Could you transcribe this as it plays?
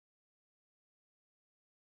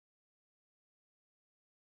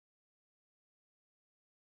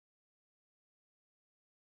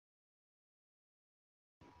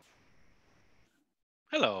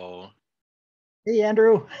Hello. Hey,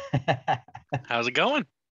 Andrew. How's it going?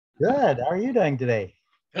 Good. How are you doing today?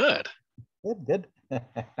 Good. Good, good.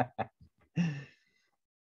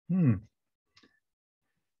 Hmm.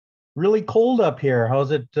 Really cold up here. How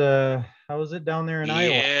is it down there in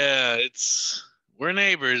Iowa? Yeah, we're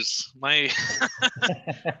neighbors. My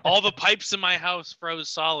all the pipes in my house froze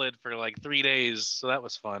solid for like 3 days, so that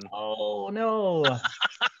was fun. Oh no.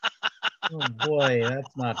 Oh boy,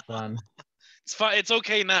 that's not fun. It's fine. It's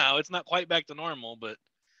okay now. It's not quite back to normal, but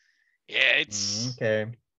yeah, it's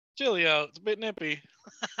Okay. chilly out. It's a bit nippy.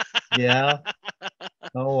 Yeah.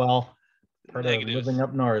 Oh well. Part of Negative. living up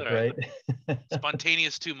It's north, all right. right?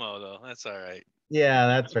 Spontaneous tumo though. That's all right. Yeah,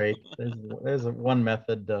 that's right. There's one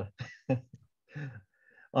method to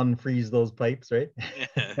unfreeze those pipes, right?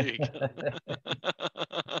 Yeah, there you go.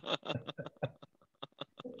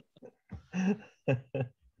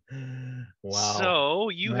 Wow. So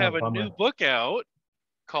you Yeah, have a new bummer. book out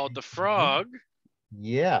called The Mhm. Frog.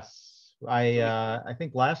 Yes. I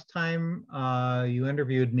think last time you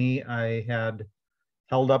interviewed me, I had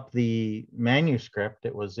held up the manuscript.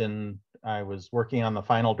 I was working on the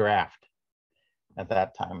final draft at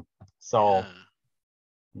that time. So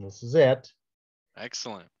Yeah, this is it.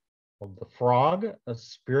 excellent. The Frog, a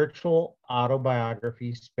spiritual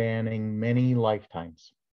autobiography spanning many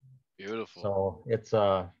lifetimes. Beautiful. So it's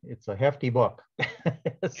a hefty book.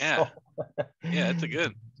 Yeah. So, Yeah, it's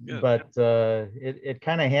good. but it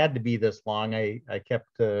kind of had to be this long. I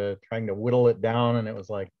kept trying to whittle it down, and it was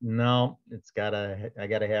like, no, I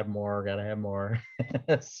gotta have more, gotta have more.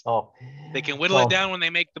 so They can whittle it so down when they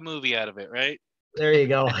make the movie out of it, right? there you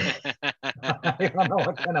go. I don't know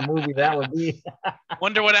what kind of movie that would be.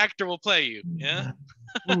 Wonder what actor will play you. Yeah.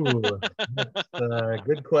 Ooh, that's a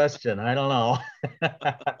good question. I don't know.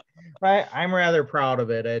 I'm rather proud of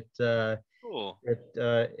it. Cool.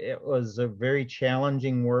 It was a very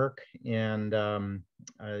challenging work, and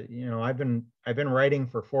I've been writing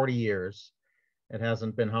for 40 years. It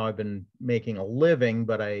hasn't been how I've been making a living,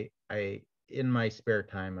 but I in my spare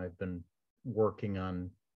time I've been working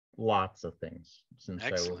on lots of things since I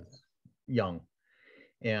Excellent. was young,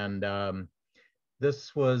 and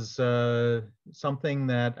this was something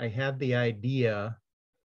that I had the idea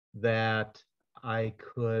that I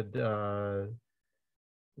could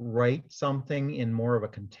write something in more of a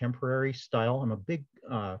contemporary style. I'm a big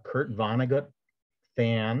Kurt Vonnegut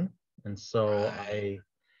fan, and so Right.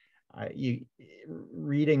 you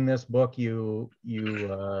reading this book, you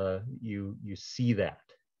see that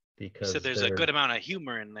You said because there's a there's good amount of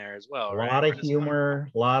humor in there as a well, right? lot of Or just fun? humor,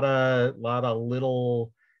 lot of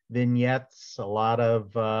little vignettes, a lot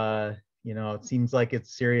of it seems like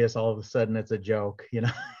it's serious, all of a sudden it's a joke,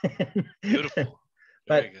 Beautiful.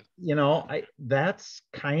 Very but good. I that's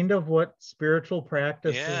kind of what spiritual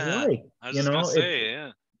practice is Yeah. like. I was just gonna If say,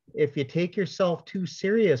 yeah. you take yourself too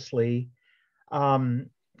seriously, um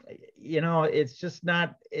it's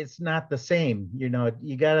not the same. You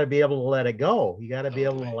got to be able to let it go. You got to be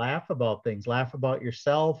able Totally. to laugh about things, laugh about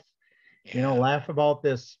yourself, Yeah. laugh about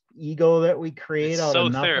this ego that we It's create out of so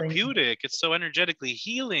nothing. therapeutic. It's so energetically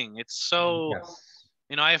healing. It's so, Yes.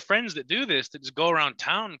 I have friends that do this, that just go around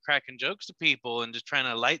town cracking jokes to people and just trying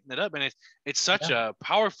to lighten it up. And it's such Yeah, a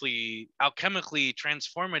powerfully alchemically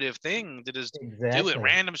transformative thing to just do it, exactly.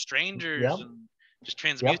 random strangers, Yep. and just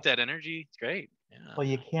transmute Yep. that energy. It's great. Yeah. Well,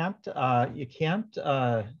 you can't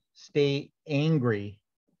stay angry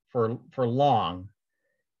for long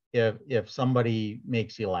if somebody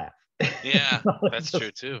makes you laugh. Yeah, It's that's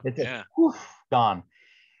true just too. it's just Yeah. woof, gone.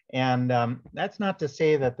 And that's not to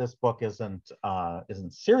say that this book isn't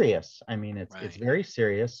serious. I mean, it's Right. very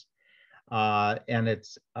serious, and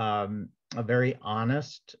it's a very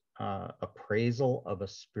honest appraisal of a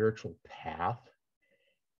spiritual path.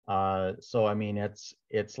 So I mean,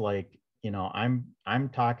 it's like, I'm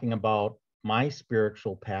talking about my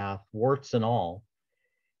spiritual path, warts and all,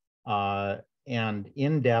 uh, and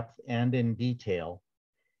in depth and in detail,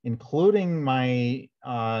 including my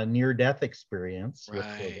near-death experience, which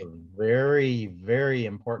was Right. a very, very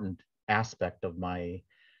important aspect of my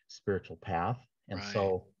spiritual path. And Right.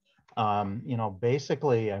 so,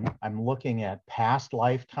 basically, I'm looking at past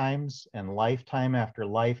lifetimes and lifetime after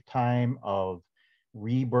lifetime of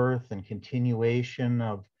rebirth and continuation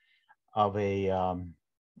of a um,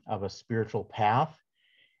 of a spiritual path,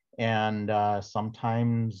 and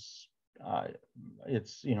sometimes uh,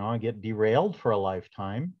 it's I get derailed for a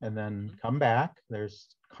lifetime and then Mhm. come back.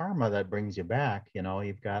 There's karma that brings you back.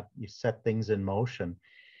 You set things in motion,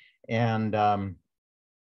 and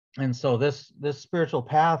so this spiritual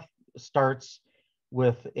path starts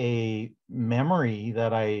with a memory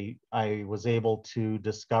that I was able to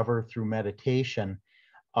discover through meditation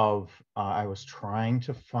I was trying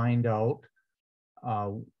to find out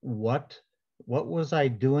uh, what was I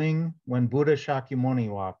doing when Buddha Shakyamuni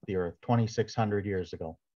walked the earth 2,600 years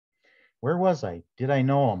ago? Where was I? Did I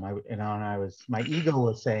know him? And I was, my ego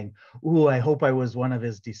was saying, "Ooh, I hope I was one of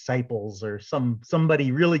his disciples or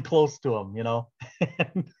somebody really close to him," you know.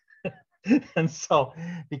 and, and so,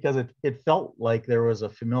 because it felt like there was a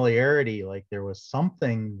familiarity, like there was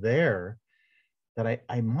something there that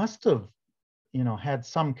I must have, you know, had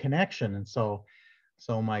some connection. And so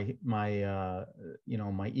my you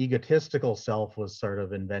know, my egotistical self was sort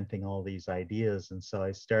of inventing all these ideas, and so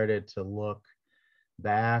I started to look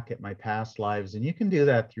back at my past lives. And you can do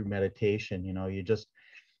that through meditation. You know, you just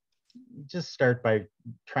start by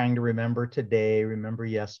trying to remember today, remember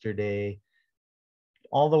yesterday,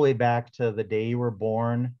 all the way back to the day you were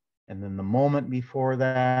born, and then the moment before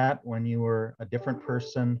that when you were a different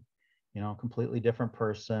person, you know, completely different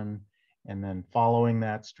person, and then following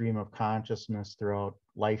that stream of consciousness throughout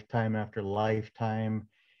lifetime after lifetime.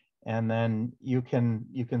 And then you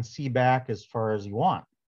can see back as far as you want.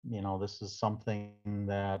 You know, this is something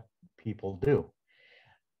that people do,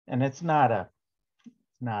 and it's not a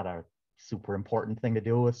super important thing to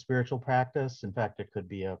do with spiritual practice. In fact, it could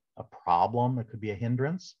be a problem, it could be a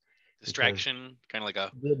hindrance, because Distraction, kind of like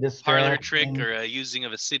a the parlor trick distraction. or a using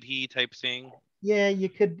of a siddhi type thing. Yeah, you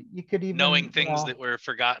could Knowing even, you things know, that were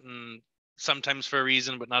forgotten sometimes for a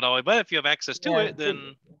reason, but not always. But if you have access to yeah, it,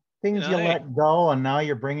 then things you hey, let go and now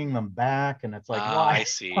you're bringing them back, and it's like, I why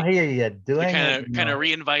see. why are you You're doing it, you kind know? of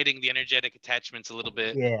re-inviting the energetic attachments a little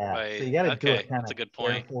bit Yeah, so by you got to do okay, it kind that's of a good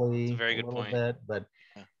point. It's a carefully very a good little point. bit. But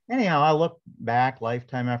Yeah. anyhow, I look back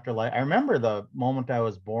lifetime after life. I remember the moment I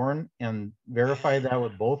was born and verified that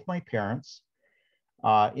with both my parents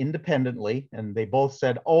independently, and they both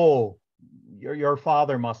said, "Oh, your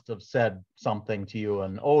father must have said something to you,"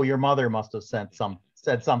 and "Oh, your mother must have said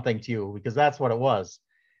something to you," because that's what it was.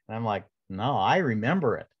 And I'm like, "No, I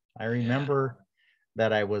remember it. I Yeah. remember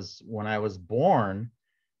that I was when I was born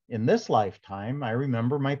in this lifetime. I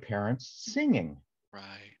remember my parents singing."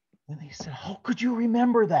 Right. And they said, "How could you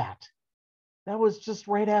remember that? That was just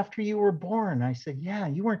right after you were born." I said, "Yeah,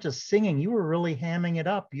 you weren't just singing, you were really hamming it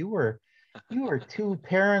up. You were two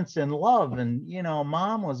parents in love, and you know,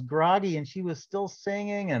 mom was groggy and she was still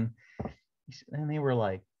singing." And they were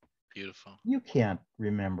like, Beautiful. "You can't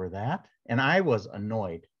remember that." And I was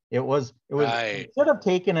annoyed. It was I Right. should have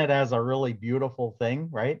taken it as a really beautiful thing,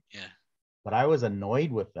 right? Yeah. But I was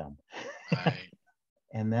annoyed with them. Right.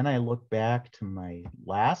 And then I look back to my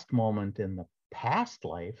last moment in the past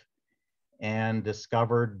life and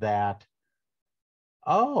discovered that,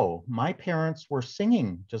 oh, my parents were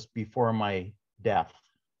singing just before my death,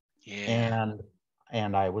 Yeah.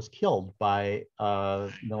 and I was killed by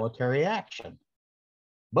military action.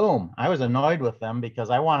 Boom. I was annoyed with them because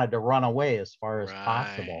I wanted to run away as far as Right.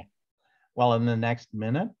 possible. Well, in the next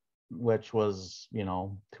minute, which was, you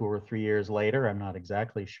know, 2 or 3 years later, I'm not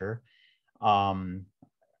exactly sure. Um,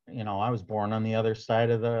 you know, I was born on the other side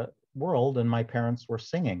of the world and my parents were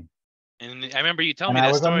singing. And I remember you telling And me I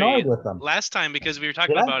that was annoyed story with them. last time because we were Did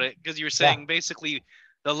talking I? about it because you were Yeah. saying basically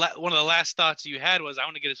one of the last thoughts you had was I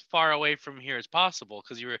want to get as far away from here as possible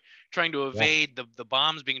because you were trying to Yeah. evade the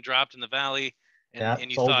bombs being dropped in the valley Yeah.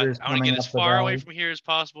 and you thought Soldiers I want to get coming as up the far away valley. from here as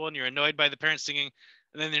possible and you're annoyed by the parents singing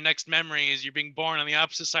and then your next memory is you're being born on the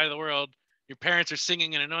opposite side of the world. Your parents are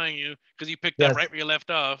singing and annoying you because you picked up Yes. right where you left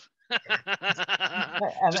off.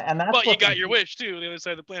 Just And that's but you what got these, your wish too, the other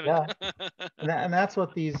side of the planet. yeah. And that's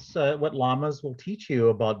what these, what lamas will teach you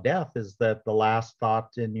about death, is that the last thought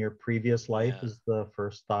in your previous life Yeah. is the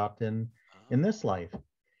first thought in Oh, this life.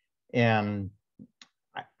 And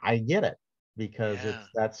I get it, because yeah. it's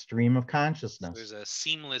that stream of So there's consciousness. a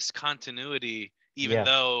seamless continuity, even Yes.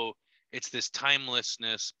 though it's this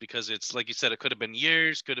timelessness, because it's like you said, it could have been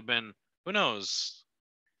years, could have been who knows.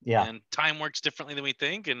 Yeah. And time works differently than we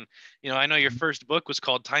think. And I know your first book was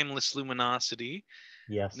called Timeless Luminosity,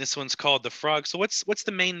 and Yes. this one's called The Frog. So what's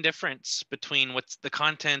the main difference between what's the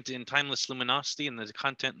content in Timeless Luminosity and the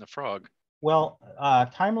content in The Frog? Well,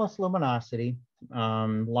 Timeless Luminosity,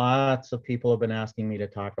 lots of people have been asking me to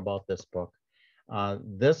talk about this book.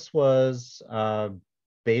 This was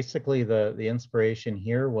basically the inspiration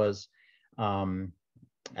here was, um,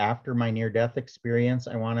 after my near-death experience.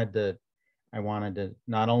 I wanted to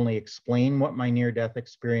not only explain what my near-death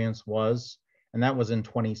experience was, and that was in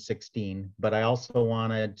 2016, but I also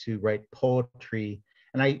wanted to write poetry.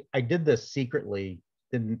 And I did this secretly,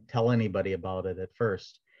 didn't tell anybody about it at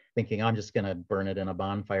first, thinking I'm just going to burn it in a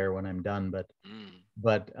bonfire when I'm done. Mm,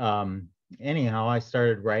 But anyhow, I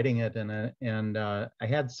started writing it, and I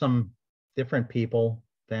had some different people,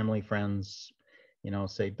 family, friends,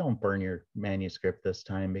 say, don't burn your manuscript this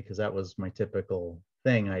time, because that was my typical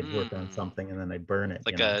thing. I'd work on something and then I'd burn it.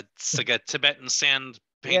 It's like a Tibetan sand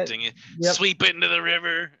Yeah, painting. You yep, sweep it into the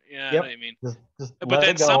river. Yeah, I know yep. what you mean. Just But let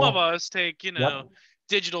then it some of go. us take, Yep,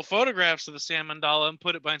 digital photographs of the sand mandala and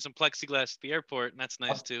put it behind some plexiglass at the airport, and that's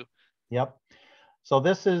nice too. yep. So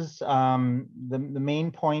this is the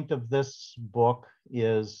main point of this book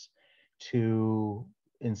is to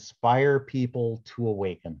inspire people to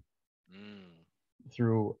awaken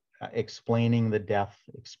through explaining the death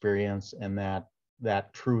experience and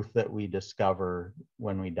that truth that we discover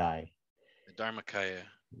when we die. The Dharmakaya.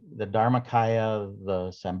 The Dharmakaya,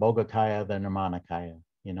 the Sambhogakaya, the Nirmanakaya.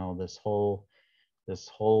 This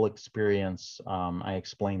whole experience. I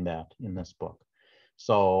explained that in this book.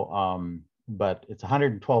 So, but it's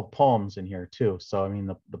 112 poems in here too. So I mean,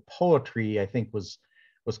 the poetry, I think, was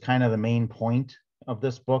kind of the main point of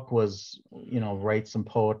this book, was write some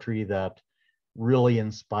poetry that really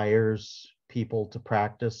inspires people to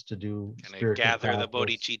practice, to do spiritual gather practice. The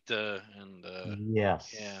bodhicitta and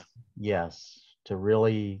yes, yeah, yes, to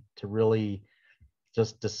really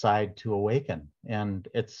just decide to awaken. And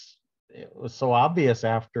it was so obvious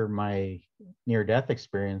after my near-death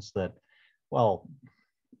experience that, well,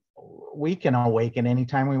 we can awaken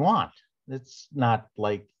anytime we want. It's not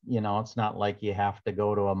like, it's not like you have to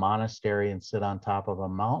go to a monastery and sit on top of a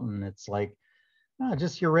mountain. It's like,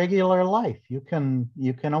 just your regular life. You can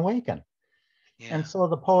awaken. yeah. And so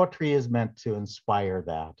the poetry is meant to inspire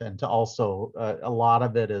that, and to also, a lot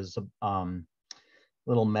of it is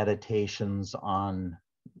little meditations on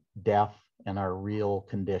death and our real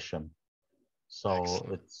condition. So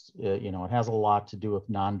excellent. It's, it has a lot to do with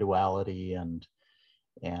non-duality and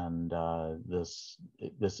this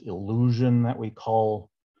illusion that we call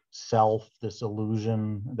self, this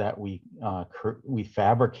illusion that we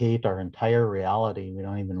fabricate our entire reality. We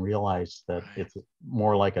don't even realize that it's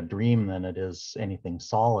more like a dream than it is anything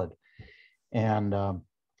solid. And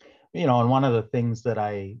and one of the things that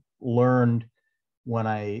I learned when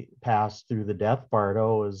I passed through the death,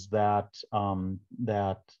 Bardo, is that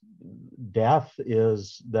that death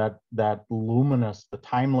is that luminous, the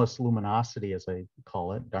timeless luminosity, as I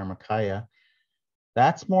call it, Dharmakaya.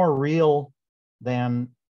 That's more real than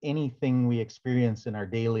anything we experience in our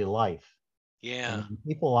daily life. Yeah. And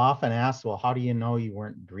people often ask, well, how do you know you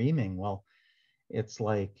weren't dreaming? Well, it's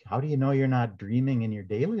like, how do you know you're not dreaming in your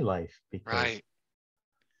daily life?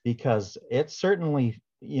 Because it certainly,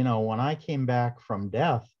 when I came back from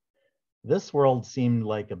death, this world seemed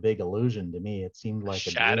like a big illusion to me. It seemed like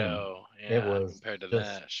a shadow. Dream. It was compared to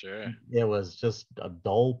just, that, sure. It was just a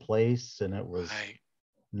dull place, and it was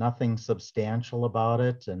nothing substantial about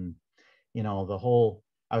it. And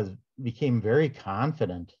became very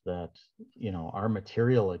confident that our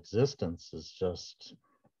material existence is just,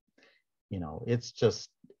 it's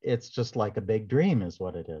just like a big dream is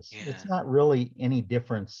what it is. Yeah. It's not really any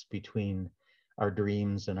difference between our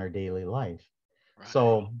dreams and our daily life.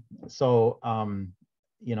 So and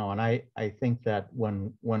I think that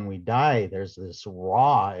when we die, there's this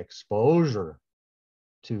raw exposure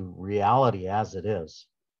to reality as it is.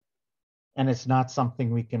 And it's not something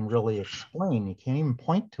we can really explain. You can't even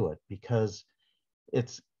point to it, because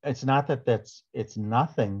it's not that it's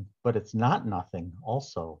nothing, but it's not nothing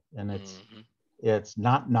also. And it's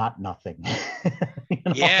not nothing.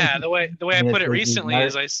 Yeah, the way I put it recently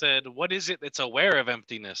is, I said, what is it that's aware of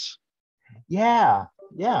emptiness? Yeah.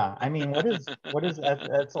 I mean, what is that?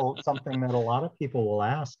 That's something that a lot of people will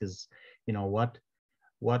ask is, what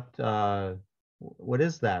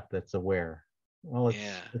is that that's aware? Well,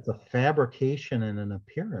 it's a fabrication and an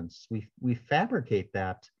appearance. We fabricate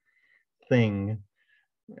that thing,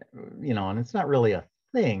 and it's not really a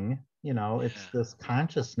thing, it's this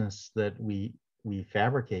consciousness that we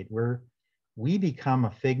fabricate. We become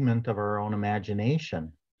a figment of our own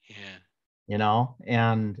imagination.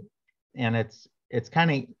 And it's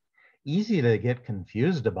kind of easy to get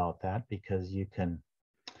confused about that, because you can,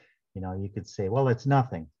 you could say, well, it's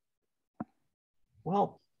nothing.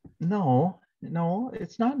 Well, no,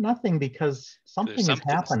 it's not nothing, because something is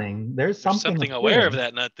happening. There's something aware of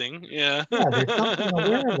that nothing. Yeah, there's something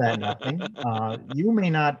aware of that nothing.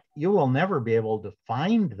 You will never be able to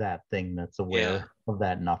find that thing that's aware of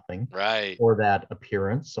that nothing, or that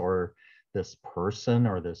appearance, or this person,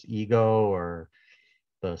 or this ego, or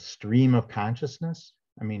the stream of consciousness.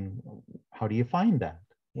 I mean, how do you find that?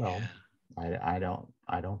 Well, I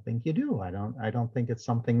don't think you do. I don't think it's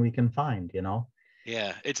something we can find,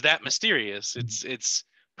 Yeah, it's that mysterious. It's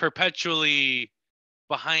perpetually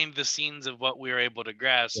behind the scenes of what we're able to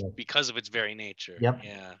grasp because of its very nature. Yep.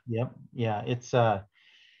 Yeah. It's a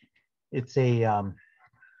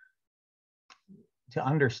to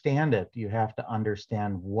understand it, you have to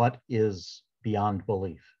understand what is beyond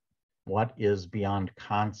belief, what is beyond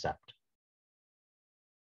concept.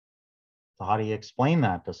 So how do you explain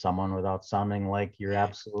that to someone without sounding like you're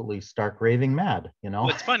absolutely stark raving mad, you know?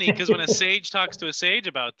 Well, it's funny because when a sage talks to a sage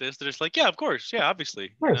about this, they're just like, yeah, of course. Yeah, obviously.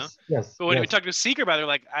 Of course, yes. But when we Yes. talk to a seeker about it, they're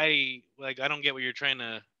like, I don't get what you're trying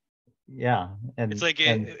to. Yeah. It's like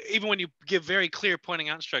even when you give very clear pointing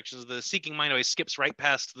out instructions, the seeking mind always skips right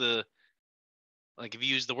past the, like if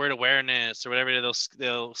you use the word awareness or whatever,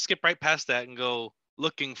 they'll skip right past that and go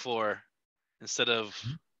looking for instead of,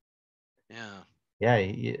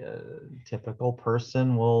 typical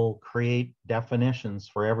person will create definitions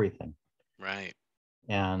for everything. Right.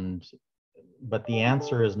 But the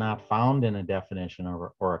answer is not found in a definition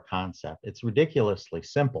or a concept. It's ridiculously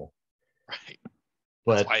simple. Right.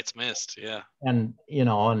 But that's why it's missed. Yeah. And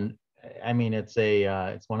I mean, it's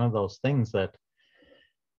one of those things that,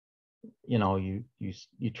 you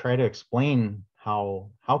try to explain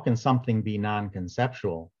how can something be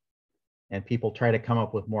non-conceptual, and people try to come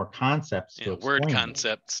up with more concepts to explain word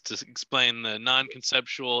concepts to explain the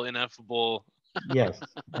non-conceptual, ineffable. Yes,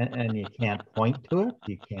 and you can't point to it,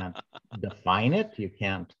 you can't define it, you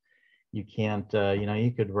can't you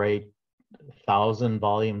could write 1,000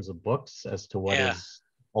 volumes of books as to what is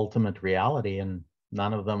ultimate reality, and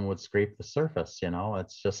none of them would scrape the surface.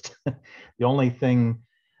 It's just the only thing.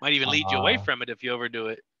 Might even lead you away from it if you overdo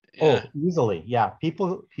it. Oh, easily. Yeah.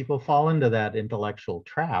 People fall into that intellectual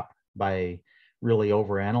trap by really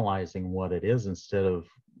overanalyzing what it is instead of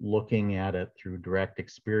looking at it through direct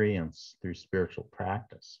experience, through spiritual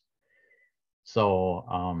practice. So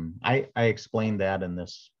I explained that in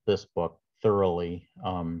this book thoroughly,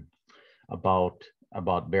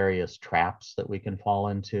 about various traps that we can fall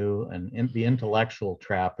into, and the intellectual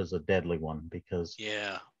trap is a deadly one because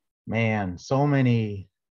man, so many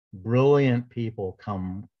brilliant people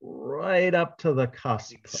come right up to the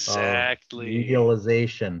cusp of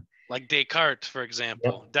realization. Like Descartes, for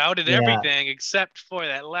example, doubted everything except for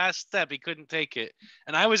that last step. He couldn't take it.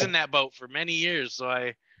 And I was in that boat for many years, so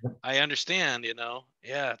I understand,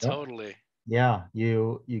 Yeah, totally. Yeah,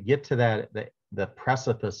 you get to the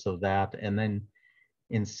precipice of that, and then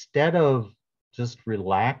instead of just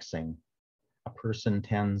relaxing, a person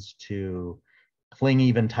tends to cling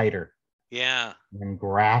even tighter. Yeah. And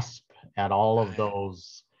grasp at all of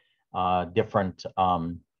those different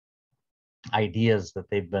ideas that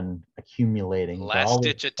they've been accumulating. Last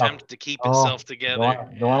ditch attempt to keep itself together.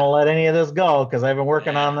 Don't want to let any of this go because I've been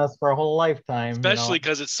working on this for a whole lifetime. Especially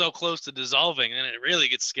because it's so close to dissolving, and it really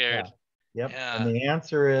gets scared. Yep. And the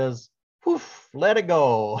answer is, poof, let it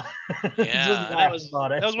go. Just that was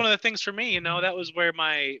one of the things for me. That was where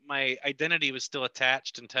my identity was still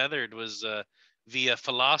attached and tethered, was via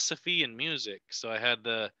philosophy and music. So I had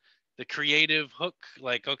the creative hook,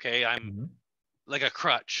 like, okay, I'm like a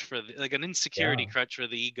crutch for like an insecurity crutch for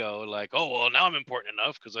the ego, like, oh well, now I'm important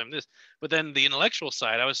enough because I'm this. But then the intellectual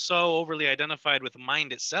side, I was so overly identified with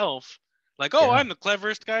mind itself, like, oh, I'm the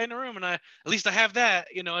cleverest guy in the room, and at least I have that.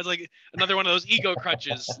 It's like another one of those ego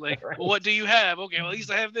crutches, like, well, what do you have? Okay, well, at least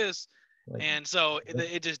I have this. And so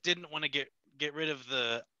it just didn't want to get rid of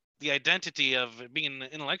the identity of being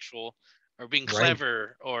intellectual or being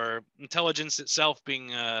clever or intelligence itself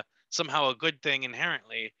being somehow a good thing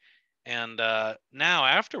inherently. And now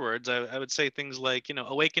afterwards, I would say things like,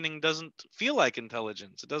 awakening doesn't feel like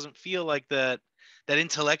intelligence. It doesn't feel like that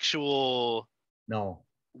intellectual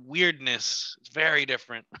weirdness. It's very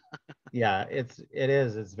different. Yeah, it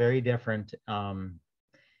is. It's very different.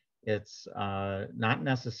 It's not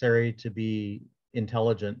necessary to be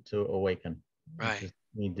intelligent to awaken. Right. You just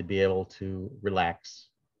need to be able to relax.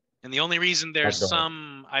 And the only reason there's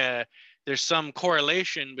some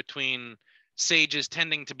correlation between sages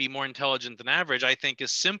tending to be more intelligent than average, I think,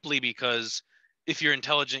 is simply because if you're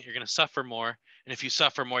intelligent, you're going to suffer more. And if you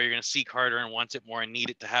suffer more, you're going to seek harder and want it more and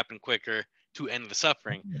need it to happen quicker to end the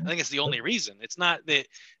suffering. I think it's the only reason. It's not that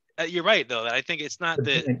you're right, though. I think it's not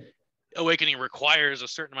that awakening requires a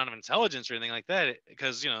certain amount of intelligence or anything like that,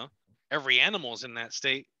 because, every animal is in that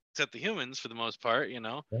state except the humans for the most part,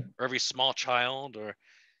 or every small child or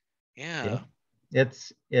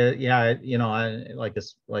it's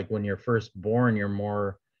like when you're first born, you're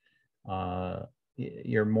more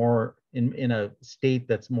in a state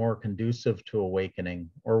that's more conducive to awakening,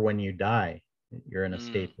 or when you die, you're in a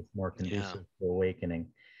state that's more conducive to awakening.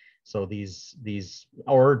 So these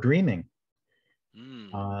or dreaming.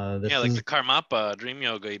 Like the Karmapa dream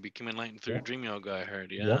yoga, you become enlightened through dream yoga, I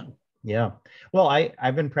heard. Yeah. Well,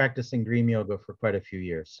 I've been practicing dream yoga for quite a few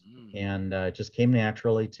years, and it just came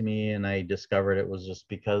naturally to me, and I discovered it was just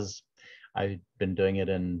because I've been doing it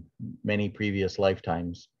in many previous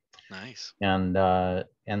lifetimes. Nice. And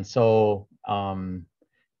so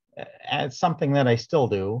it's something that I still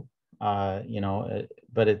do, but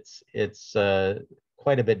it's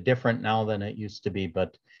quite a bit different now than it used to be,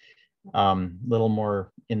 but a little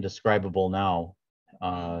more indescribable now,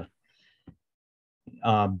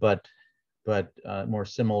 but more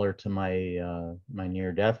similar to my my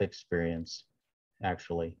near-death experience,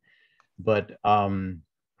 actually. But well,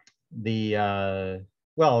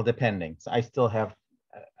 depending. So I still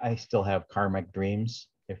have karmic dreams.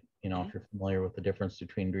 If if you're familiar with the difference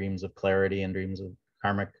between dreams of clarity and dreams of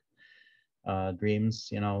karmic dreams,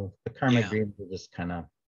 the karmic dreams are just kind of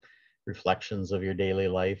reflections of your daily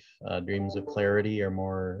life. Dreams of clarity are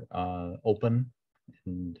more open,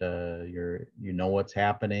 and you know what's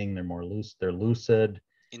happening. They're more loose. They're lucid,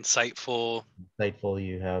 insightful.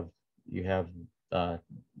 You have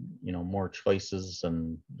more choices,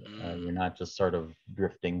 and you're not just sort of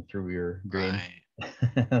drifting through your dream.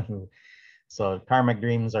 Right. So karmic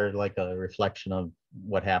dreams are like a reflection of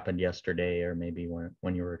what happened yesterday, or maybe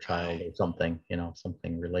when you were a child, or something,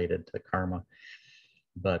 something related to karma.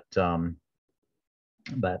 But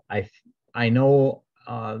I know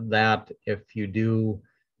that if you do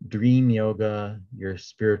dream yoga, your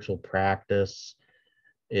spiritual practice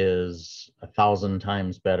is 1,000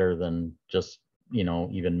 times better than just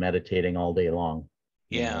even meditating all day long.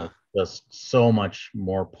 It's just so much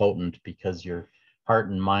more potent, because your heart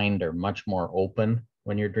and mind are much more open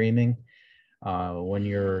when you're dreaming. When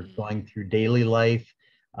you're going through daily life,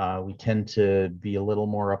 we tend to be a little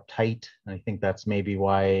more uptight. And I think that's maybe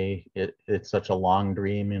why it's such a long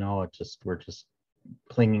dream. We're just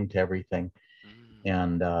clinging to everything,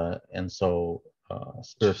 and so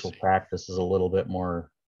spiritual practice is a little bit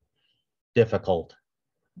more difficult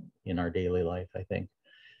in our daily life, I think.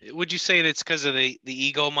 Would you say that's because of the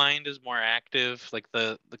ego mind is more active, like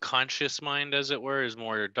the conscious mind, as it were, is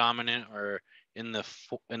more dominant, or in the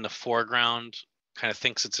foreground, kind of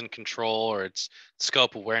thinks it's in control, or its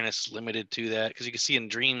scope awareness is limited to that? Because you can see in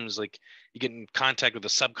dreams, like, you get in contact with the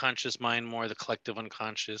subconscious mind more, the collective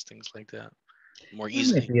unconscious, things like that, more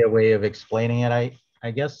easily. That might be a way of explaining it. I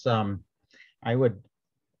guess I would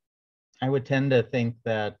tend to think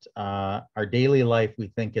that our daily life, we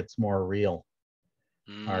think it's more real.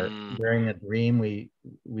 During a dream,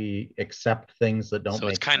 we accept things that don't make sense. So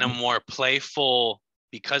it's kind of more playful,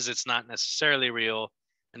 because it's not necessarily real,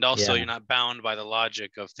 and also you're not bound by the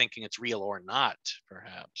logic of thinking it's real or not,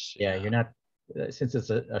 perhaps. You're not, since it's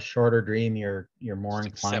a shorter dream, you're more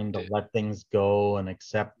inclined to let things go and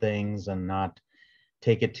accept things and not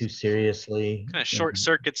take it too seriously. Kind of short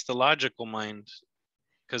circuits the logical mind,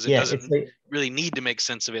 because it doesn't really need to make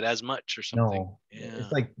sense of it as much, or something. No,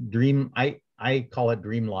 it's like dream. I call it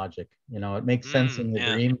dream logic. It makes sense in the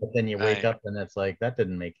dream, but then you wake up and it's like, that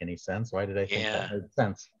didn't make any sense. Why did I think that made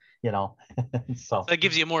sense? So that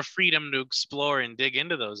gives you more freedom to explore and dig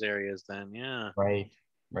into those areas then. Right.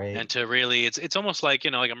 And to really, it's almost like,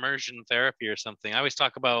 like immersion therapy or something. I always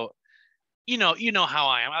talk about, you know how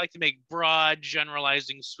I am. I like to make broad,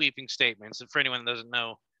 generalizing, sweeping statements. And for anyone that doesn't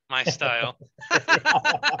know my style.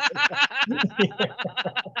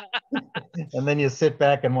 And then you sit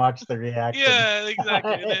back and watch the reaction. Yeah,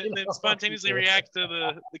 exactly. And then spontaneously react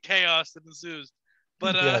to the chaos that ensues.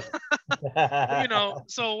 But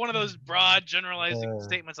so one of those broad, generalizing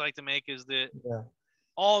statements I like to make is that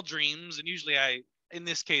all dreams, and usually in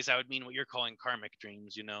this case, I would mean what you're calling karmic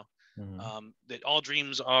dreams, that all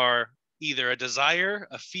dreams are either a desire,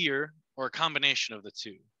 a fear, or a combination of the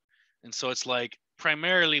two. And so it's like,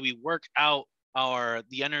 primarily we work out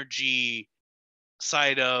the energy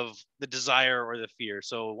side of the desire or the fear.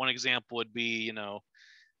 So one example would be,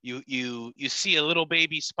 you see a little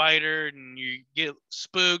baby spider and you get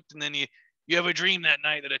spooked, and then you have a dream that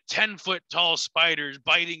night that a 10-foot tall spider is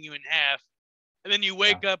biting you in half, and then you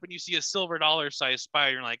wake up and you see a silver dollar size spider,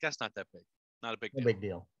 and you're like, that's not that big. Not a big deal. No big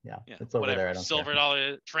deal. Yeah. It's over there. I don't Silver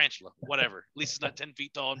dollar tarantula, whatever. At least it's not 10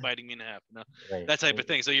 feet tall and biting me in half. That type of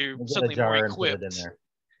thing. So you're suddenly more equipped.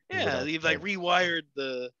 Yeah, you've like rewired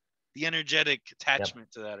the energetic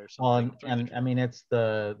attachment to that, or something. Well, and I mean, it's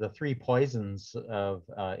the three poisons of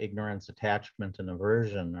ignorance, attachment, and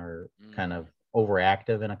aversion are kind of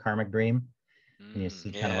overactive in a karmic dream. And you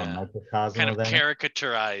see kind of a microcosm of that.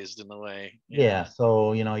 Caricaturized in a way. Yeah.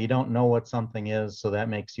 So you don't know what something is, so that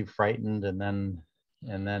makes you frightened, and then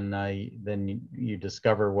you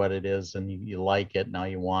discover what it is, and you like it. Now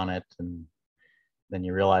you want it, and then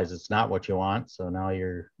you realize it's not what you want. So now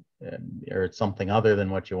or it's something other than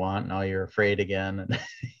what you want. Now you're afraid again. And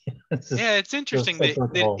it's interesting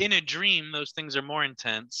that in a dream those things are more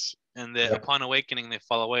intense, and that upon awakening they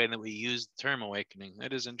fall away, and that we use the term awakening.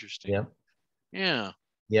 That is interesting. Yep. Yeah.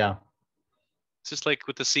 Yeah. It's just like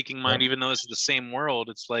with the seeking mind, even though this is the same world,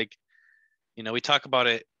 it's like, you know, we talk about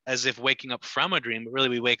it as if waking up from a dream, but really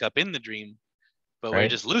we wake up in the dream, but we're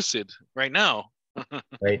just lucid right now.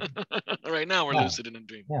 Right. Right now we're lucid in a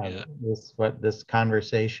dream. Yeah. This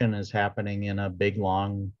conversation is happening in a big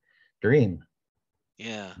long dream.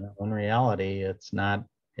 Yeah. In reality, it's not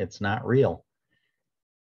real.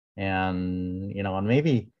 And and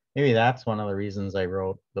maybe that's one of the reasons I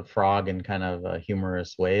wrote the frog in kind of a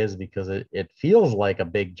humorous way, is because it feels like a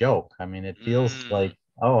big joke. I mean, it feels like,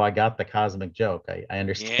 oh, I got the cosmic joke. I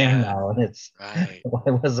understand now. And it's why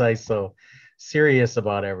was I so serious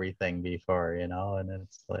about everything before, and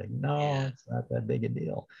it's like, no, it's not that big a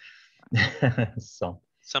deal. So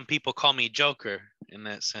some people call me Joker in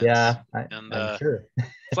that sense. Yeah, I'm sure.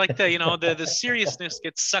 It's like the seriousness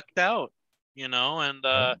gets sucked out, and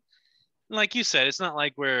like you said, it's not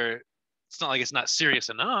like it's not serious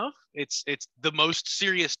enough. It's the most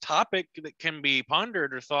serious topic that can be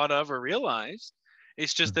pondered or thought of or realized.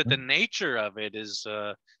 It's just that the nature of it is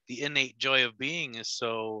the innate joy of being is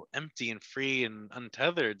so empty and free and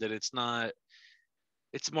untethered that it's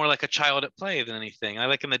more like a child at play than anything. I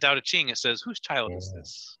like in the Tao Te Ching, it says, whose child is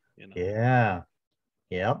this? Yeah.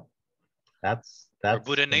 Yep. That's or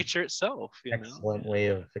Buddha nature itself. Excellent way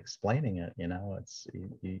of explaining it. It's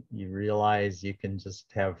you realize you can just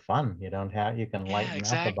have fun. You can lighten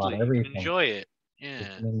up about everything. You can enjoy it.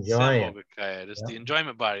 Yeah. Enjoy it. Just the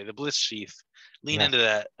enjoyment body, the bliss sheath. Lean into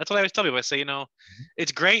that. That's what I always tell people. I say,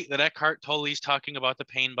 it's great that Eckhart Tolle's talking about the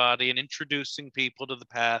pain body and introducing people to the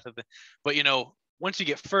path of but once you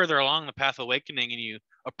get further along the path of awakening and you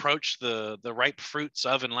approach the ripe fruits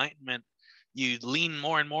of enlightenment, you lean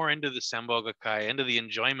more and more into the Sambhogakaya, into the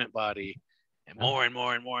enjoyment body, and more and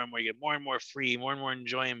more and more and more, you get more and more free, more and more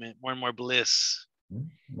enjoyment, more and more bliss.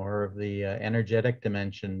 More of the energetic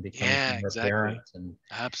dimension becomes more apparent. And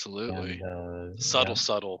absolutely. And,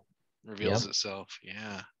 subtle reveals itself.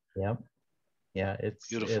 Yeah. Yep. Yeah. It's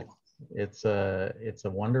beautiful. It's a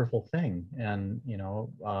wonderful thing. And,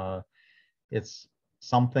 it's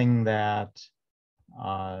something that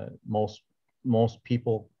most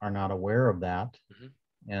people are not aware of that,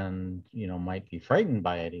 and might be frightened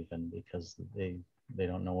by it even because they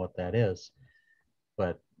don't know what that is.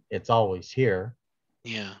 But it's always here.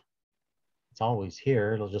 Yeah, it's always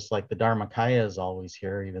here. It'll just like the Dharmakaya is always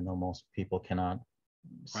here, even though most people cannot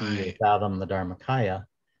see or fathom the Dharmakaya.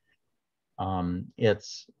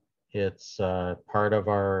 It's part of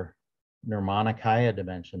our Nirmanakaya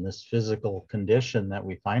dimension. This physical condition that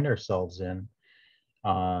we find ourselves in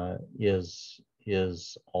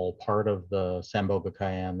is all part of the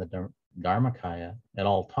Sambhogakaya and the Dharmakaya at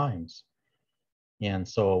all times. And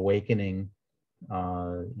so awakening,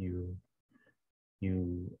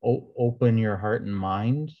 you open your heart and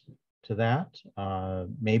mind to that.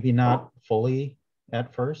 Maybe not fully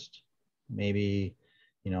at first, maybe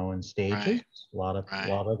in stages. A lot of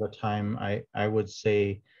the time, I would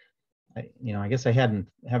say, I guess I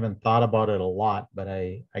haven't thought about it a lot, but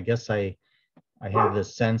I guess I have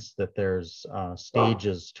this sense that there's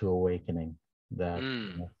stages to awakening, that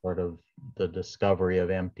sort of the discovery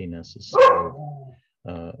of emptiness is sort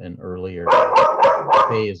of an earlier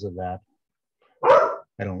phase of that.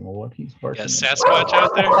 I don't know what he's barking. Got Sasquatch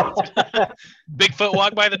out there? Bigfoot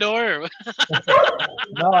walk by the door?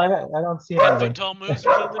 No, I don't see anything. 10 foot tall moose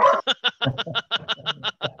or something?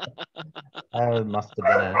 It must have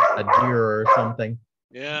been a deer or something.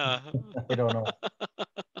 Yeah. I don't know.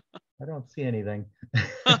 I don't see anything.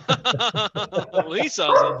 Well, he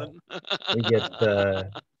saw something.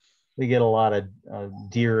 we get a lot of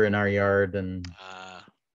deer in our yard, and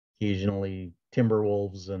occasionally timber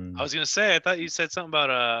wolves. And I was gonna say, I thought you said something about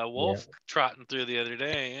a wolf trotting through the other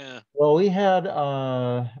day. Yeah. Well, we had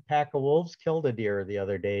a pack of wolves killed a deer the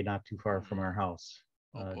other day, not too far from our house.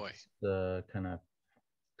 Oh boy. The kind of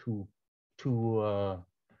two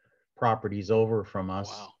properties over from us.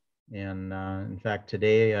 Wow. And in fact,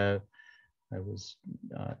 today I was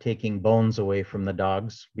taking bones away from the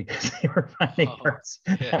dogs because they were finding parts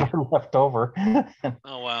that were left over.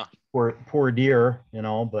 Oh wow. Poor deer,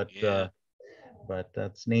 but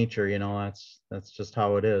that's nature, that's just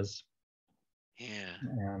how it is. Yeah.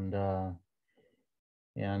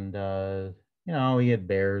 And we had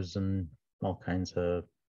bears and all kinds of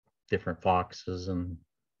different foxes and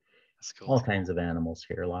all kinds of animals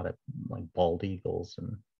here. A lot of like bald eagles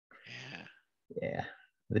and yeah.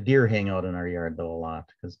 The deer hang out in our yard though a lot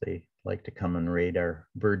because they like to come and raid our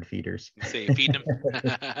bird feeders. You say you feed them?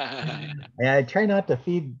 Yeah, I try not to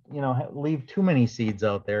feed, leave too many seeds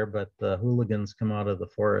out there, but the hooligans come out of the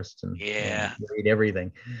forest and raid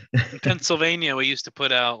everything. In Pennsylvania, we used to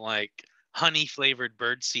put out like honey flavored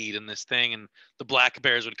bird seed in this thing, and the black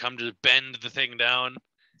bears would come to bend the thing down.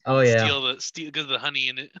 Oh yeah, steal because of the honey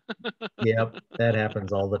in it. Yep, that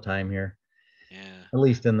happens all the time here. Yeah, at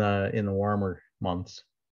least in the warmer months.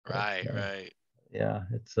 Right, right. Yeah,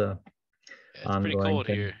 it's it's pretty cold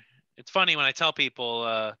thing. here. It's funny when I tell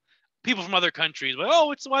people, people from other countries, like, oh,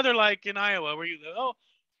 what's the weather like in Iowa? Where you go?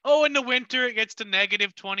 Oh, in the winter it gets to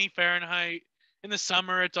 -20 Fahrenheit. In the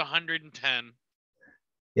summer it's 110.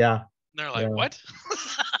 Yeah. And they're like, what?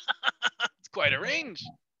 It's quite a range.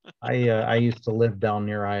 I used to live down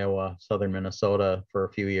near Iowa, southern Minnesota for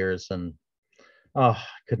a few years, and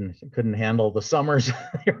couldn't handle the summers.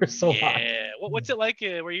 They were so hot. What's it like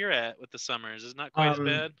where you're at with the summers? Is it not quite as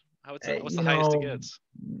bad? What's the highest it gets?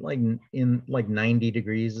 Like 90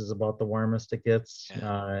 degrees is about the warmest it gets.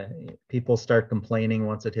 Yeah. People start complaining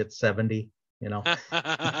once it hits 70. So,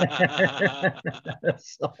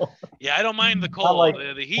 yeah, I don't mind the cold.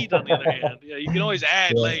 The heat, on the other hand, yeah, you can always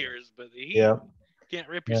add layers, but the heat can't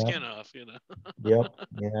rip your skin off. Yep.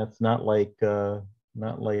 Yeah, it's not like the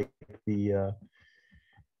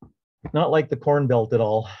Corn Belt at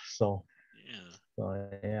all. So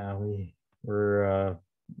yeah, we're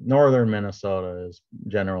northern Minnesota is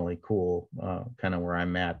generally cool, kind of where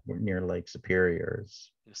I'm at, near Lake Superior.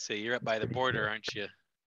 You say you're up by the border, aren't you?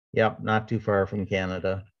 Yep, not too far from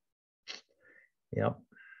Canada. Yep.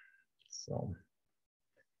 So,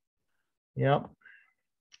 yep.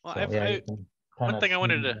 Well, one thing I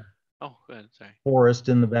wanted to. Oh, go ahead. Sorry. Forest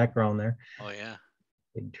in the background there. Oh yeah.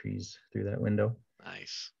 Big trees through that window.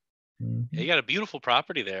 Nice. Mm-hmm. Yeah, you got a beautiful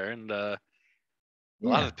property there, and a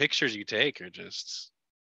lot of the pictures you take are just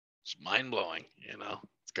mind blowing.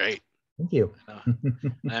 It's great. Thank you.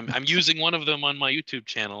 I'm using one of them on my YouTube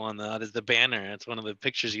channel, and that is the banner. It's one of the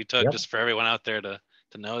pictures you took, just for everyone out there to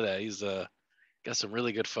know that he's got some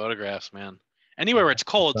really good photographs, man. Anywhere where it's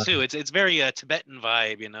cold too, it's very Tibetan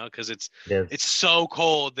vibe, because it's so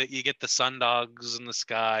cold that you get the sundogs in the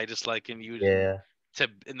sky, just like in the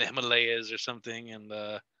Himalayas or something, and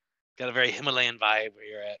got a very Himalayan vibe where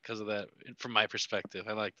you're at because of that. From my perspective,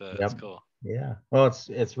 I like that. It's cool. Yeah, well,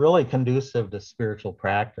 it's really conducive to spiritual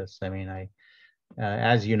practice. I mean,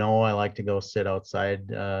 as you know, I like to go sit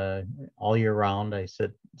outside all year round. I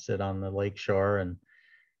sit on the lake shore, and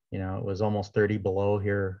it was almost 30 below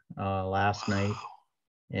here last night,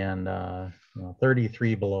 and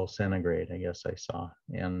 33 below centigrade, I guess I saw,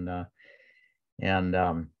 and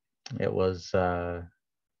it was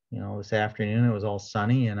this afternoon it was all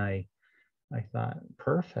sunny, and I thought,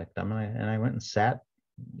 perfect. and I went and sat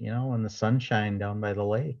in the sunshine down by the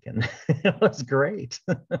lake, and it was great.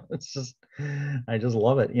 I just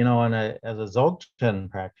love it, and as a Dzogchen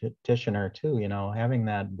practitioner too, having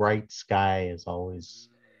that bright sky is always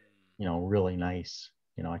really nice.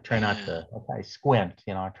 I try not to, I squint,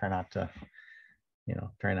 I try not to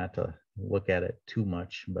look at it too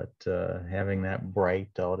much, but having that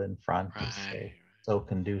bright out in front is so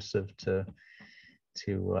conducive to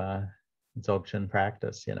Dzogchen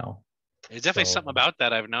practice. There's definitely something about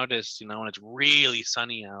that I've noticed, when it's really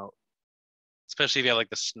sunny out, especially if you have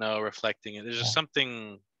like the snow reflecting it. There's just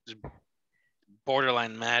something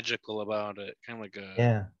borderline magical about it, kind of like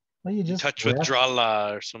well, you just touch with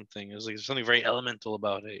Drala or something. There's like something very elemental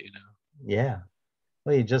about it, Yeah.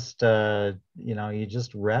 Well, you just you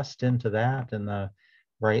just rest into that, and the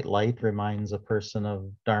bright light reminds a person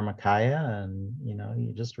of Dharmakaya, and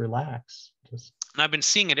you just relax. And I've been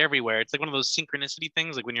seeing it everywhere. It's like one of those synchronicity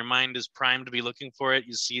things. Like when your mind is primed to be looking for it,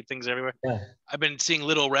 you see things everywhere. Yeah. I've been seeing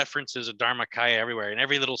little references of Dharmakaya everywhere, and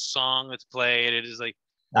every little song that's played, it is like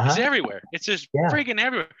it's everywhere. It's just freaking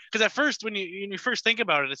everywhere. Because at first, when you first think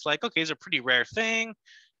about it, it's like, okay, it's a pretty rare thing.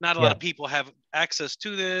 Not a lot of people have access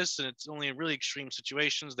to this, and it's only in really extreme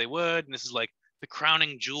situations they would. And this is like the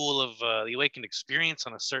crowning jewel of the awakened experience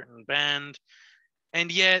on a certain band.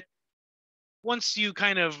 And yet, once you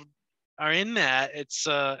kind of are in that, it's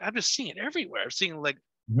I'm just seeing it everywhere. I'm seeing like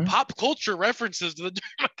pop culture references to the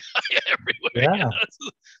Dharmakaya everywhere. Yeah. It's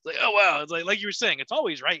like, oh wow, it's like you were saying, it's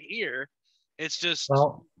always right here. It's just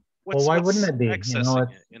well, why wouldn't it be?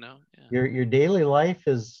 Your daily life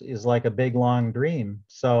is like a big long dream.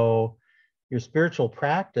 So your spiritual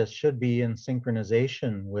practice should be in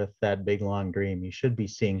synchronization with that big long dream. You should be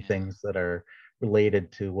seeing things that are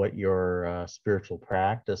related to what your spiritual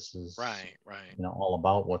practice is right all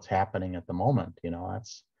about, what's happening at the moment.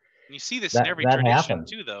 That's You see this in that every that tradition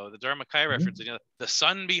happens. too, though. The Dharmakaya reference, you know, the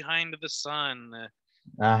sun behind the sun.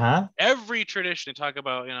 Every tradition they talk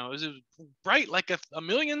about, you know, is it bright like a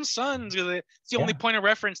million suns? It's the only point of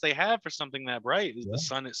reference they have for something that bright is the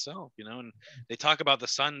sun itself, you know. And they talk about the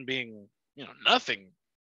sun being, you know, nothing.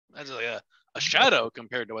 That's like a shadow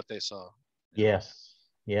compared to what they saw. Yes,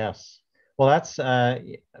 yes. Well, that's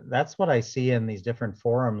what I see in these different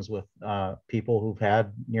forums with people who've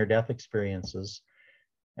had near-death experiences.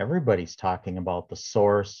 Everybody's talking about the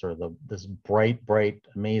source or this bright, bright,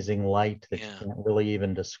 amazing light that you can't really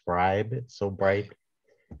even describe. It's so bright.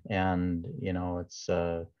 And, you know, it's,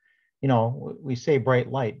 you know, we say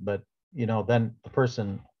bright light, but, you know, then the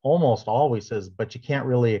person almost always says, but you can't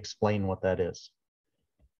really explain what that is.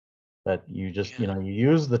 But you just, you know, you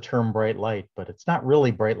use the term bright light, but it's not really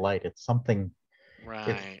bright light. It's something,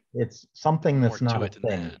 it's something more that's not a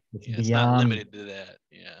thing. It's beyond, it's not limited to that.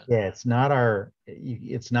 Yeah, it's not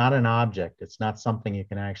it's not an object. It's not something you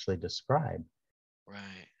can actually describe.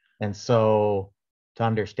 Right. And so to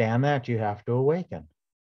understand that, you have to awaken.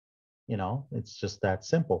 You know, it's just that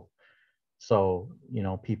simple. So, you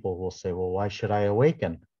know, people will say, well, why should I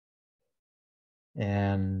awaken?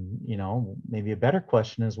 And, you know, maybe a better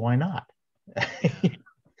question is, why not?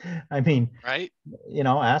 I mean, right? You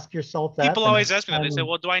know, ask yourself that. People always ask me that. They say,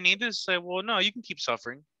 well, do I need this? I say, well, no, you can keep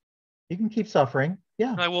suffering. You can keep suffering.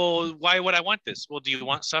 Yeah. Like, well, why would I want this? Well, do you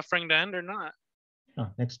want suffering to end or not?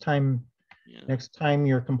 Next time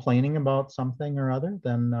you're complaining about something or other,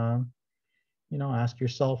 then, you know, ask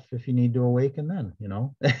yourself if you need to awaken then, you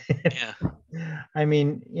know? I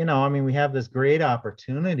mean, you know, we have this great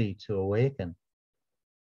opportunity to awaken.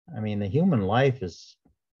 I mean, the human life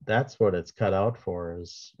that's what it's cut out for,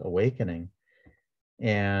 is awakening.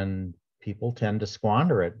 And people tend to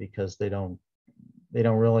squander it because they don't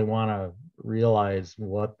really want to realize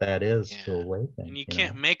what that is to awaken. And you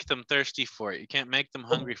can't make them thirsty for it. You can't make them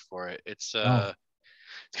hungry for it. It's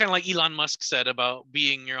it's kind of like Elon Musk said about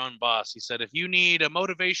being your own boss. He said, if you need a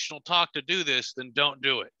motivational talk to do this, then don't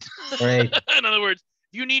do it. Right. In other words,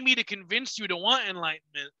 if you need me to convince you to want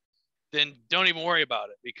enlightenment, then don't even worry about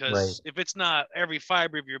it. Because if it's not every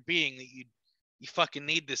fiber of your being that you fucking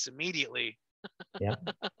need this immediately. Yeah.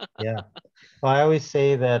 Well, I always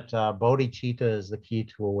say that bodhicitta is the key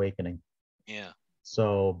to awakening. Yeah.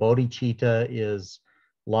 So bodhicitta is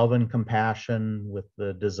love and compassion with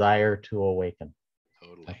the desire to awaken.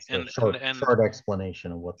 Totally. That's and short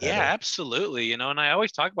explanation of what that is. Yeah, absolutely. You know, and I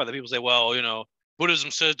always talk about that. People say, well, you know,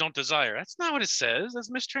 Buddhism says don't desire. That's not what it says.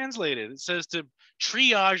 That's mistranslated. It says to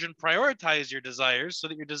triage and prioritize your desires so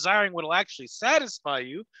that you're desiring what will actually satisfy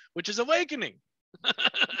you, which is awakening.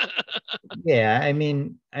 Yeah, I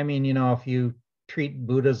mean, you know, if you treat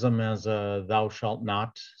Buddhism as a thou shalt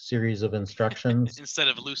not series of instructions instead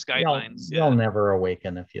of loose guidelines, you'll never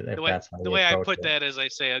awaken if that's how the way I put that is I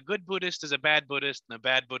say a good Buddhist is a bad Buddhist and a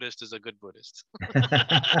bad Buddhist is a good Buddhist. In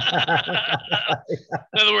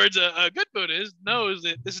other words, a good Buddhist knows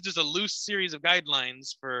that this is just a loose series of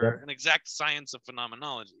guidelines for an exact science of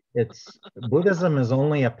phenomenology. Buddhism is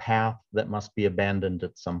only a path that must be abandoned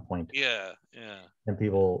at some point. Yeah. And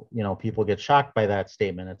people, you know, people get shocked by that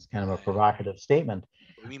statement. It's kind of a provocative statement.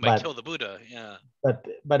 What do you mean by kill the Buddha? Yeah.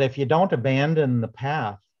 But if you don't abandon the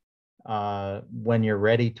path, when you're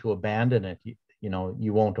ready to abandon it, you know,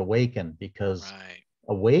 you won't awaken, because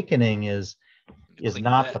awakening is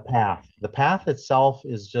not the path. The path itself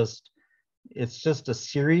is just a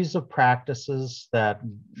series of practices that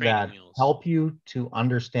help you to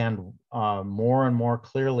understand more and more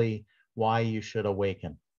clearly why you should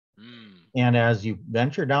awaken. And as you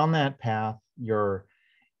venture down that path, your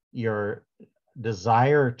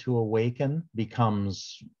desire to awaken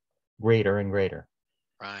becomes greater and greater.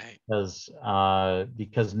 Right.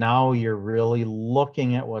 Because now you're really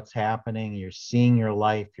looking at what's happening. You're seeing your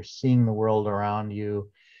life. You're seeing the world around you.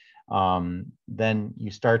 Then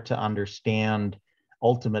you start to understand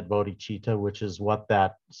ultimate bodhicitta, which is what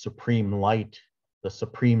that supreme light, the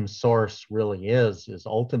supreme source really is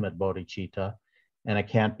ultimate bodhicitta. And it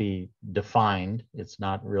can't be defined. It's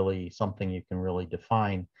not really something you can really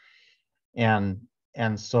define. And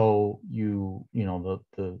so you know,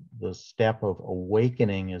 the step of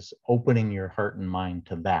awakening is opening your heart and mind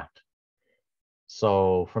to that.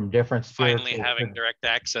 So from different finally having direct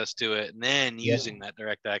access to it, and then using that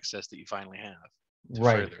direct access that you finally have to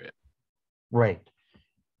further it. Right.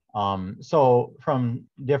 So from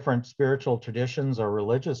different spiritual traditions or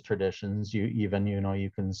religious traditions,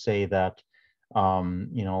 you can say that,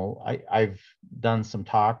 you know, I've done some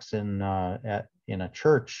talks in a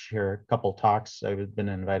church here, a couple talks. I've been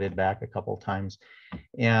invited back a couple times,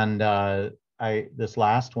 and this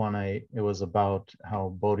last one, it was about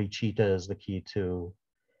how bodhicitta is the key to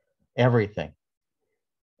everything.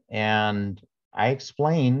 And I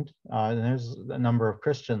explained, and there's a number of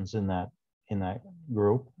Christians in that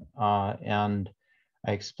group, and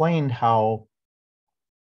I explained how,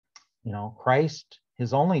 Christ,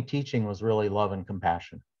 his only teaching was really love and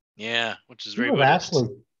compassion. Yeah, which is very Buddhist.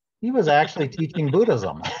 He was actually teaching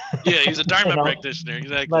Buddhism. Yeah, he's a Dharma practitioner.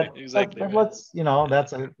 Exactly. But let's,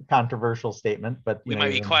 that's a controversial statement, but we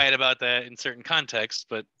might be quiet about that in certain contexts,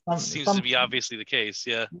 but it seems to be obviously the case.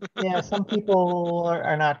 Yeah. Yeah, some people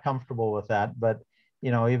are not comfortable with that, but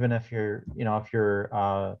even if you're,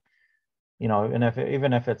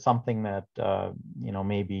 even if it's something that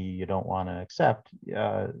maybe you don't want to accept,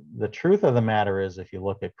 the truth of the matter is, if you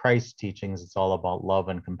look at Christ's teachings, it's all about love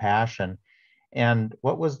and compassion. And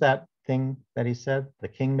what was that thing that he said? The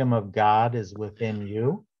kingdom of God is within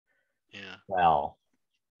you. Yeah. Well,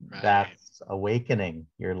 that's awakening.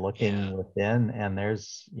 You're looking within, and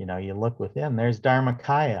there's, you look within, there's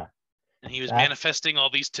Dharmakaya. And he was manifesting all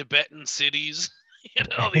these Tibetan cities,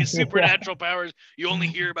 all these supernatural powers you only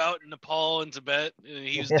hear about in Nepal and Tibet. And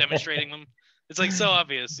he was demonstrating them. It's like so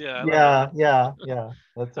obvious. Yeah. Yeah.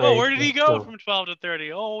 That's right. Where did he go from 12 to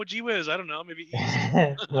 30? Oh, gee whiz. I don't know. Maybe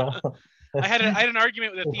east. I had an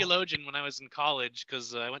argument with a theologian when I was in college,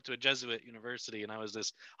 because I went to a Jesuit university, and I was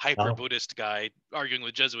this hyper Buddhist guy arguing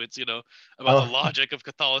with Jesuits, about the logic of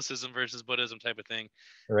Catholicism versus Buddhism type of thing.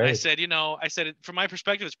 Right. I said, from my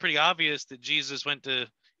perspective, it's pretty obvious that Jesus went to,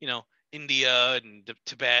 India and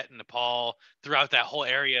Tibet and Nepal, throughout that whole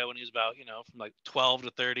area when he was about, from like 12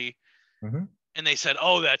 to 30. Mm-hmm. And they said,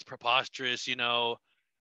 oh, that's preposterous, Oh,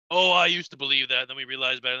 I used to believe that. And then we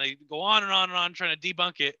realized better. And they go on and on and on trying to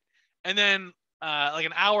debunk it. And then like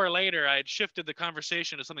an hour later, I had shifted the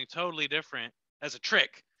conversation to something totally different as a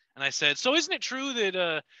trick. And I said, so isn't it true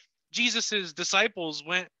that Jesus's disciples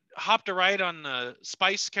hopped a ride on the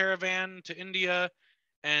spice caravan to India,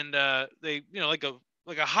 and they, like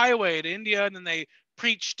a highway to India, and then they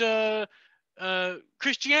preached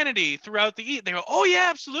Christianity throughout the East? They go, oh yeah,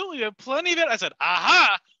 absolutely, we have plenty of it. I said,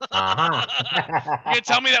 aha. You're gonna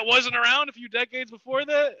tell me that wasn't around a few decades before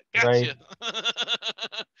that? Gotcha. Right.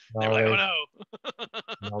 They were like, oh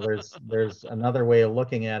no. There's another way of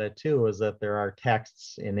looking at it too, is that there are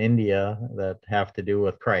texts in India that have to do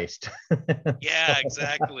with Christ. Yeah,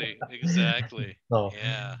 exactly. So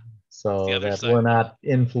that we're not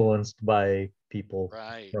influenced by people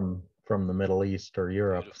from the Middle East or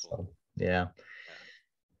Europe. Beautiful. So yeah.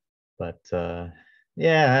 But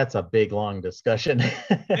that's a big, long discussion.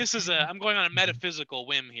 I'm going on a metaphysical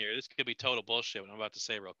whim here. This could be total bullshit, what I'm about to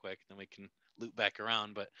say real quick, then we can loop back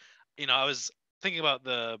around. But, I was thinking about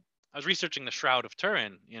I was researching the Shroud of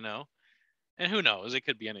Turin, and who knows, it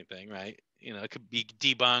could be anything, right? It could be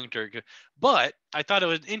debunked but I thought it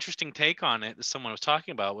was an interesting take on it that someone was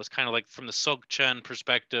talking about, was kind of like from the Dzogchen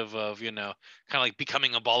perspective of, kind of like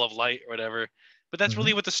becoming a ball of light or whatever. But that's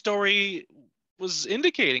really what the story was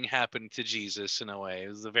indicating happened to Jesus in a way. It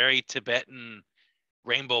was a very Tibetan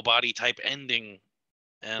rainbow body type ending.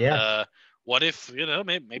 And what if,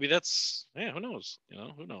 maybe that's, who knows?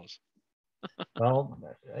 Who knows? Well,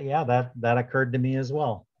 yeah, that occurred to me as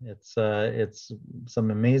well. It's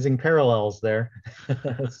some amazing parallels there.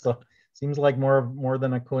 So seems like more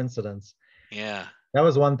than a coincidence. Yeah. That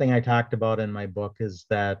was one thing I talked about in my book, is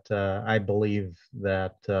that I believe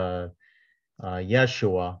that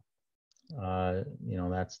Yeshua,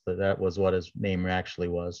 that was what his name actually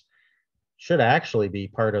was, should actually be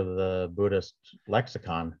part of the Buddhist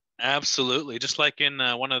lexicon. Absolutely. Just like in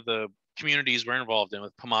one of the communities we're involved in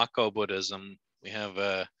with Pamako Buddhism, we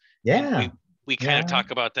have we kind of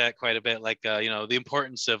talk about that quite a bit, like the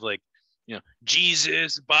importance of, like,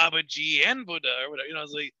 Jesus, Babaji, and Buddha, or whatever.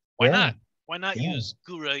 It's like, why not use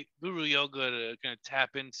guru yoga to kind of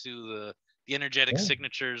tap into the energetic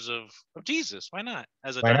signatures of Jesus? Why not?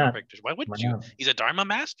 As a Dharma practitioner, why wouldn't you? He's a Dharma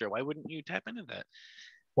master. Why wouldn't you tap into that?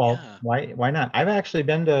 Well, why not? I've actually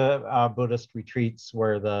been to Buddhist retreats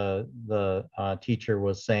where the teacher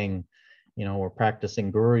was saying, we're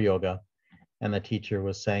practicing guru yoga, and the teacher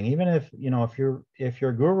was saying, even if if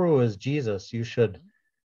your guru is Jesus,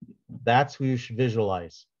 that's who you should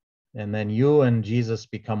visualize, and then you and Jesus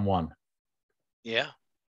become one. Yeah.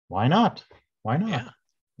 Why not? Yeah.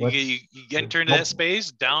 You enter into that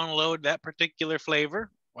space, download that particular flavor.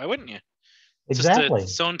 Why wouldn't you? It's exactly.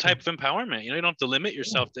 just its own type of empowerment. You don't have to limit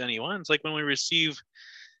yourself to anyone. It's like when we receive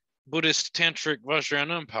Buddhist tantric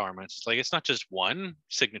Vajrayana empowerment. It's like, it's not just one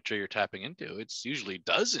signature you're tapping into. It's usually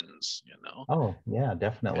dozens, Oh, yeah,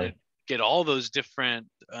 definitely. Get all those different,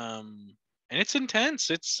 and it's intense.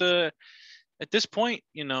 It's at this point,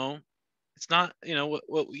 it's it's not,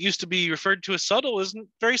 what used to be referred to as subtle isn't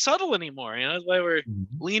very subtle anymore. That's why we're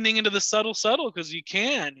leaning into the subtle, because you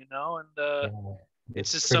can, and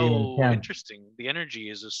it's just so intense. interesting. The energy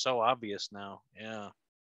is just so obvious now. Yeah.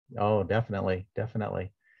 Oh, definitely.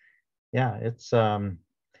 Yeah, it's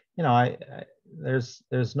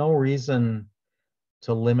there's no reason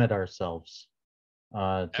to limit ourselves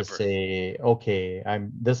to Ever. say, okay,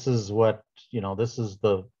 this is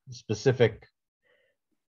the specific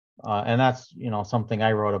and that's something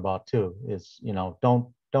I wrote about too, is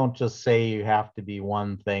don't just say you have to be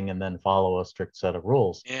one thing and then follow a strict set of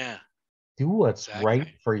rules. Yeah. Do what's right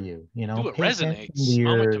for you. Do what pay attention to resonates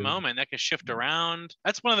moment to moment. That can shift around.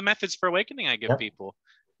 That's one of the methods for awakening I give people,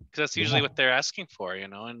 because that's usually what they're asking for,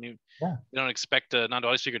 and you don't expect a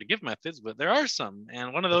non-duality speaker to give methods, but there are some.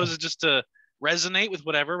 And one of those is just to resonate with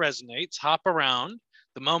whatever resonates, hop around.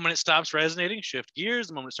 The moment it stops resonating, shift gears.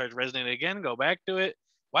 The moment it starts resonating again, go back to it.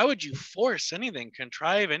 Why would you force anything,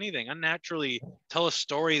 contrive anything, unnaturally tell a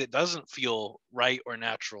story that doesn't feel right or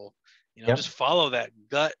natural? Just follow that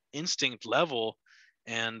gut instinct level.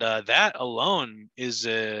 And that alone is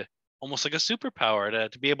almost like a superpower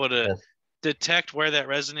to be able to detect where that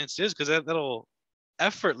resonance is, because that'll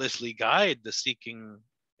effortlessly guide the seeking,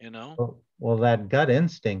 Well, that gut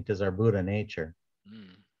instinct is our Buddha nature.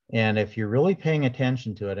 And if you're really paying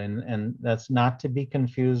attention to it, and that's not to be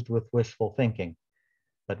confused with wishful thinking,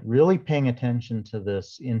 but really paying attention to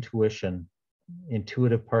this intuitive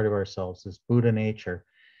part of ourselves, this Buddha nature,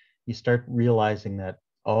 you start realizing that,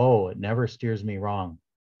 it never steers me wrong.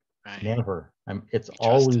 Right. Never. I'm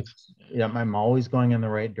always going in the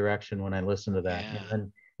right direction when I listen to that. And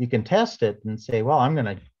then you can test it and say, well, I'm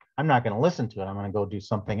not going to listen to it. I'm going to go do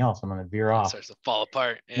something else. I'm going to veer off. It starts to fall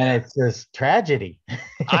apart. Yeah. And it's just tragedy.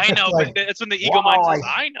 I know, but that's when the ego mind says,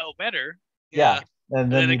 I know better. Yeah. And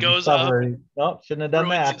then it goes up. Oh, shouldn't have done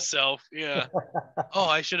ruins that. Itself. Yeah.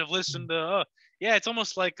 I should have listened to. Yeah, it's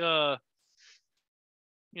almost like if I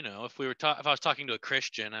was talking to a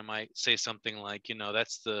Christian, I might say something like,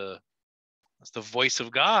 that's the voice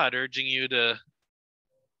of God urging you to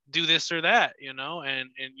do this or that, and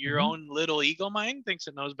your own little ego mind thinks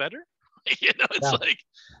it knows better. It's like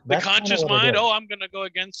the conscious mind. I'm going to go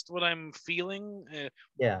against what I'm feeling.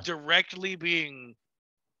 Directly being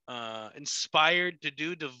inspired to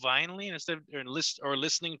do divinely, instead of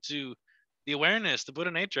listening to the awareness, the Buddha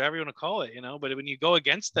nature, however you want to call it, but when you go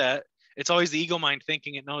against that, it's always the ego mind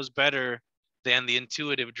thinking it knows better than the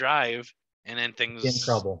intuitive drive, and then things in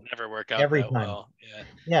trouble. Never work out every that time. well.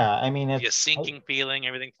 Yeah, I mean, it's a sinking feeling,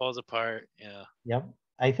 everything falls apart. Yep.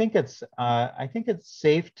 I think it's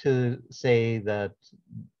safe to say that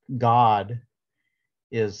God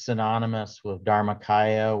is synonymous with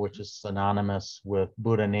Dharmakaya, which is synonymous with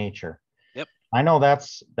Buddha nature. Yep. I know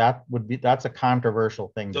that's a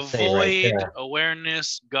controversial thing to say right there. The void,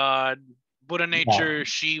 awareness, God, Buddha nature,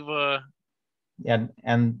 Shiva. And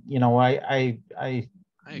I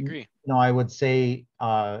agree. I would say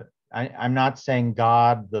I'm not saying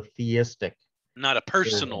God the theistic. Not a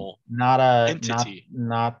personal entity.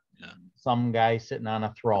 Not some guy sitting on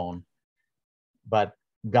a throne, but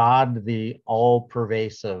God the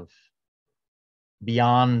all-pervasive,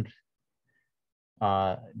 beyond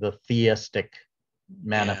the theistic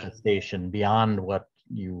manifestation, beyond what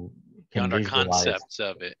you can beyond visualize. Our concepts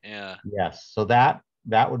of it. Yeah. Yes. So that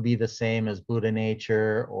would be the same as Buddha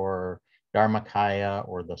nature or Dharmakaya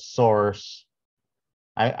or the source.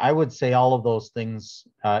 I would say all of those things,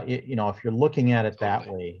 if you're looking at it that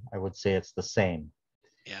way, I would say it's the same.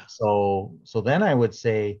 Yeah. So then I would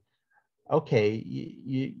say, okay,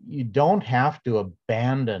 you don't have to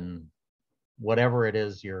abandon whatever it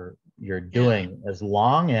is you're doing, as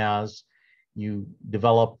long as you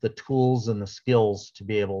develop the tools and the skills to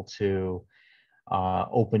be able to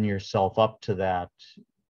open yourself up to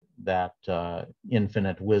that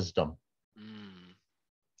infinite wisdom.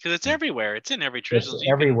 Because it's everywhere. It's in every tradition. It's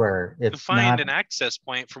everywhere. You can find an access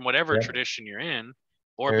point from whatever tradition you're in,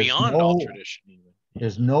 or beyond all tradition.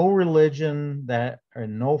 There's no religion or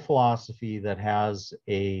no philosophy that has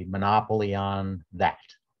a monopoly on that.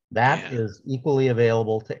 That is equally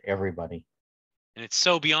available to everybody. And it's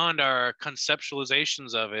so beyond our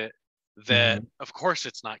conceptualizations of it that, of course,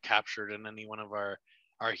 it's not captured in any one of our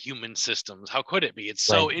human systems. How could it be? It's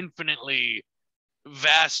so infinitely,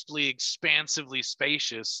 vastly, expansively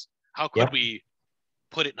spacious. How could we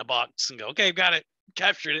put it in a box and go, okay, got it,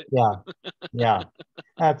 captured it? Yeah.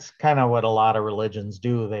 That's kind of what a lot of religions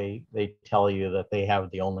do. They tell you that they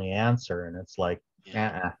have the only answer, and it's like,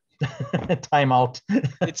 time out.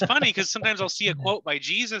 It's funny because sometimes I'll see a quote by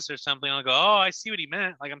Jesus or something, and I'll go, oh, I see what he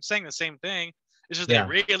meant. Like, I'm saying the same thing. It's just they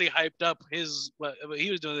really hyped up what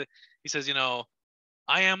he was doing. He says,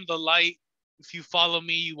 I am the light. If you follow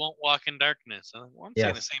me, you won't walk in darkness. I'm like, well, I'm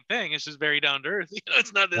saying the same thing. It's just very down to earth.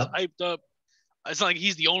 It's not this hyped up. It's not like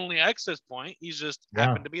he's the only access point. He's just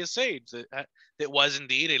happened to be a sage that was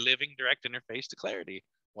indeed a living direct interface to clarity.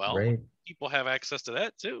 Well, people have access to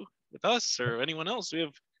that too with us or anyone else. We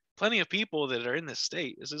have plenty of people that are in this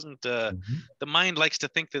state. This isn't the mind likes to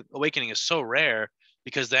think that awakening is so rare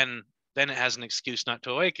because then it has an excuse not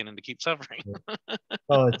to awaken and to keep suffering.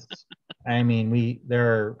 Well,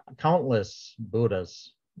 there are countless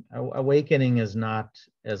Buddhas. Awakening is not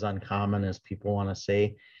as uncommon as people want to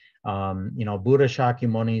say. Buddha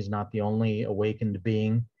Shakyamuni is not the only awakened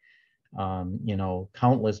being.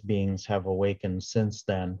 Countless beings have awakened since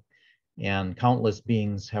then, and countless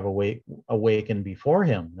beings have awakened before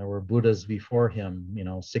him. There were Buddhas before him.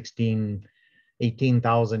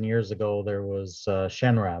 18,000 years ago, there was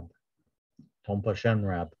Shenrab, Tompa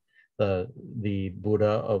Shenrab, the Buddha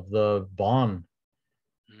of the Bon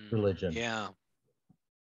religion. Yeah.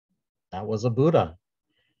 That was a Buddha.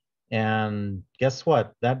 And guess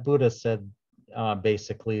what? That Buddha said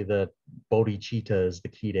basically that bodhicitta is the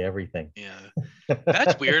key to everything. Yeah.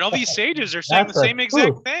 That's weird. All these sages are saying the same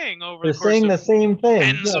exact thing over the course of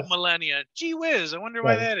tens of millennia. Gee whiz, I wonder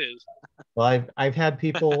why that is. Well, I've had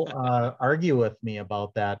people argue with me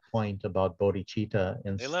about that point about bodhicitta,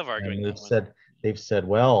 and they love arguing. And they've said,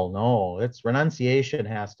 well, no, it's renunciation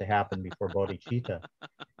has to happen before bodhicitta.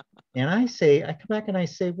 And I come back and I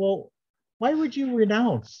say, well, why would you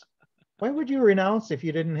renounce? Why would you renounce if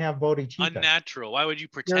you didn't have bodhicitta? Unnatural. Why would you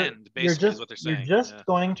pretend? Is what they're saying. You're just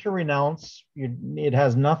going to renounce. It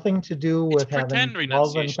has nothing to do with having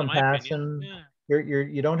love and compassion.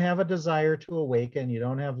 You don't have a desire to awaken. You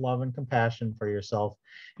don't have love and compassion for yourself.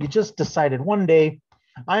 You just decided one day,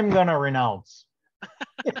 I'm going to renounce.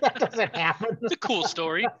 That doesn't happen. It's a cool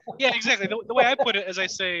story. Yeah, exactly. The way I put it is I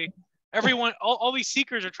say, everyone, all these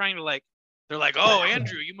seekers are trying to they're like, oh,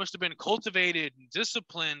 Andrew, you must have been cultivated and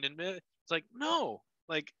disciplined. And it's like, no,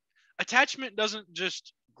 attachment doesn't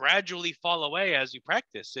just gradually fall away as you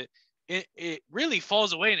practice. It really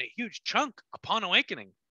falls away in a huge chunk upon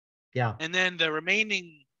awakening. Yeah. And then the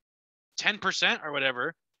remaining 10% or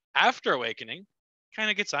whatever after awakening kind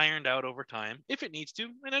of gets ironed out over time if it needs to,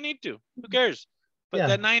 and I need to. Who cares? But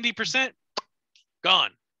that 90%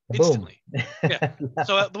 gone instantly. Yeah.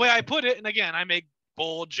 So the way I put it, and again, I make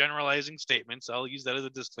bold generalizing statements. I'll use that as a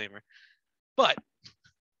disclaimer. But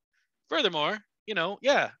furthermore,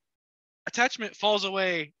 attachment falls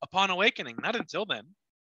away upon awakening, not until then.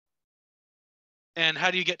 And how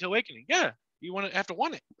do you get to awakening? Yeah, you have to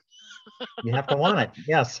want it. You have to want it.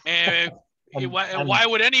 Yes. And why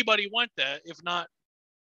would anybody want that if not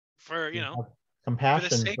for compassion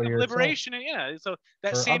for the sake of yourself. liberation? And so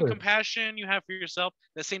that same compassion you have for yourself,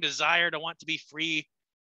 that same desire to want to be free.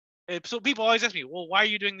 So people always ask me, well, why are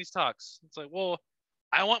you doing these talks? It's like, well,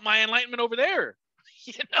 I want my enlightenment over there.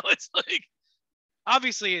 It's like,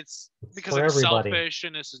 obviously it's because I'm selfish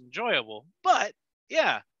and it's enjoyable, but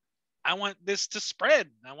yeah, I want this to spread.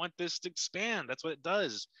 I want this to expand. That's what it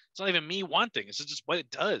does. It's not even me wanting. It's just what it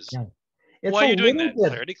does. Yeah. Why are you doing that?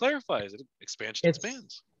 Clarity clarifies. Expansion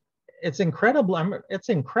expands. It's incredible. It's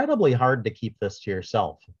incredibly hard to keep this to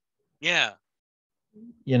yourself. Yeah.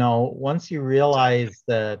 Once you realize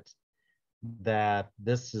that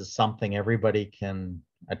this is something everybody can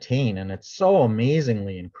attain, and it's so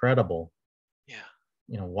amazingly incredible. Yeah.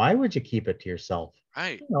 Why would you keep it to yourself?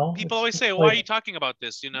 Right. People always say, why are you talking about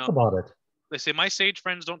this? Talk about it. They say, my sage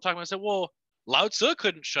friends don't talk about it. I said, well, Lao Tzu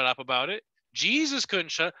couldn't shut up about it. Jesus couldn't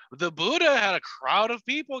shut up. The Buddha had a crowd of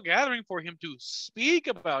people gathering for him to speak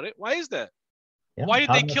about it. Why is that? Yeah. Why did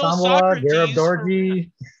they kill Socrates?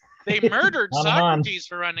 They murdered Socrates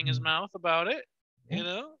for running his mouth about it.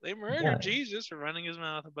 They murdered Jesus for running his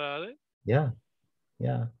mouth about it. Yeah.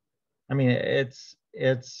 Yeah. I mean, it's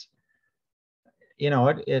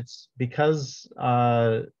because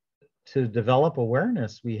to develop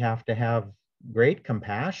awareness, we have to have great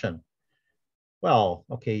compassion. Well,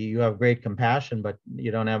 okay, you have great compassion, but you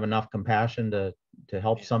don't have enough compassion to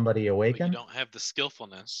help somebody awaken. But you don't have the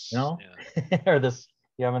skillfulness. Or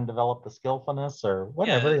you haven't developed the skillfulness or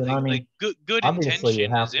whatever. Good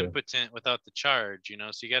intention is impotent without the charge.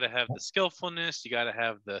 So you got to have the skillfulness. You got to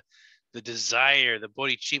have the desire, the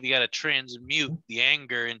bodhicitta. You got to transmute the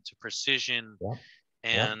anger into precision. Yeah.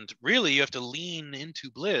 And really, you have to lean into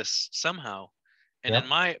bliss somehow. And in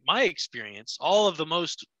my experience, all of the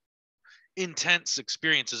most intense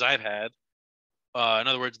experiences I've had, in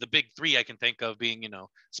other words, the big three I can think of being,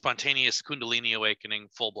 spontaneous Kundalini awakening,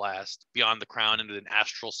 full blast, beyond the crown into an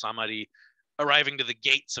astral samadhi, arriving to the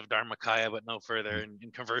gates of Dharmakaya, but no further, and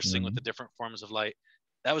conversing with Mm-hmm. the different forms of light.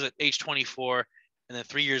 That was at age 24. And then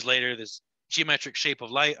 3 years later, this geometric shape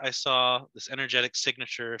of light I saw, this energetic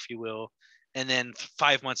signature, if you will. And then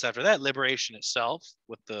 5 months after that, liberation itself,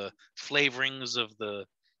 with the flavorings of the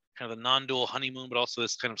kind of the non-dual honeymoon, but also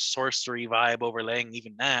this kind of sorcery vibe overlaying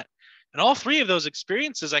even that. And all three of those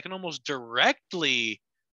experiences I can almost directly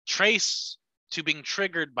trace to being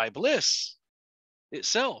triggered by bliss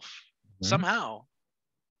itself Mm-hmm. somehow,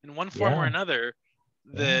 in one form or Yeah. another.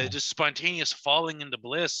 The Yeah. just spontaneous falling into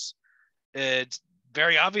bliss, it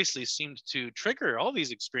very obviously seemed to trigger all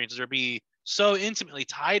these experiences or be so intimately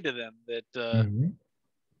tied to them that Mm-hmm.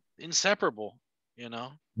 inseparable, you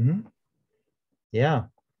know. Mm-hmm. Yeah.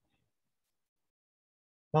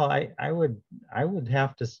 Well, I would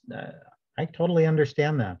have to. I totally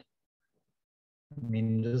understand that. I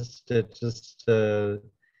mean, the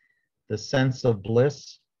sense of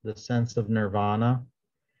bliss, the sense of nirvana.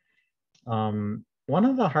 One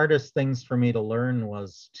of the hardest things for me to learn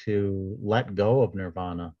was to let go of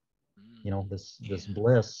nirvana. This Yeah.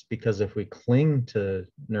 bliss, because if we cling to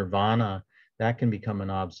nirvana, that can become an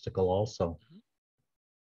obstacle also.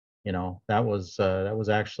 That was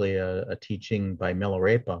actually a teaching by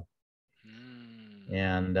Milarepa.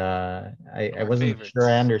 And One I of our wasn't sure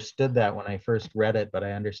I favorites. understood that when I first read it, but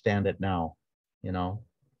I understand it now. You know,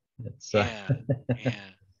 it's Yeah.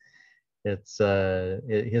 Yeah.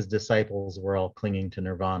 his disciples were all clinging to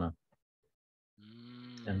nirvana,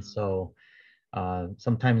 and Mm. so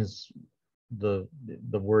sometimes the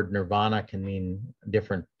word nirvana can mean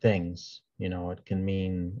different things. It can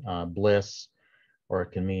mean bliss, or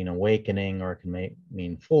it can mean awakening, or it can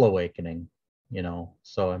mean full awakening.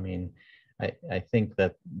 So I mean, I think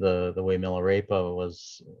that the way Milarepa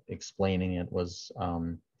was explaining it was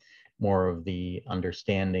more of the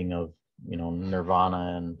understanding of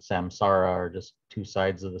nirvana and samsara are just two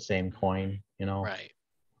sides of the same coin. Right.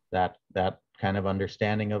 That kind of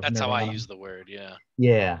understanding of That's how I nirvana. use the word. Yeah.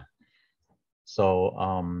 Yeah. So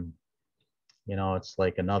it's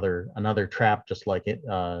like another trap, just like it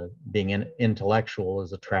being intellectual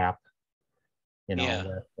is a trap.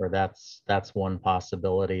 Yeah. Or that's one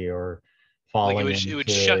possibility, or Like falling it would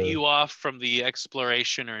shut into. you off from the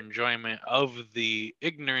exploration or enjoyment of the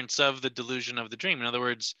ignorance of the delusion of the dream. In other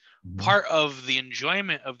words, Mhm. part of the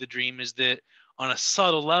enjoyment of the dream is that on a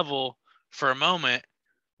subtle level, for a moment,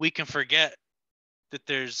 we can forget that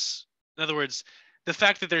there's, in other words, the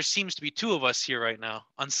fact that there seems to be two of us here right now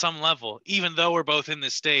on some level, even though we're both in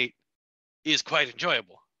this state, is quite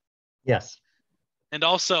enjoyable. Yes. And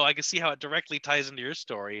also, I can see how it directly ties into your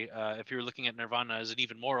story. If you're looking at nirvana as an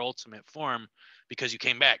even more ultimate form, because you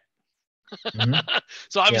came back. Mhm.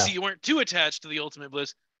 So obviously, Yeah. you weren't too attached to the ultimate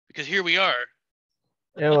bliss, because here we are.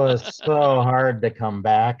 It was so hard to come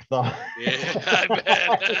back, though. Yeah, I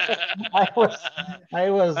bet. I was, I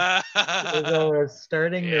was, as I was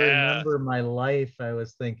starting to Yeah. remember my life, I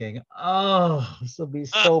was thinking, oh, this will be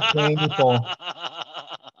so painful.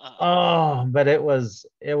 Oh, but it was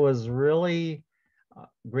really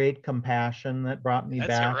great compassion that brought me That's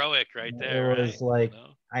back. heroic right It there, right? was like,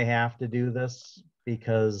 I have to do this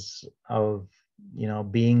because of,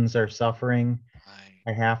 beings are suffering. Right.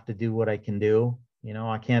 I have to do what I can do.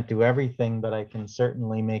 I can't do everything, but I can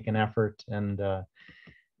certainly make an effort and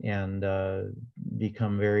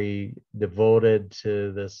become very devoted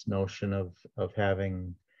to this notion of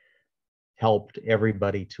having helped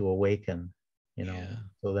everybody to awaken. Yeah.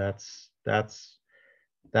 So that's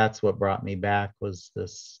what brought me back, was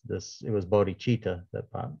this it was bodhicitta that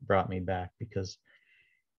brought me back, because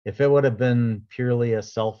if it would have been purely a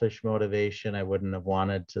selfish motivation, I wouldn't have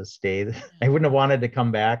wanted to stay. I wouldn't have wanted to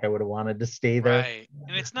come back. I would have wanted to stay there. Right.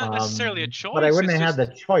 And it's not necessarily a But I choice. wouldn't It's have had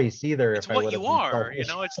the just, choice either it's if I what would have you been are. selfish.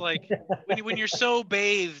 It's like when you're so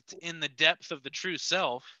bathed in the depth of the true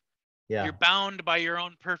self, you're Yeah. bound by your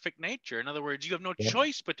own perfect nature. In other words, you have no Yep.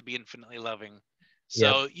 choice but to be infinitely loving. Yep.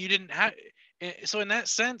 So you didn't have, so in that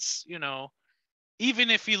sense, even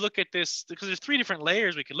if you look at this, because there's three different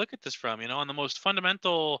layers we could look at this from, on the most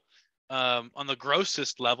fundamental, on the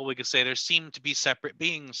grossest level, we could say there seem to be separate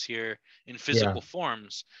beings here in Yeah. physical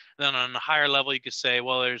forms. Then on a higher level, you could say,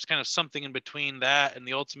 well, there's kind of something in between that and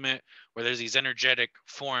the ultimate, where there's these energetic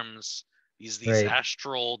forms, these Right.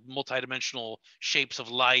 astral, multidimensional shapes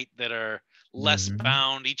of light that are less Mm-hmm.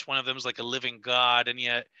 bound. Each one of them is like a living god, and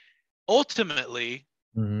yet ultimately,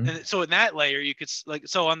 Mm-hmm. and so in that layer you could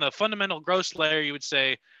so on the fundamental gross layer you would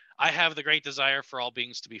say, I have the great desire for all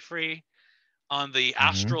beings to be free. On the Mm-hmm.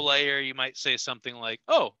 astral layer you might say something like,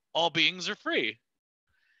 oh, all beings are free.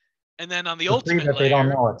 And then on the For free, ultimate but they don't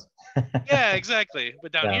layer, know it. Yeah, exactly.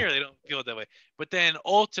 But down Yeah. here, they don't feel it that way. But then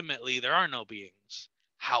ultimately, there are no beings.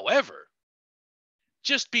 However,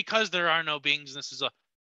 just because there are no beings, this is a,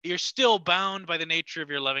 you're still bound by the nature of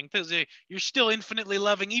your loving. You're still infinitely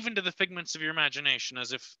loving, even to the figments of your imagination,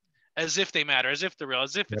 as if they matter, as if they're real,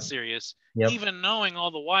 as if it's Yep. serious. Yep. Even knowing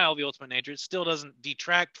all the while the ultimate nature, it still doesn't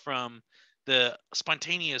detract from the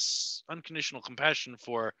spontaneous, unconditional compassion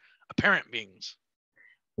for apparent beings.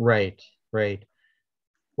 Right. Right.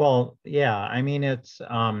 Well, yeah, I mean, it's,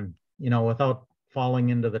 without falling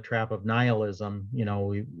into the trap of nihilism,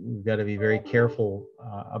 we've got to be very careful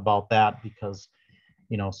about that because,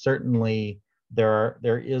 certainly there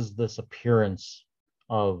is this appearance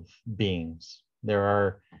of beings. There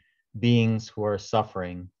are beings who are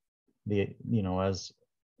suffering, as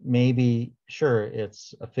maybe, sure,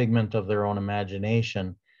 it's a figment of their own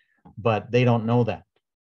imagination, but they don't know that.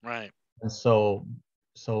 Right. And so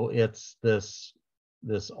it's this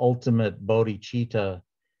ultimate bodhicitta,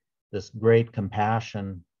 this great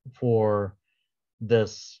compassion for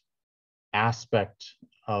this aspect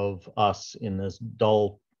of us in this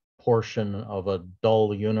dull portion of a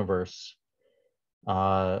dull universe,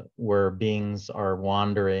 where beings are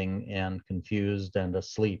wandering and confused and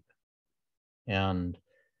asleep, and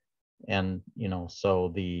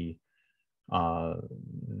so they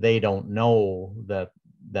don't know that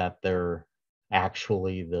they're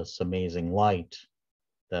actually this amazing light,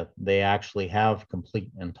 that they actually have complete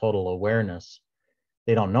and total awareness.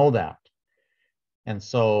 They don't know that. And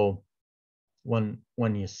so when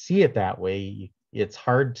you see it that way, it's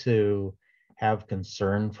hard to have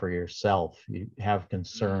concern for yourself. You have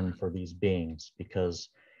concern for these beings, because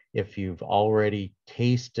if you've already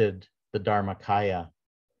tasted the Dharmakaya,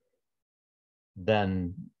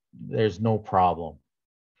 then there's no problem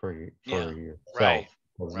for yourself, Right.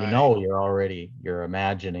 because Right. you're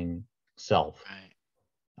imagining self Right.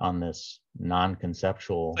 on this It's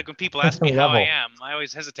non-conceptual like when people ask me how I level. am, I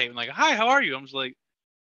always hesitate. I'm like, "Hi, how are you?" I'm just like,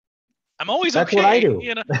 "I'm always That's what I okay." do.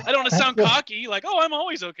 I don't want to That's sound what cocky, like, "Oh, I'm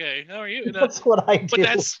always okay. How are you?" that's what I But do.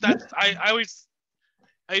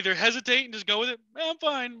 I either hesitate and just go with it. I'm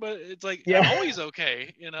fine, but it's like I'm Yeah. always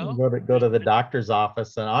okay. Go to the doctor's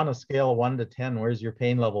office, and on a scale of 1 to 10, where's your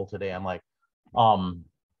pain level today? I'm like, um,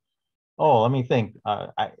 oh, let me think.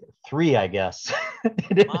 3, I guess. My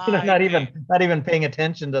pain. Not even paying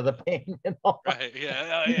attention to the pain. Right.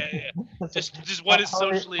 Yeah. Yeah. Yeah. It's Just like, what is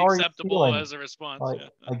socially how are you acceptable feeling? as a response. Like, Yeah.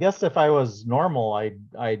 I guess if I was normal,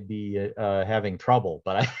 I'd be having trouble,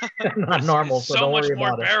 but I'm But not it's normal, so so don't much worry more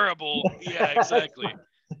about it. bearable. Yeah. Exactly.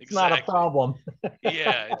 It's not a Exactly. problem.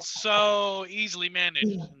 Yeah. It's so easily managed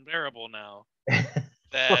and bearable now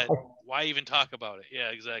that Right, why even talk about it?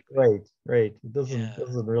 Yeah. Exactly. right. It doesn't Yeah.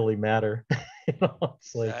 doesn't really matter.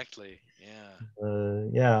 It's like, Exactly. Yeah.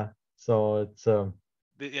 yeah. So it's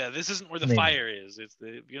Yeah, this isn't where I the mean, fire is. It's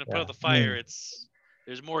you're gonna put yeah, out the I fire. mean,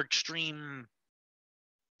 There's more extreme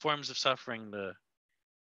forms of suffering.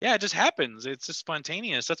 Yeah, it just happens. It's just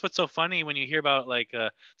spontaneous. That's what's so funny when you hear about like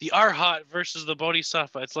the arhat versus the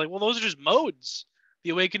bodhisattva. It's like, well, those are just modes the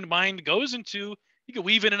awakened mind goes into. You can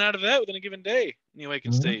weave in and out of that within a given day in the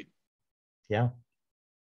awakened mhm, state. yeah.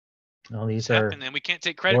 Well, Just these happen, are and we can't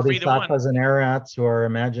take credit for either one. bodhisattvas and arahats who are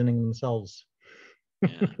imagining themselves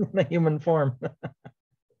Yeah. in a human form.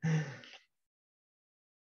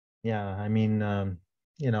 Yeah, I mean,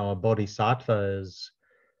 a bodhisattva is,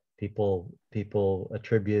 people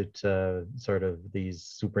attribute sort of these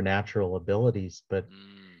supernatural abilities, but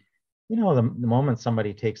Mm, the moment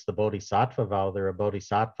somebody takes the bodhisattva vow, they're a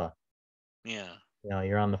bodhisattva. yeah.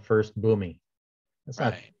 You're on the first bhumi. It's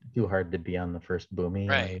not Right. too hard to be on the first bhumi.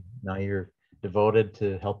 Right. Now you're devoted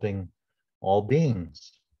to helping all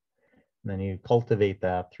beings. And then you cultivate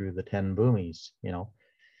that through the 10 bhumis.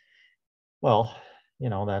 Well,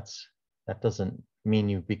 that doesn't mean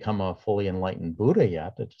you've become a fully enlightened Buddha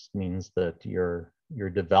yet. It just means that you're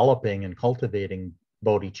developing and cultivating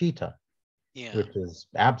bodhicitta, Yeah. which is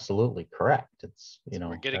absolutely correct. It's, So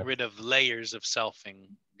we're getting that rid of layers of selfing,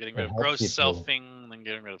 getting rid it of helps gross you to, selfing, then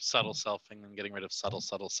getting rid of subtle selfing, and getting rid of subtle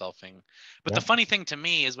selfing. But the yeah. funny thing to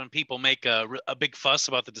me is when people make a big fuss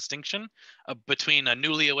about the distinction between a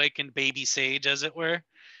newly awakened baby sage, as it were,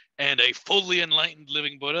 and a fully enlightened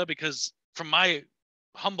living Buddha, because from my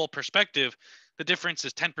humble perspective, the difference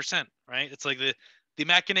is 10%, right? It's like the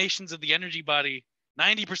machinations of the energy body,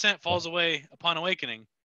 90% falls away upon awakening.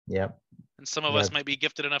 Yep. And some of Yeah. us might be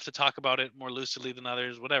gifted enough to talk about it more lucidly than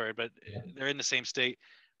others, whatever, but they're in the same state.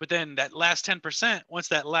 But then that last 10%, once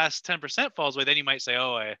that last 10% falls away, then you might say,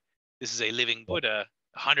 oh, this is a living Buddha,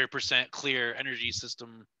 100% clear energy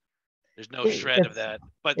system. There's no shred of It's that,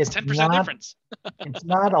 but it's it's 10% not difference. it's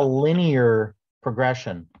not a linear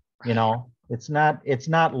progression. You know, it's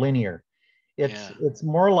not linear. Yeah. It's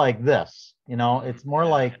more like this, you know, it's more Yeah.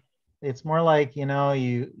 like you know,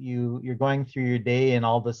 you're going through your day and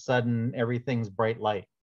all of a sudden everything's bright light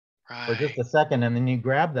for just Right. a second, and then you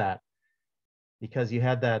grab that because you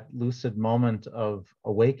had that lucid moment of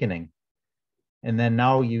awakening, and then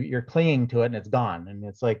now you're clinging to it and it's gone, and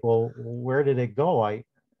it's like, well, where did it go? I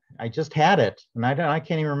just had it, and I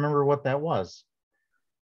can't even remember what that was,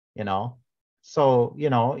 you know. So, you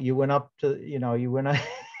know, you went up to, you know, you went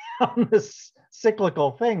on this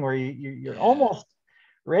cyclical thing where you're Yeah. almost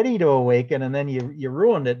ready to awaken, and then you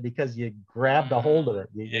ruined it because you grabbed a hold of it.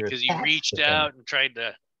 Yeah, You're because you attached to reached things. out and tried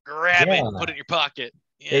to grab it and Yeah, put it in your pocket.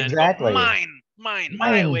 Yeah, and go, exactly. my Mine,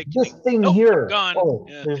 this awakening. thing Nope, here. gone. Oh,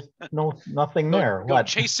 Yeah. there's nothing Go there. go What?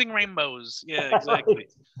 chasing rainbows. Yeah, exactly.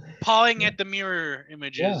 Right. Pawing at the mirror Yeah.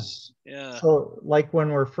 images. Yeah. So, like when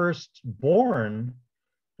we're first born,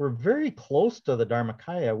 we're very close to the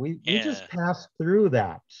Dharmakaya. We Yeah. just pass through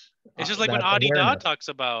It's just like when that Adi Da awareness. talks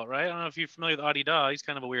about, right? I don't know if you're familiar with Adi Da. He's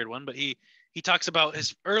kind of a weird one, but he talks about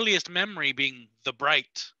his earliest memory being the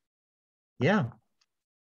bright. Yeah.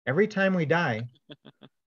 Every time we die,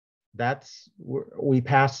 we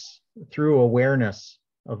pass through awareness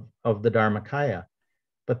of the Dharmakaya.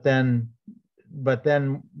 But then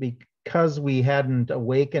because we hadn't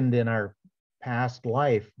awakened in our past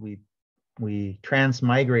life, we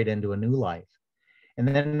transmigrate into a new life. And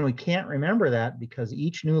then we can't remember that because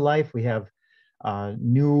each new life we have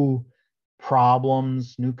new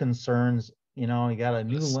problems, new concerns. You know, you got a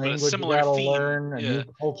new But a language you similar got to theme. learn, a Yeah.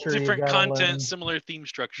 new culture you Different got to content, learn, similar theme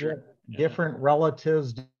structure. Yeah. different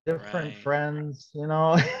relatives, different Right. friends. You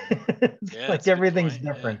know, it's Yeah, like that's a good everything's point.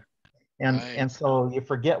 Yeah. different, Right. and so you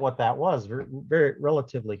forget what that was very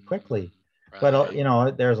relatively quickly. But Right. you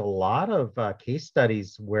know, there's a lot of case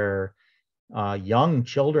studies where young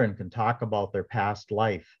children can talk about their past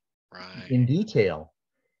life Right. in detail,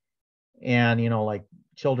 and you know, like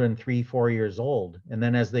children 3 4 years old, and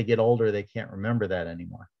then as they get older they can't remember that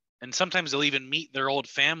anymore. And sometimes they'll even meet their old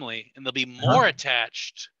family and they'll be more Uh-huh.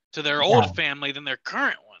 attached to their old Yeah, family than their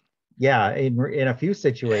current one. yeah, in a few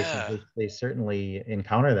situations Yeah. they certainly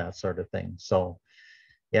encounter that sort of thing. So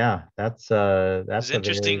yeah, It's that's a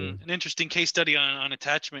very, an interesting case study on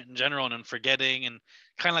attachment in general and on forgetting, and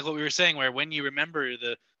kind of like what we were saying, where when you remember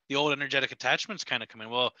the old energetic attachments kind of come in.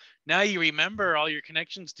 Well, now you remember all your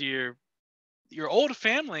connections to your old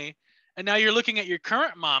family, and now you're looking at your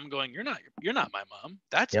current mom going, you're not my mom,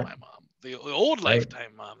 that's yep, my mom, the old right.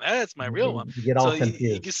 lifetime mom, that's my real You mom. get So all you can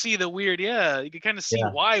confused. see the weird, yeah, you can kind of see Yeah,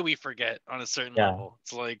 why we forget on a certain yeah, level.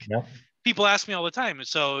 It's like yep, people ask me all the time,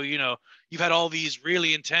 so you've had all these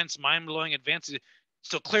really intense mind-blowing advances,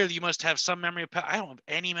 so clearly you must have some memory of I don't have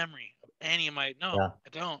any memory of any of my, no, yeah, I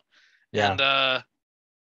don't. yeah.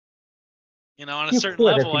 And on a You certain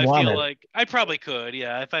could if level, you I feel wanted. like I probably could,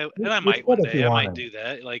 yeah, if I and I You might could one if you day, I might wanted. do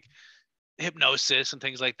that, like hypnosis and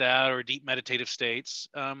things like that, or deep meditative states.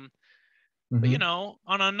 But Hmm.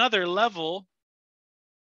 on another level,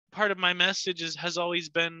 part of my message has always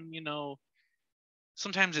been,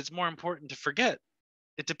 sometimes it's more important to forget.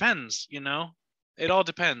 It depends, it all It's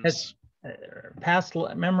depends.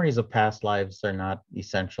 memories of past lives are not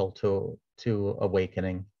essential to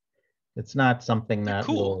awakening. It's not something They're that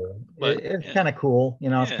cool, will. but It's yeah, kind of cool, you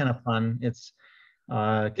know. It's yeah, kind of fun. It's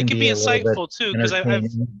it can can be be a little bit insightful too, because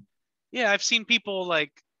entertaining. I've seen people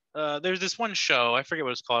like there's this one show, I forget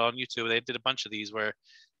what it's called, on YouTube. They did a bunch of these where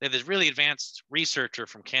they had this really advanced researcher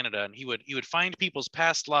from Canada, and he would find people's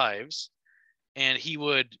past lives, and he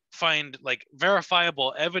would find like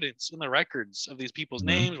verifiable evidence in the records of these people's Hmm.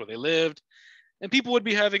 names, where they lived, and people would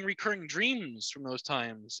be having recurring dreams from those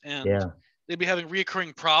times, and Yeah. they'd be having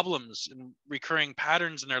recurring problems and recurring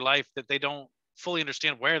patterns in their life that they don't fully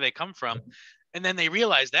understand where they come from, and then they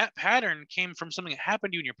realize that pattern came from something that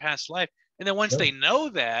happened to you in your past life, and then once they Sure. know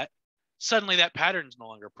that, suddenly that pattern is no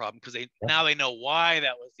longer a problem, because Yep. they know why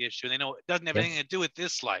that was the issue, and they know it doesn't have Yep. anything to do with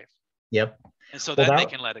this life, Yep. and so Well, then they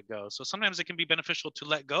can let it go. So sometimes it can be beneficial to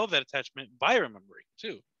let go of that attachment by remembering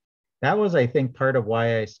too. that was, I think, part of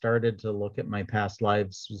why I started to look at my past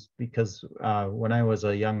lives, was because when I was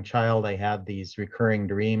a young child, I had these recurring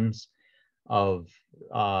dreams of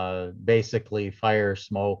basically fire,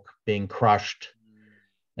 smoke, being crushed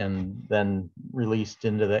and then released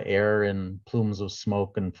into the air in plumes of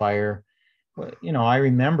smoke and fire. But, you know, I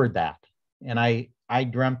remembered that, and I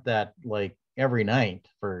dreamt that like every night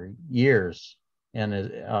for years. And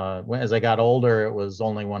as I got older, it was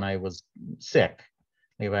only when I was sick,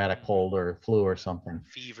 if I had a cold or flu or something.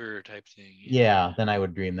 Fever type thing. Yeah, then I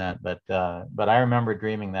would dream that. But I remember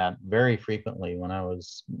dreaming that very frequently when I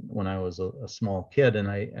was a small kid, and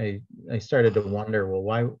I started to wonder,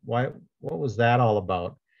 well, what was that all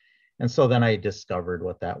about? And so then I discovered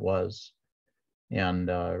what that was, and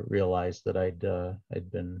realized that I'd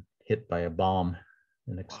been hit by a bomb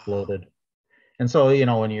and exploded. And so, you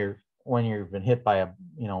know, when you've been hit by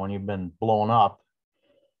when you've been blown up,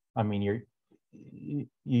 I mean,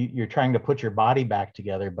 you're trying to put your body back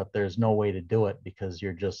together, but there's no way to do it because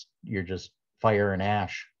you're just fire and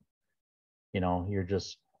ash. You know,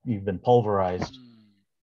 you've been pulverized.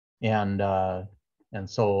 And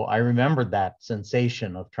so I remembered that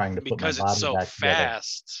sensation of trying to put my body so back together.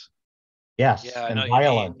 fast. Yes, Yeah, and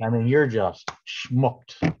violent. I mean, you're just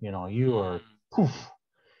schmucked. You know, you are poof.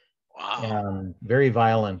 Wow. And very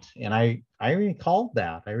violent. And I recalled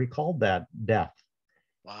that. I recalled that death.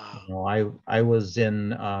 Wow. You know, I was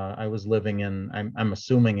living in, I'm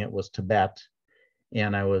assuming it was Tibet,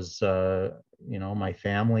 and I was my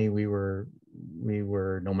family, we were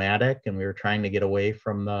nomadic, and we were trying to get away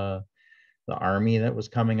from the army that was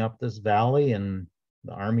coming up this valley. And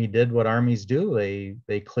the army did what armies do.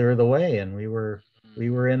 They clear the way, and we were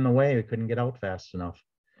in the way. We couldn't get out fast enough.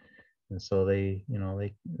 And so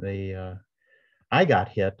I got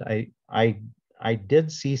hit. I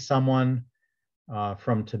did see someone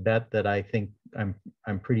from Tibet that I think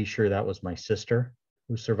I'm pretty sure that was my sister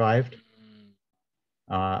who survived.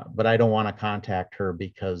 But I don't want to contact her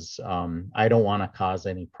because I don't want to cause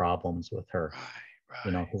any problems with her. Right.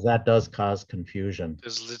 You know, because that does cause confusion.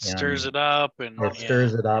 It stirs it up, and it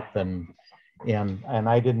stirs it up, and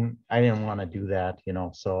I didn't want to do that. You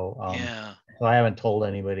know, so so I haven't told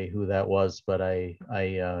anybody who that was, but I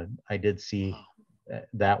did see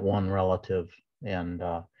that one relative, and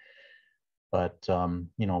but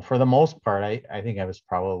you know, for the most part, I think I was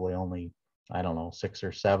probably only, I don't know, 6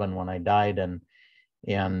 or 7 when I died, and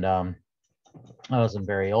I wasn't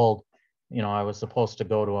very old. You know, I was supposed to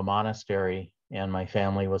go to a monastery, and my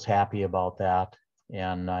family was happy about that,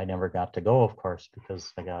 and I never got to go, of course,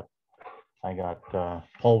 because I got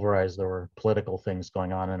pulverized. There were political things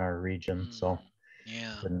going on in our region, so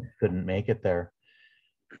couldn't make it there.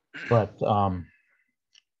 But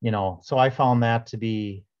you know, so I found that to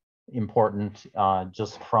be important,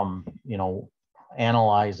 just from, you know,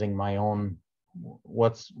 analyzing my own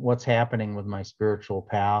what's happening with my spiritual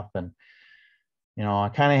path. And you know, I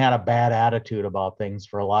kind of had a bad attitude about things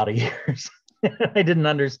for a lot of years. I didn't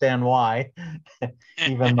understand why,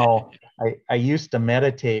 even though I used to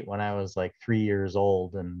meditate when I was like 3 years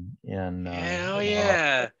old, and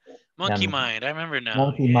monkey mind. I remember now.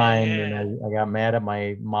 Monkey mind, and I got mad at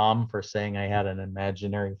my mom for saying I had an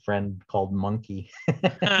imaginary friend called Monkey.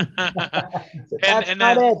 That's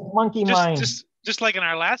not it, monkey mind. Just like in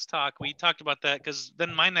our last talk, we talked about that, because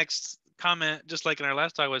then my next comment, just like in our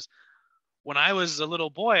last talk, was when I was a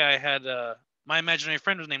little boy, I had my imaginary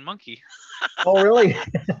friend was named Monkey. Oh, really?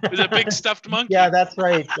 It was a big stuffed monkey. Yeah, that's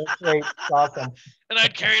right. That's right. Awesome. And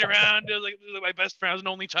I'd carry it around. It was like my best friend. I was an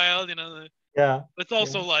only child, you know. Yeah. But it's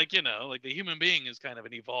also like, you know, like the human being is kind of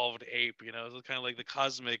an evolved ape, you know. It's kind of like the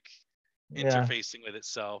cosmic interfacing with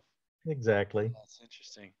itself. Exactly. That's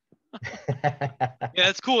interesting. Yeah,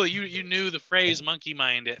 that's cool. You knew the phrase monkey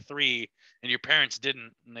mind at 3, and your parents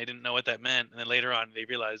didn't, and they didn't know what that meant. And then later on, they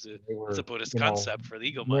realized it's a Buddhist concept for the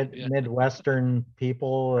ego mind. Midwestern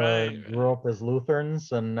people grew up as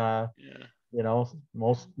Lutherans, and you know,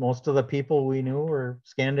 most of the people we knew were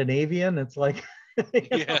Scandinavian. It's like,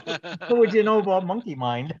 what would you know about monkey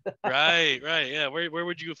mind? Right. Yeah. Where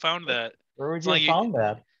would you have found that? Where would you have found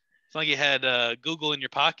that? It's like you had Google in your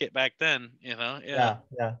pocket back then, you know. Yeah.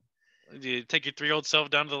 You take your 3-year-old self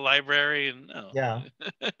down to the library, and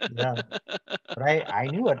But I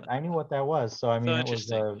knew it. I knew what that was. So I mean,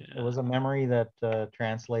 it was a memory that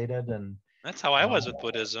translated, and that's how I was with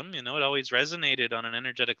Buddhism. You know, it always resonated on an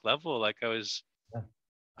energetic level. Like I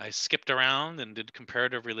skipped around and did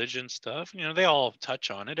comparative religion stuff. You know, they all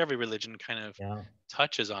touch on it. Every religion kind of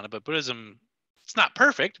touches on it, but Buddhism, it's not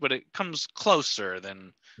perfect, but it comes closer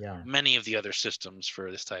than many of the other systems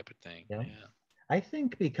for this type of thing. Yeah. I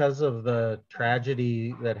think because of the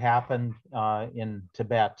tragedy that happened in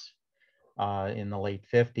Tibet in the late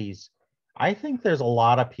 50s, I think there's a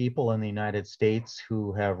lot of people in the United States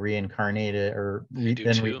who have reincarnated or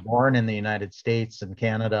been reborn in the United States and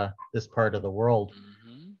Canada, this part of the world,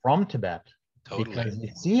 from Tibet. Totally. Because you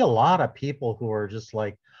see a lot of people who are just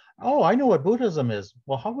like, oh, I know what Buddhism is.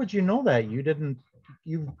 Well, how would you know that?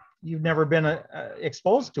 You've never been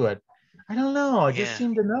exposed to it. I don't know. I just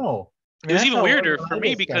seem to know. It was even weirder for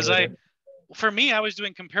me because for me, I was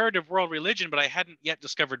doing comparative world religion, but I hadn't yet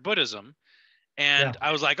discovered Buddhism. And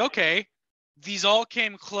I was like, okay, these all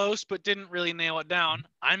came close, but didn't really nail it down.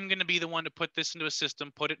 I'm going to be the one to put this into a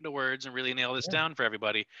system, put it into words, and really nail this down for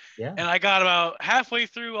everybody. Yeah. And I got about halfway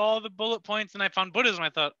through all the bullet points, and I found Buddhism. I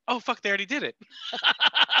thought, oh, fuck, they already did it.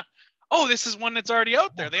 Oh, this is one that's already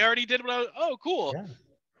out there. They already did what I was, oh, cool. Yeah.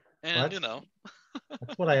 And, Well,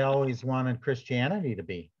 that's what I always wanted Christianity to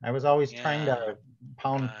be. I was always trying to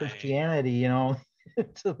pound Christianity, you know,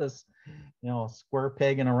 to this, you know, square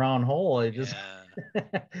peg in a round hole. It just,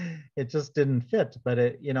 it just didn't fit. But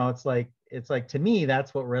it, you know, it's like to me,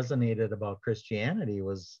 that's what resonated about Christianity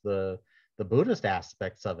was the Buddhist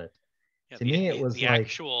aspects of it. To me, it was the like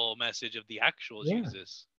actual message of the actual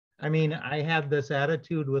Jesus. I mean, I had this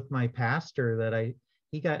attitude with my pastor that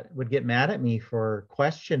he would get mad at me for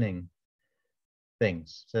questioning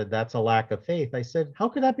things. Said that's a lack of faith. I said, how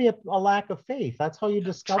could that be a lack of faith? That's how you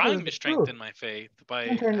discover trying to the strengthen truth. my faith by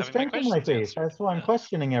I'm trying to strengthen my faith. That's why I'm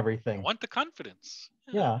questioning everything. I want the confidence.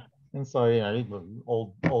 Yeah. And so, you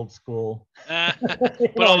know, old school.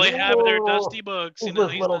 But all they have are their dusty books. You know,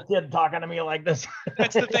 this little kid talking to me like this.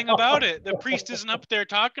 That's the thing about it. The priest isn't up there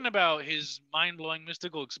talking about his mind-blowing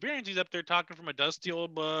mystical experience. He's up there talking from a dusty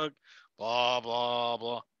old book. Blah blah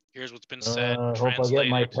blah. Here's what's been said. I hope I get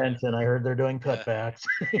my pension. I heard they're doing cutbacks.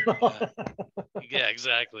 Yeah,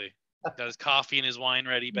 exactly. Got his coffee and his wine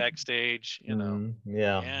ready backstage. You know.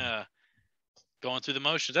 Yeah. Going through the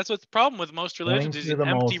motions. That's what's the problem with most religions is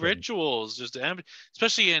empty rituals, just empty,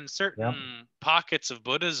 especially in certain pockets of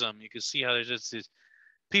Buddhism. You can see how there's just these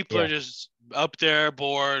people are just up there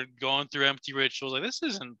bored, going through empty rituals. Like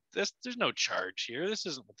there's no charge here. This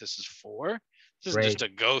isn't what this is for. This is just to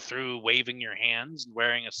go through waving your hands and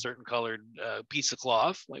wearing a certain colored piece of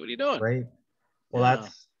cloth. Like, what are you doing? Right. Well,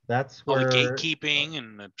 that's where all the gatekeeping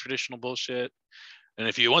and the traditional bullshit. And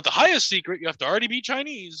if you want the highest secret, you have to already be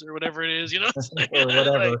Chinese or whatever it is, you know? Or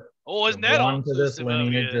whatever. Like, oh, isn't that belong to this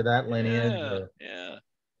lineage or that lineage?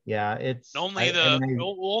 Yeah, it's we'll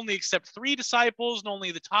only accept 3 disciples, and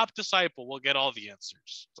only the top disciple will get all the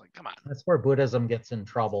answers. It's like, come on. That's where Buddhism gets in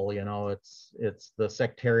trouble, you know. It's the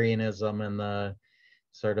sectarianism and the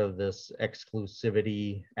sort of this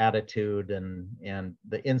exclusivity attitude and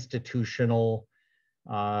the institutional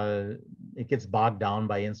it gets bogged down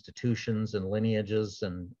by institutions and lineages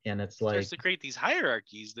and it's like starts to create these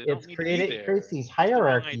hierarchies that don't need to be there. It creates these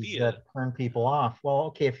hierarchies that turn people off. Well,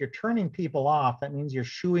 okay, if you're turning people off, that means you're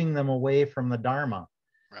shooing them away from the Dharma.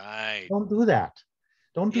 Right. Don't do that.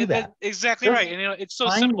 Don't do that. Exactly right. And you know, it's so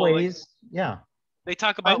simple. Ways, They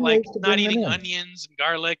talk about like not eating onions and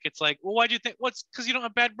garlic. It's like, well, why do you think? What's because you don't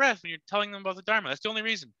have bad breath when you're telling them about the Dharma. That's the only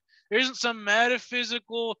reason. There isn't some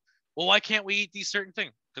metaphysical. Well, why can't we eat these certain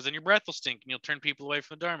things? Because then your breath will stink and you'll turn people away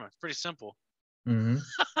from the Dharma. It's pretty simple. Mm-hmm.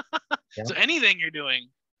 So anything you're doing,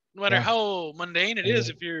 no matter how mundane it is,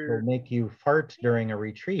 if you're will make you fart during a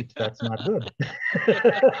retreat, that's not good.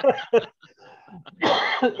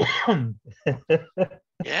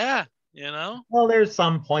 Yeah, you know. Well, there's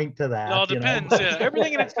some point to that. It all depends. Yeah,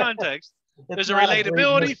 everything in its context. There's a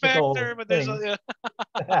relatability factor, but there's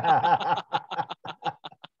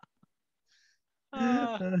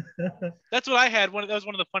that's what I had. That was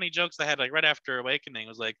one of the funny jokes I had like right after awakening.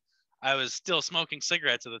 Was like I was still smoking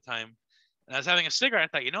cigarettes at the time, and I was having a cigarette. I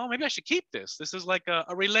thought, you know, maybe I should keep this. This is like a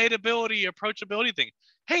relatability, approachability thing.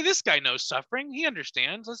 Hey, this guy knows suffering. He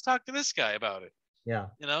understands. Let's talk to this guy about it. Yeah.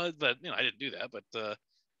 You know, but you know, I didn't do that. But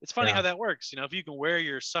it's funny how that works. You know, if you can wear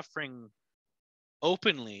your suffering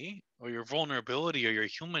openly, or your vulnerability, or your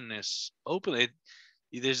humanness openly.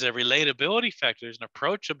 There's a relatability factor. There's an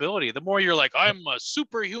approachability. The more you're like, I'm a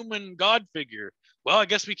superhuman God figure. Well, I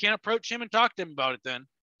guess we can't approach him and talk to him about it then.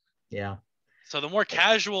 Yeah. So the more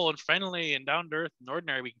casual and friendly and down to earth and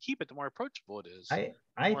ordinary we can keep it, the more approachable it is. I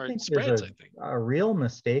think there's a real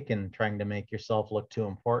mistake in trying to make yourself look too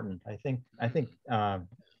important. I think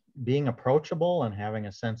being approachable and having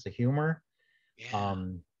a sense of humor,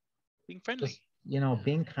 being friendly, just, you know,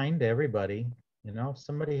 being kind to everybody. You know, if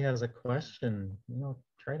somebody has a question, you know,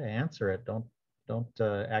 try to answer it. Don't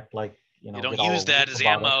act like, you know. You don't use that as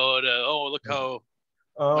ammo to, look how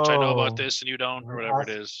much I know about this and you don't, or whatever it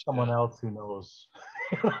is. Someone else who knows.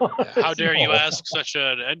 How dare you ask such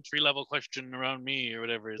an entry-level question around me, or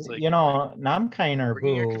whatever. It's like, you know, Namkainer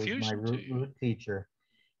Boo, my root teacher,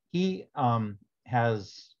 he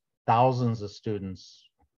has thousands of students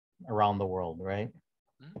around the world, right?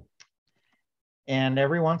 Mm-hmm. And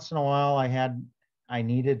every once in a while I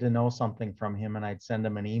needed to know something from him and I'd send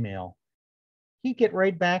him an email. He'd get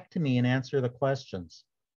right back to me and answer the questions.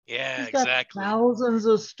 Yeah, He's got exactly. thousands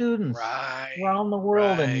of students Right. around the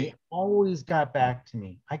world, and he Right. always got back to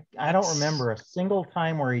me. I don't That's remember a single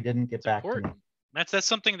time where he didn't get it's back to me. important. That's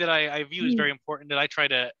something that I view as very important, that I try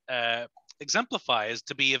to exemplify, is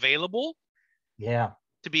to be available, Yeah.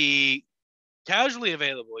 to be casually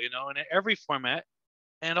available, you know, in every format.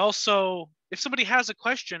 And also, if somebody has a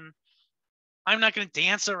question, I'm not going to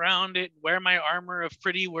dance around it, wear my armor of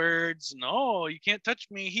pretty words. No, you can't touch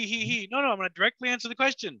me. He. No, I'm going to directly answer the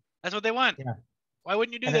question. That's what they want. Yeah. Why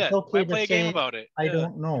wouldn't you do And it's that? Why okay to play a game say, about it? I Yeah.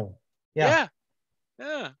 don't know. Yeah. Yeah.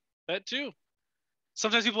 Yeah. That too.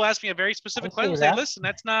 Sometimes people ask me a very I specific question. say I say, that. listen,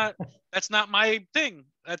 that's not my thing.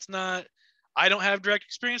 That's not, I don't have direct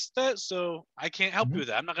experience with that, so I can't help you with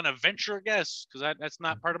that. I'm not going to venture a guess because that's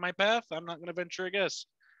not part of my path. I'm not going to venture a guess.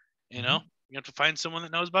 You know, you have to find someone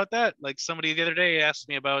that knows about that. Like somebody the other day asked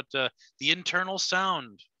me about the internal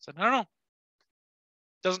sound. I said, I don't know.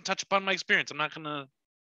 Doesn't touch upon my experience. I'm not going to,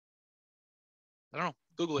 I don't know.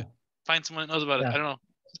 Google it. Find someone that knows about it. Yeah. I don't know.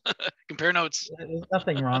 Compare notes. There's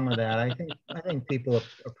nothing wrong with that. I think people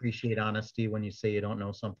appreciate honesty when you say you don't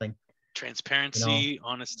know something. Transparency,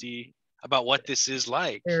 honesty about what this is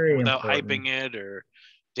like, Very without important. hyping it or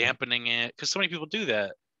dampening it, because so many people do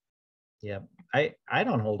that. Yeah. I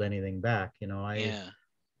don't hold anything back. Yeah.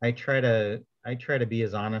 I try to be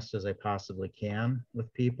as honest as I possibly can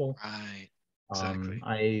with people. Right.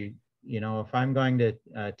 Exactly. If I'm going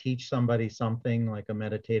to teach somebody something like a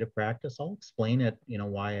meditative practice, I'll explain it,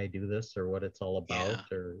 why I do this or what it's all Yeah.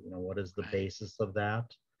 about, or, what is the Right. basis of that.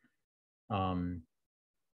 Um,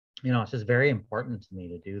 it's just very important to me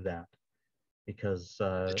to do that because,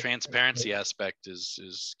 The transparency aspect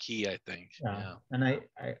is key, I think. Yeah. and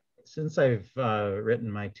since I've written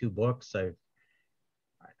my 2 books,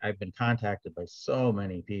 I've been contacted by so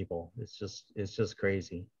many people. It's just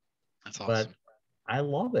crazy. That's But awesome. I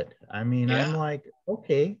love it. I mean, I'm Yeah. like,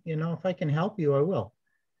 okay, if I can help you, I will.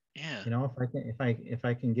 Yeah. If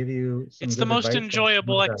I can give you some It's the good most advice on how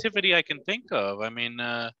enjoyable to, activity I can think of. I mean,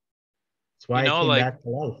 that's why I came like, back to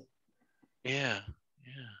life. yeah.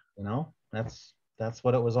 Yeah. That's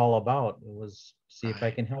what it was all about. It was see if I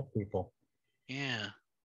Right. can help people. Yeah.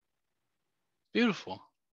 Beautiful.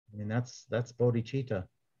 I mean, that's bodhicitta.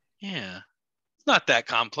 Yeah. It's not that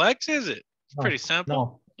complex, is it? It's pretty No,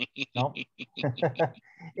 simple. no, no.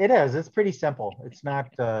 It is. It's pretty simple. It's not.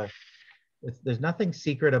 There's nothing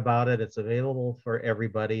secret about it. It's available for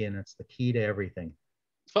everybody, and it's the key to everything.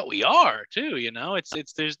 It's what we are too,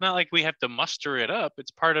 it's there's not like we have to muster it up.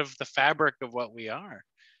 It's part of the fabric of what we are.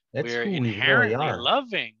 It's We're who we really inherently are.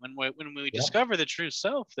 loving when we Yep. discover the true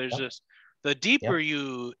self. There's Yep. just the deeper Yep.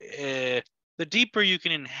 you the deeper you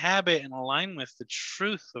can inhabit and align with the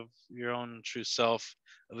truth of your own true self,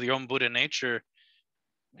 of your own Buddha nature.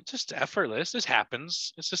 It's just effortless. This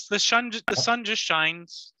happens. It's just the sun just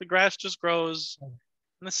shines, the grass just grows, and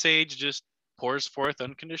the sage just pours forth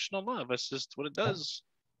unconditional love. That's just what it Yep. does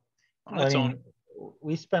on I its own. mean,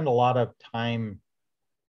 we spend a lot of time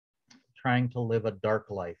trying to live a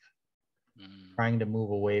dark life, Mm, trying to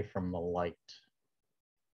move away from the light.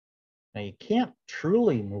 Now, you can't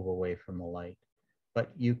truly move away from the light,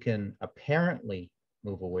 but you can apparently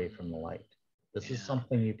move away from the light. This is yeah.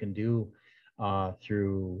 something you can do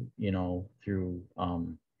through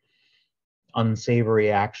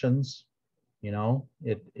unsavory actions.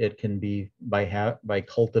 It can be by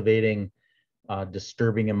cultivating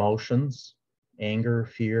disturbing emotions, anger,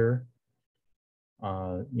 fear,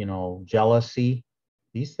 jealousy.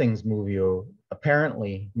 These things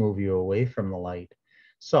apparently move you away from the light.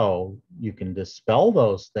 So you can dispel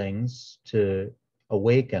those things to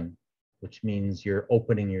awaken, which means you're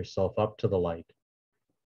opening yourself up to the light.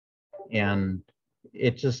 And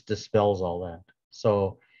it just dispels all that.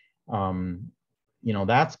 So,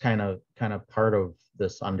 that's kind of part of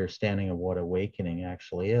this understanding of what awakening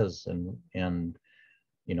actually is. And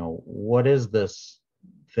what is this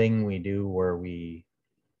thing we do where we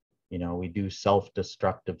do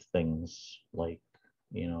self-destructive things like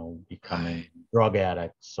becoming Right. drug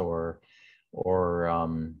addicts or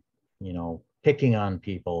picking on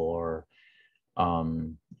people or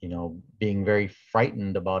being very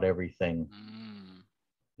frightened about everything.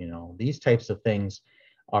 Mm, These types of things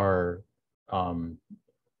are um,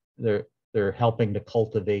 they're helping to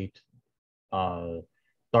cultivate uh,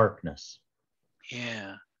 darkness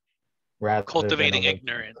yeah. rather than Cultivating awakening,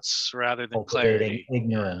 ignorance rather than cultivating clarity. Yeah.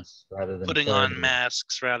 ignorance rather than Putting on clarity,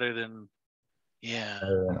 masks rather than, yeah.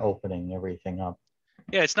 rather than opening everything up.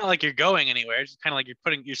 Yeah, it's not like you're going anywhere. It's kind of like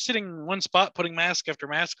you're sitting in one spot putting mask after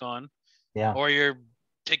mask on, Yeah, or you're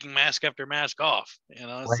taking mask after mask off. It's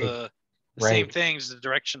right, the same right. thing as the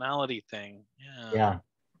directionality thing. Yeah. Yeah.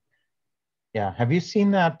 Yeah. Have you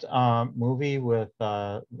seen that movie with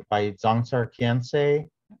by Zhongsar Khyentse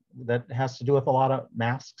that has to do with a lot of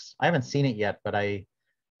masks? I haven't seen it yet, but I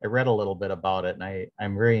read a little bit about it, and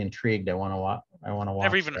I'm very intrigued. I want to watch. I want to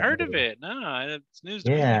Never watch even that heard of movie. it. No, it's news to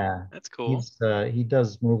me. Yeah, That's cool. he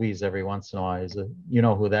does movies every once in a while. You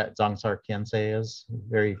know who that Zhongsar Khyentse is?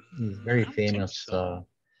 He's very I don't think famous so.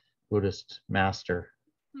 Buddhist master.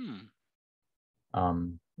 Hmm.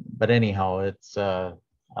 But anyhow, it's I'll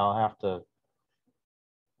have to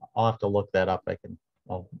I'll have to look that up.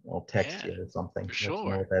 I'll text Yeah, you or something, for let you know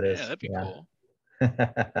sure. what that Yeah, is. that'd be Yeah. cool.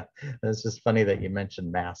 It's just funny that you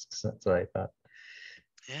mentioned masks. That's what I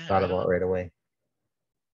Yeah, thought right about on. right away.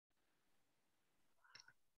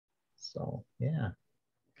 So yeah,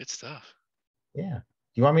 Good stuff. yeah.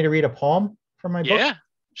 Do you want me to read a poem from my book? Yeah,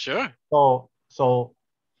 sure. So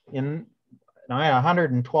in now I have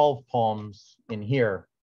 112 poems in here,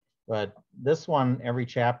 but this one, every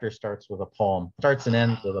chapter starts with a poem, starts and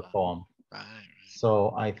ends with a Ah, poem. right.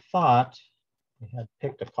 So I thought I had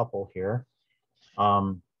picked a couple here.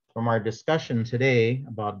 From our discussion today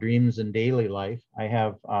about dreams and daily life, I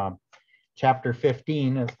have chapter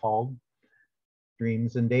 15 is called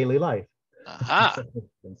Dreams and Daily Life. Aha. So you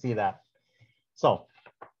can see that. So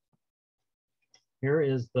here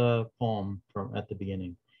is the poem from at the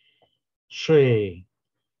beginning. Shri,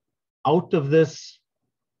 out of this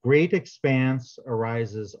great expanse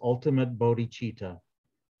arises ultimate bodhicitta,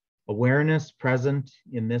 awareness present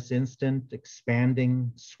in this instant,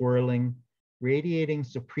 expanding, swirling, radiating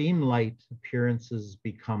supreme light, appearances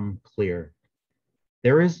become clear.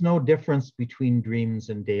 There is no difference between dreams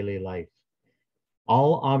and daily life.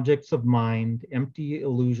 All objects of mind, empty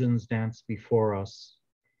illusions dance before us.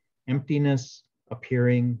 Emptiness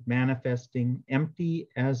appearing, manifesting, empty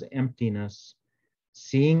as emptiness.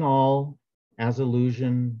 Seeing all as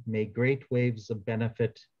illusion, may great waves of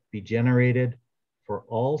benefit be generated for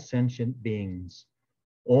all sentient beings.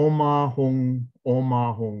 Oma Hung,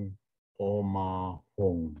 Oma Hung, Oma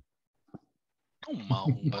Hung.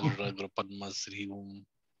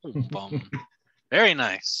 Very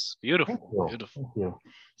nice. Thank Beautiful. you. Beautiful. Thank you.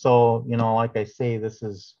 So, like I say, this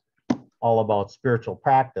is all about spiritual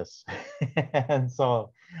practice. And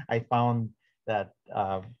so I found that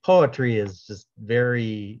poetry is just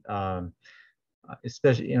very,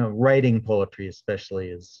 especially, writing poetry especially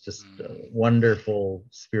is just a wonderful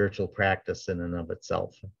spiritual practice in and of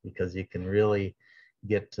itself, because you can really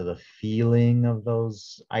get to the feeling of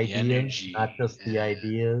those The ideas, not energy. just the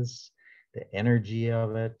ideas, the energy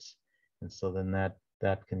of it. And so then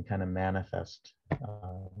that can kind of manifest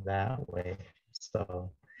that way.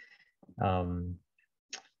 Um,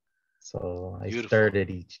 so I Beautiful. started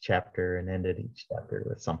each chapter and ended each chapter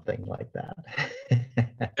with something like that.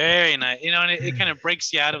 Very nice. And it kind of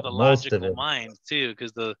breaks you out of the Most of logical it. mind too,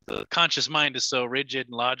 because the conscious mind is so rigid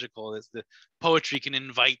and logical. That the poetry can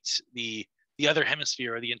invite the other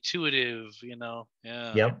hemisphere or the intuitive.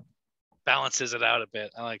 Yeah, Yep. balances it out a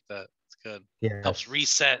bit. I like that. It's good. Helps Yes.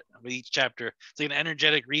 reset with each chapter. It's like an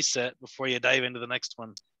energetic reset before you dive into the next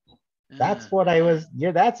one. Yeah, That's what I was.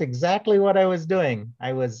 Yeah, that's exactly what I was doing.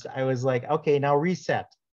 I was like, okay, now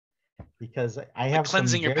reset, because I like have some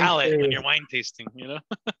cleansing your very palate when serious. you're wine tasting. Yeah,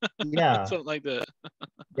 Something like that.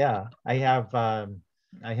 yeah. I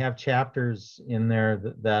have chapters in there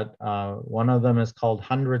that one of them is called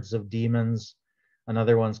Hundreds of Demons,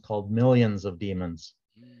 another one's called Millions of Demons.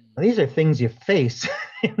 These are things you face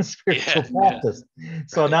in spiritual Yeah, practice.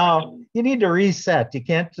 So right. now you need to reset. You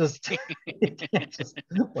can't just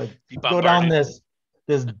like Be go down bombarded.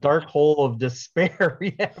 this dark hole of despair.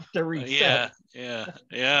 You have to reset.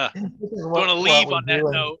 Yeah. This is Don't want to what leave we on that do.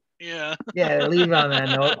 And note. Yeah. yeah, leave on that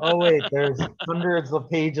note. Oh wait, there's hundreds of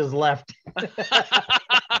pages left.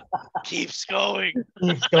 Keeps going.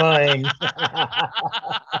 Keeps going.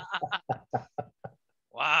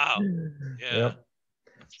 Wow. Yeah. Yep.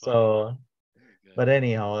 That's funny. So, Very good. but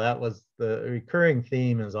anyhow, that was the recurring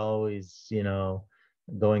theme is always,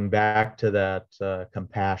 going back to that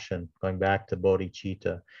compassion, going back to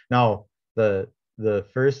bodhicitta. Now, the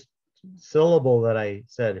first syllable that I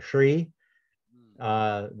said, Shri,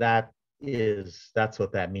 that's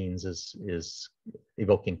what that means is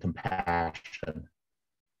evoking compassion.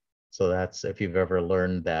 So that's, if you've ever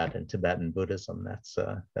learned that in Tibetan Buddhism, that's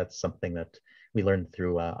something that we learned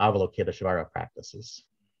through Avalokiteshvara practices,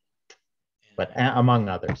 but Yeah. among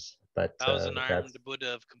others. But Thousand that's armed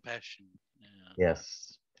Buddha of compassion. Yeah.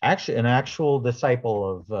 yes, actually an actual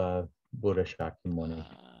disciple of Buddha Shakyamuni.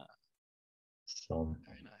 So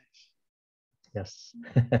Very nice. yes,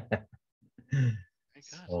 Very good.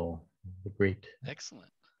 so the great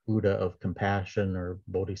Excellent. Buddha of compassion, or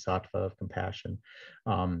Bodhisattva of compassion.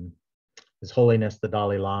 Um, His Holiness the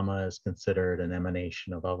Dalai Lama is considered an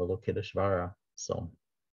emanation of Avalokiteshvara. So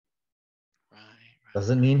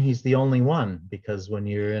doesn't mean he's the only one, because when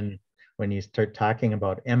you start talking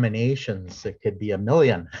about emanations, it could be a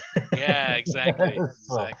million. Yeah, exactly. So,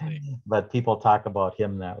 Exactly. but people talk about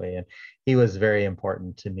him that way, and he was very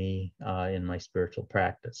important to me in my spiritual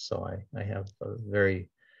practice. So I have a very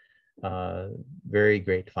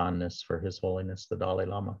great fondness for His Holiness the Dalai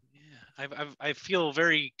Lama. Yeah, I feel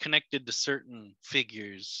very connected to certain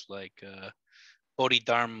figures like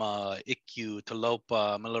Bodhidharma, Ikkyu,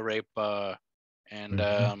 Talopa, Milarepa, and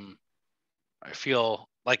Mm-hmm. I feel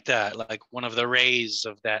like that, like one of the rays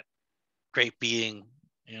of that great being,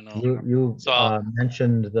 you know. You So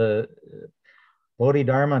mentioned the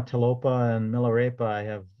Bodhidharma, Talopa, and Milarepa. I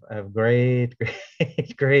have great,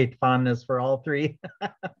 great fondness for all three.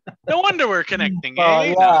 no wonder we're connecting, Well,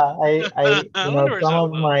 eh? No, yeah, no wonder we're some so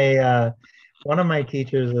of close. my one of my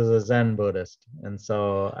teachers is a Zen Buddhist, and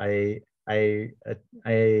so I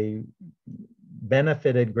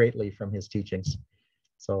benefited greatly from his teachings.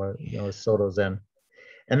 So Soto Zen,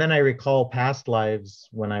 and then I recall past lives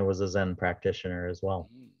when I was a Zen practitioner as well.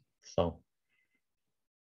 So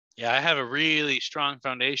yeah, I have a really strong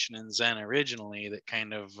foundation in Zen originally that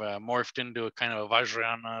kind of morphed into a kind of a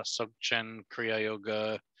Vajrayana, Dzogchen, Kriya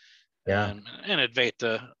Yoga, yeah, and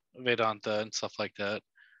Advaita, Vedanta, and stuff like that.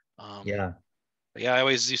 yeah. Yeah, I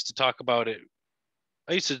always used to talk about it.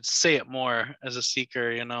 I used to say it more as a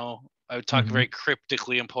seeker, you know. I would talk Mm-hmm. very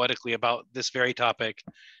cryptically and poetically about this very topic.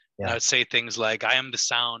 And I Yeah. would say things like, I am the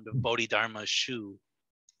sound of Bodhidharma's shoe.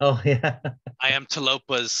 Oh, yeah. I am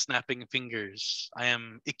Talopa's snapping fingers. I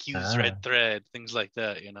am Ikkyu's red Ah, thread, things like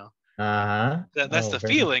that, you know. uh-huh. That's Oh, the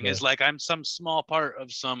very feeling, is cool. like I'm some small part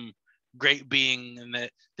of some great being, and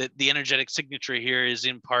that the energetic signature here is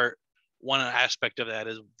in part one aspect of that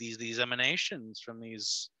is these emanations from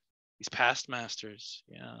these past masters.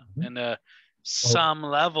 Yeah. Mhm. And Well, some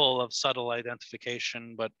level of subtle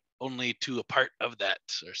identification, but only to a part of that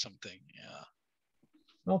or something. Yeah.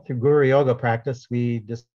 well, through Guru Yoga practice, we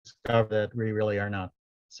discover that we really are not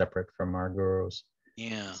separate from our gurus.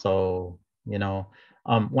 Yeah. So,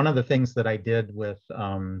 one of the things that I did with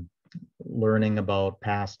learning about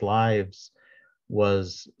past lives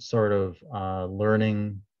was sort of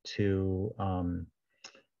learning to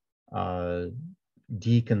uh,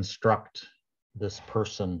 deconstruct this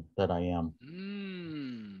person that I am.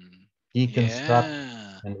 Deconstruct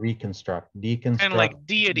Yeah. and reconstruct. Kind of Deconstruct like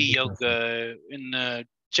deity and reconstruct. yoga in the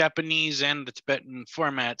Japanese and the Tibetan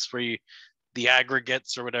formats, where the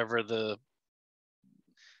aggregates or whatever, you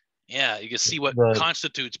can see what The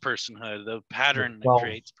constitutes personhood, the the pattern that 12,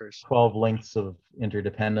 creates personhood. 12 links of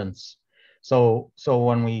interdependence. So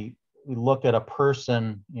when we look at a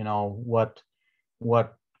person,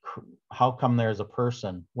 what how come there's a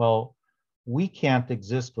person? Well, we can't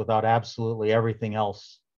exist without absolutely everything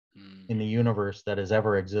else in the universe that has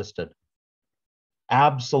ever existed.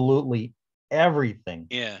 Absolutely everything.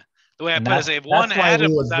 Yeah. The way I And put it is, if one that's why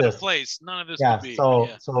atom we was out of exist. place, none of this would Yeah, be.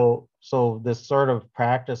 so Yeah. this sort of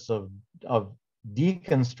practice of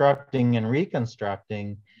deconstructing and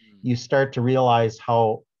reconstructing, you start to realize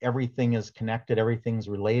how everything is connected, everything's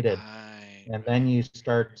related, Right. and then you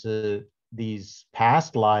start to these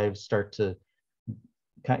past lives start to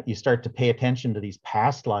you start to pay attention to these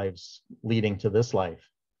past lives leading to this life.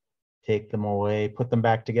 Take them away, put them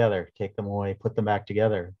back together. Take them away, put them back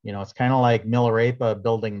together. It's kind of like Milarepa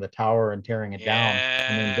building the tower and tearing it down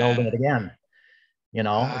and then building Yeah. it again.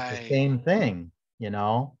 It's the Right. same thing.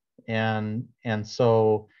 And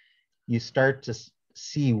so you start to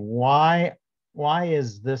see why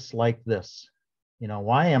is this like this?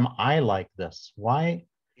 Why am I like this? Why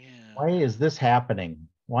Yeah. is this happening?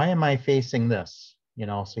 Why am I facing this?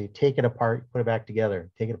 So you take it apart, put it back together,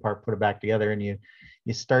 take it apart, put it back together, and you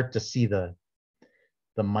start to see the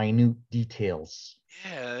minute details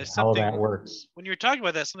Yeah. of There's how that something, works. when you were talking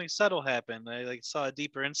about that, something subtle happened. I like saw a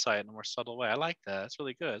deeper insight in a more subtle way. I like that. It's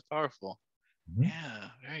really good. It's powerful. Mhm. Yeah.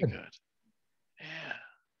 Very Good. good. Yeah.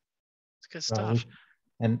 It's good Well, stuff.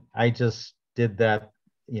 and I just did that,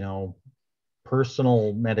 you know,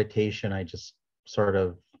 personal meditation. I just sort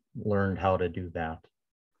of learned how to do that.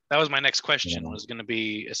 That was my next question, You was going to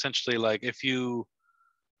be essentially like,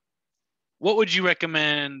 what would you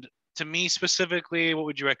recommend to me specifically? What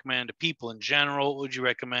would you recommend to people in general? What would you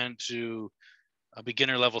recommend to a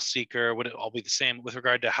beginner level seeker? Would it all be the same with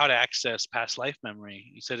regard to how to access past life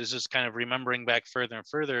memory? You said it's just kind of remembering back further and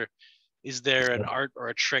further. Is there an So, art or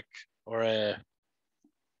a trick or is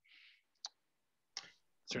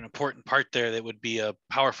there an important part there that would be a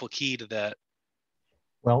powerful key to that?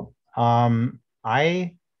 well,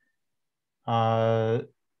 I uh,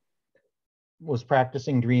 was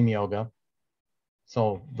practicing dream yoga.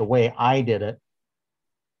 So the way I did it,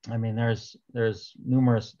 I mean, there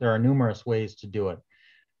are numerous ways to do it,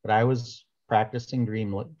 but I was practicing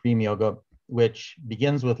dream yoga, which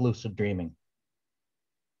begins with lucid dreaming.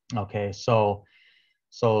 Okay, so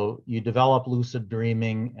you develop lucid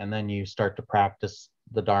dreaming, and then you start to practice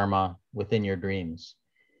the Dharma within your dreams.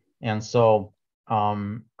 And so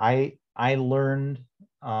I learned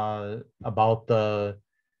about the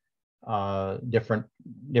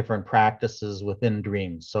different practices within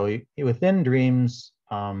dreams. So within dreams,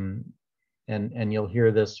 and you'll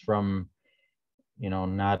hear this from,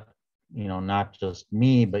 not just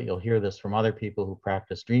me, but you'll hear this from other people who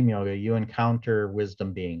practice dream yoga. You encounter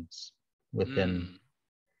wisdom beings within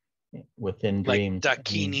dreams, like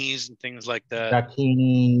dakinis and things like that.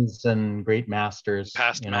 Dakinis and great masters,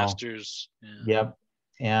 past masters. Yep.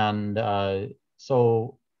 And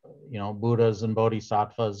so, Buddhas and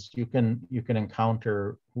bodhisattvas, you can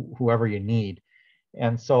encounter whoever you need.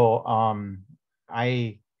 And so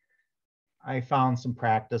I found some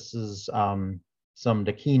practices. Some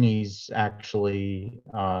dakinis actually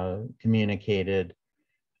communicated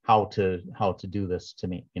how to do this to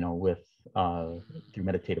me, with through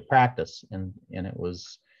meditative practice, and it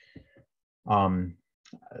was a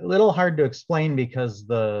little hard to explain because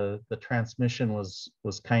the transmission was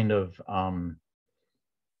kind of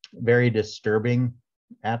very disturbing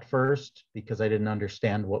at first, because I didn't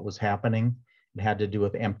understand what was happening. It had to do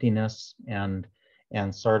with emptiness and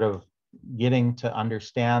sort of getting to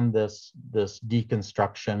understand this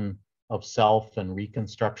deconstruction of self and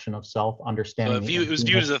reconstruction of self, understanding. So it was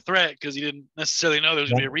viewed as a threat because you didn't necessarily know there was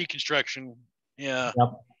going to be a reconstruction. Yeah. Yep.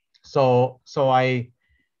 So I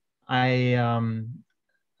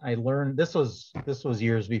learned, this was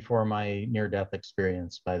years before my near-death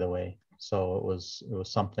experience, by the way. So it was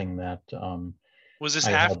something that was this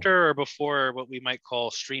after or before what we might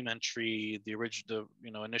call stream entry, the original,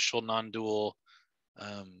 initial non-dual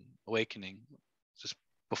awakening? Just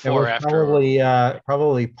before or after?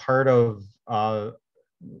 Probably part of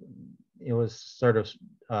it was sort of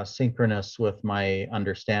synchronous with my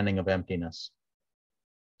understanding of emptiness.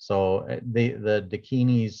 So the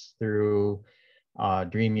dakinis, through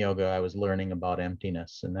dream yoga, I was learning about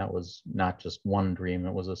emptiness, and that was not just one dream,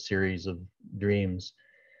 it was a series of dreams.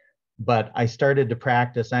 But I started to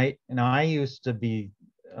practice. I used to be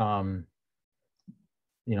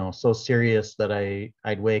so serious that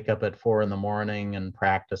I'd wake up at 4 a.m. and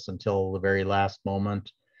practice until the very last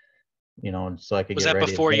moment, so I could get ready. Was that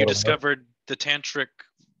before you discovered the tantric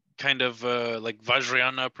kind of like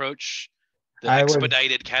Vajrayana approach, the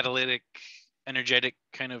expedited catalytic energetic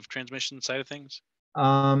kind of transmission side of things?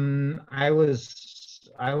 I would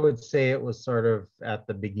say it was sort of at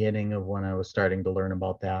the beginning of when I was starting to learn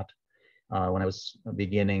about that, when I was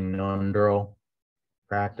beginning non-dual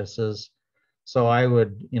practices. So I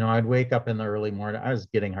would, I'd wake up in the early morning. I was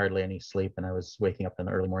getting hardly any sleep, and I was waking up in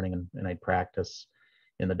the early morning, and I'd practice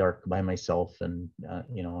in the dark by myself, and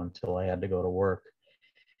until I had to go to work.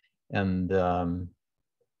 And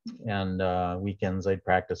weekends I'd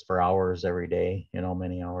practice for hours every day,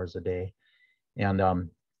 many hours a day. And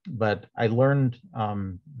but I learned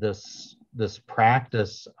this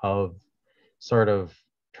practice of sort of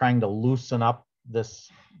trying to loosen up this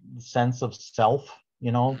sense of self,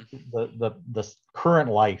 the current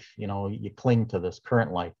life, you cling to this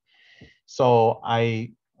current life. So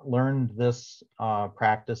I learned this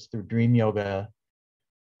practice through dream yoga,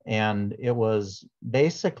 and it was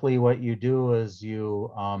basically what you do is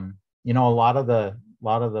you a lot of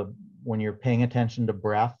the when you're paying attention to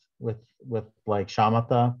breath with like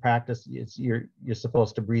shamatha practice, you're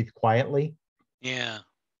supposed to breathe quietly. Yeah.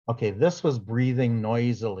 Okay, this was breathing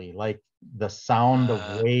noisily, like the sound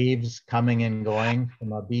of waves coming and going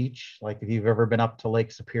from a beach. Like if you've ever been up to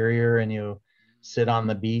Lake Superior and you sit on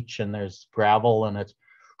the beach and there's gravel and it's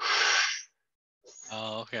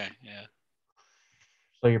oh, okay, yeah.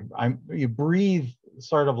 So you breathe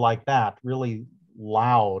sort of like that, really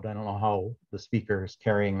loud. I don't know how the speaker is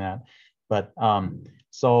carrying that, but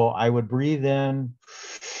so I would breathe in,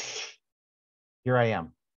 here I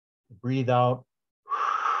am, breathe out,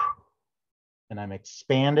 and I'm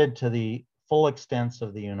expanded to the full extent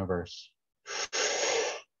of the universe.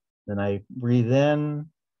 Then I breathe in,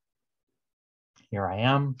 here I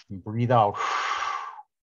am, and breathe out.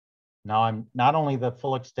 Now I'm not only the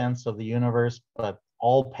full extent of the universe, but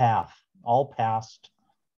all past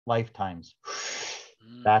lifetimes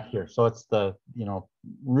back here. So it's the,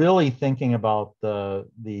 really thinking about the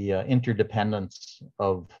interdependence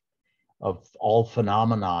of all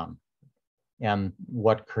phenomenon and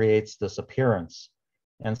what creates this appearance.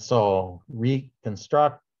 And so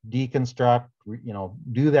reconstruct, deconstruct,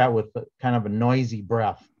 do that with kind of a noisy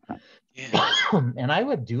breath. Yeah. And I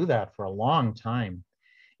would do that for a long time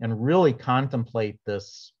and really contemplate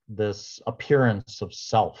this appearance of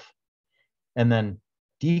self, and then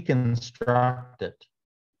deconstruct it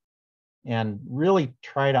and really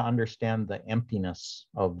try to understand the emptiness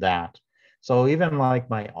of that. So even like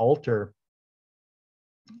my altar,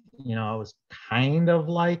 it was kind of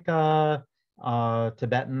like a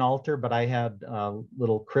Tibetan altar, but I had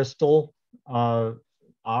little crystal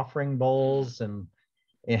offering bowls, and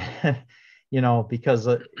because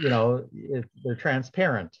they're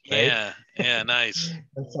transparent, right? Yeah, nice.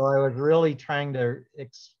 And so I was really trying to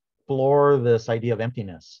explore this idea of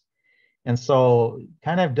emptiness, and so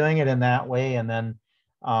kind of doing it in that way, and then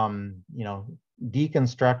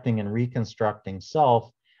deconstructing and reconstructing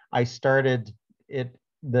self. I started it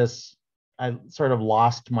this I sort of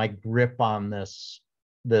lost my grip on this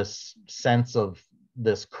sense of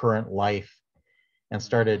this current life, and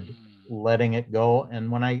started letting it go. And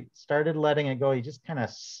when I started letting it go, you just kind of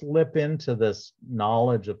slip into this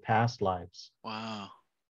knowledge of past lives. Wow.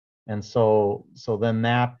 And so then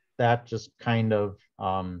that just kind of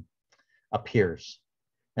appears.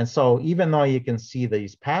 And so even though you can see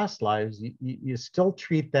these past lives, you still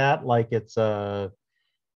treat that like it's like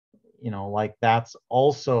that's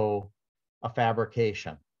also a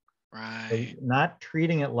fabrication. Right. So not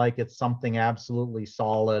treating it like it's something absolutely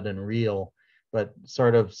solid and real, but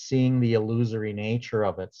sort of seeing the illusory nature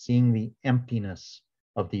of it, seeing the emptiness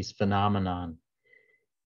of these phenomenon.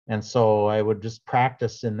 And so I would just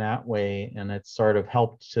practice in that way, and it sort of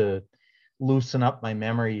helped to loosen up my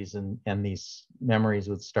memories, and these memories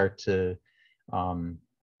would start to,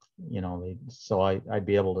 so I'd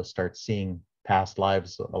be able to start seeing past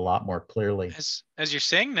lives a lot more clearly. As you're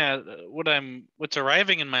saying that, what's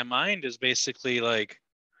arriving in my mind is basically like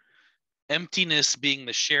emptiness being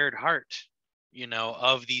the shared heart,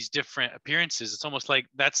 of these different appearances. It's almost like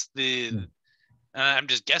that's I'm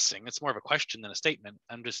just guessing. It's more of a question than a statement.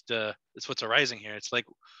 It's what's arising here. It's like,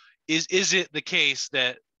 is it the case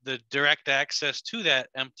that the direct access to that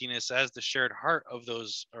emptiness as the shared heart of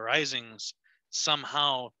those arisings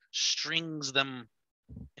somehow strings them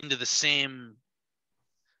into the same?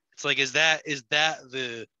 It's like, is that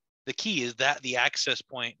the key? Is that the access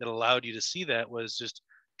point that allowed you to see that, was just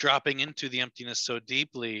dropping into the emptiness so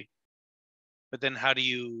deeply? But then how do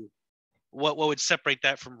you, what would separate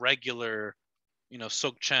that from regular,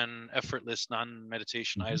 Sokchen, effortless,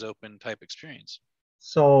 non-meditation, eyes open type experience?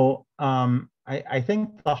 So I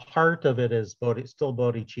think the heart of it is still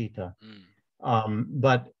bodhicitta.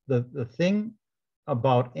 But the thing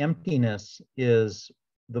about emptiness is,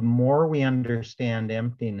 the more we understand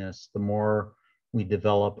emptiness, the more we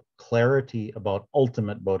develop clarity about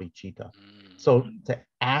ultimate bodhicitta. So to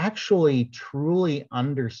actually truly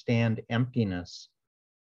understand emptiness,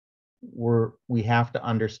 we have to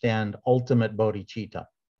understand ultimate bodhicitta,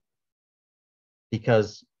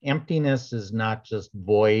 because emptiness is not just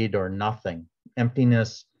void or nothing.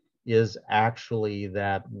 Emptiness is actually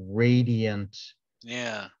that radiant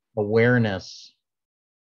awareness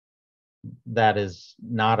that is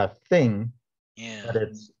not a thing, but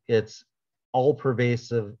it's all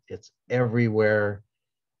pervasive, it's everywhere.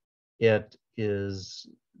 It is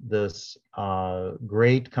this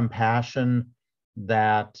great compassion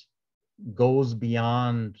that goes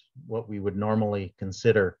beyond what we would normally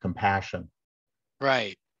consider compassion.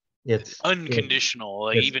 Right. It's unconditional,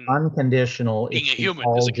 it's even unconditional. Being it's a human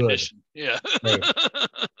all is a good. condition. Yeah. Right.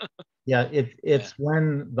 Yeah, it's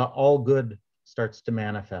when the all good starts to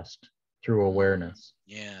manifest through awareness.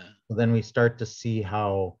 Yeah. So then we start to see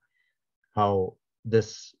how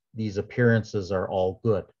these appearances are all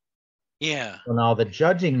good. Yeah. So now the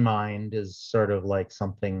judging mind is sort of like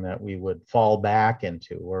something that we would fall back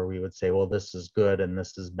into, where we would say, well, this is good and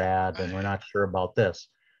this is bad, and we're not sure about this.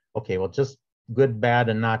 Okay, well, just good, bad,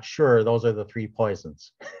 and not sure, those are the three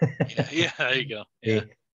poisons. Yeah, there you go. Yeah.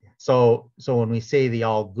 So when we say the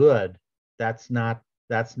all good, that's not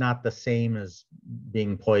the same as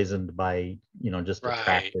being poisoned by just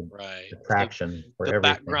attraction for the everything.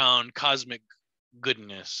 Background cosmic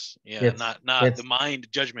goodness. Yeah, not the mind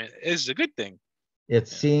judgment is a good thing.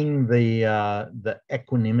 It's seeing the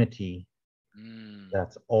equanimity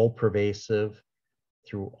that's all pervasive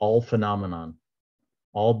through all phenomenon,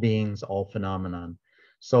 all beings, all phenomenon.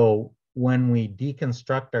 So when we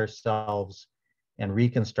deconstruct ourselves and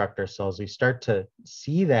reconstruct ourselves, we start to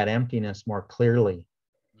see that emptiness more clearly.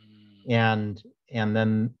 And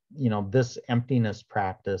then this emptiness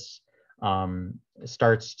practice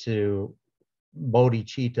starts to,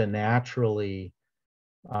 bodhicitta naturally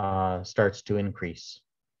starts to increase.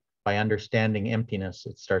 by understanding emptiness,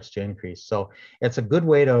 it starts to increase. So it's a good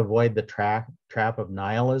way to avoid the trap of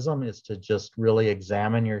nihilism, is to just really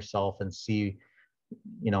examine yourself and see,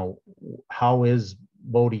 how is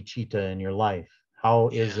bodhicitta in your life? How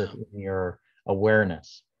is it in your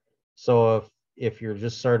awareness? So if you're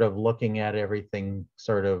just sort of looking at everything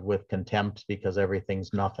sort of with contempt because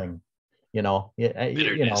everything's nothing,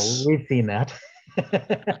 we've seen that.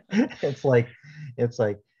 it's like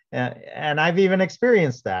and I've even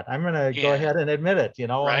experienced that. I'm going to go ahead and admit it.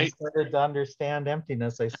 When I started to understand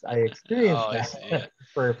emptiness, I experienced that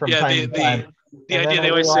from time to time. The idea they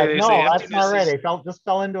always say, no, that's not right. I just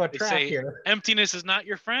fell into a trap here. Emptiness is not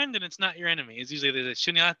your friend and it's not your enemy. It's usually the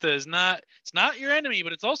shunyata is not, it's not your enemy,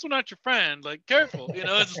 but it's also not your friend. Like, careful,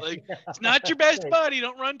 it's like, it's not your best buddy.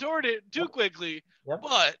 Don't run toward it too quickly. Yep.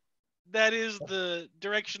 But that is the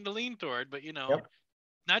direction to lean toward. But,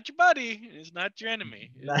 not your buddy. It's not your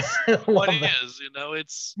enemy. It's what it is.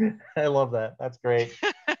 It's. I love that. That's great.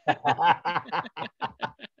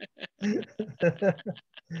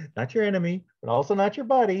 Not your enemy, but also not your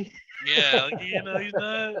buddy. Yeah, he's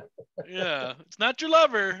not. Yeah, it's not your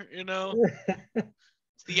lover.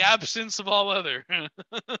 It's the absence of all other.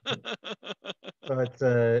 So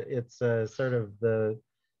it's sort of the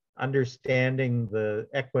understanding the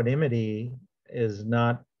equanimity is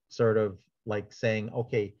not sort of like saying,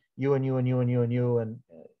 okay, you and you and you and you and you and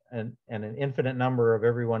an infinite number of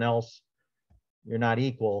everyone else, you're not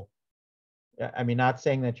equal. I mean, not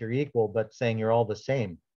saying that you're equal, but saying you're all the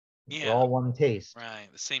same. Yeah. We're all one taste. Right.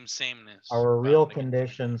 The same sameness. Our real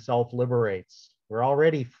condition self-liberates. We're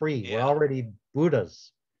already free. Yeah. We're already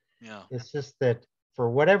Buddhas. Yeah. It's just that for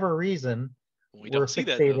whatever reason, we're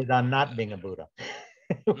fixated on not being a Buddha.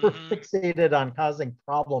 We're fixated on causing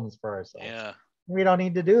problems for ourselves. Yeah. We don't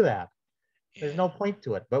need to do that. There's no point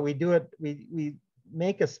to it, but we do it. We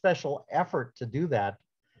make a special effort to do that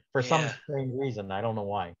for some strange reason. I don't know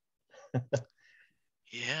why.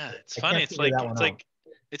 Yeah, it's funny. It's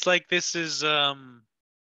like this is what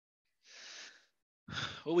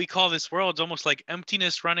we call this world. It's almost like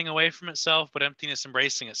emptiness running away from itself, but emptiness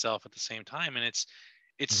embracing itself at the same time. And it's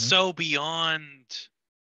so beyond,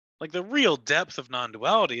 like, the real depth of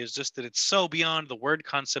non-duality is just that it's so beyond the word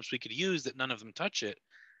concepts we could use that none of them touch it.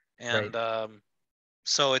 And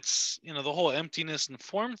so it's, the whole emptiness and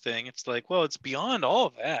form thing. It's like, well, it's beyond all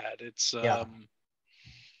of that. It's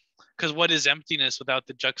because what is emptiness without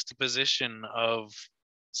the juxtaposition of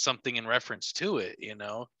something in reference to it,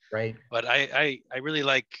 Right. But I really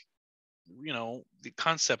like, the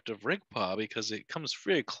concept of Rigpa because it comes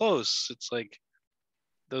very close. It's like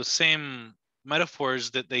those same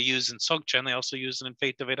metaphors that they use in Dzogchen, they also use it in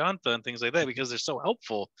Faith Vedanta and things like that because they're so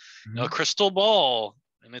helpful. A crystal ball,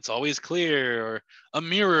 and it's always clear, or a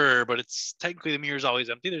mirror, but it's technically the mirror is always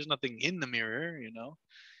empty. There's nothing in the mirror,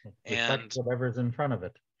 and whatever's in front of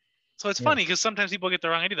it. So it's funny because sometimes people get the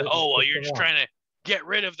wrong idea that, you're just trying to get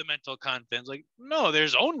rid of the mental content. Like, no,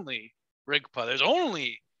 there's only Rigpa. There's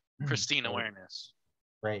only pristine awareness.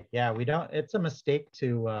 Right. Yeah, we don't. It's a mistake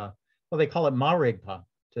to, they call it Ma-Rigpa,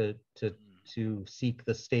 to seek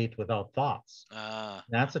the state without thoughts.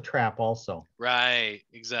 That's a trap also. Right.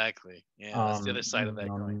 Exactly. Yeah. That's the other side of that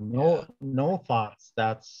coin. No thoughts.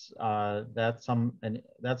 That's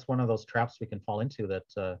one of those traps we can fall into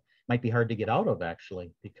that might be hard to get out of,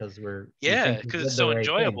 actually, because because it's so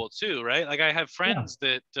enjoyable too, right? Like, I have friends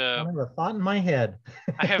that I have a thought in my head.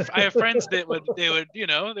 I have friends that they would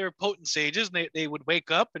they're potent sages, and they would wake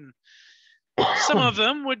up, and some of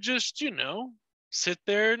them would just sit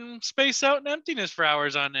there and space out in emptiness for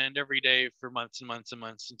hours on end every day for months and months and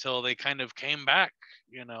months until they kind of came back,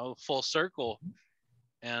 full circle.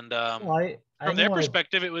 And from their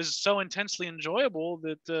perspective, it was so intensely enjoyable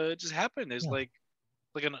that it just happened. It's like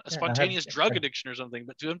a spontaneous drug addiction or something,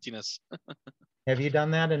 but to emptiness. Have you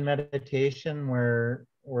done that in meditation where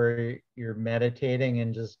you're meditating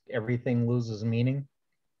and just everything loses meaning?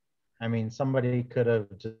 I mean, somebody could have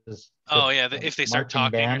just if they start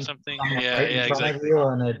talking or something, exactly.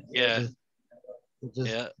 And it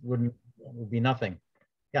just would be nothing.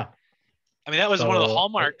 Yeah. I mean, that was one of the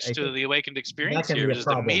hallmarks to the awakened experience here. Just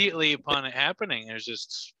immediately upon it happening, there's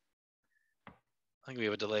just, I think we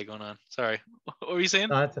have a delay going on. Sorry. What were you saying?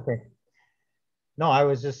 No, that's okay. No, I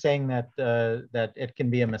was just saying that that it can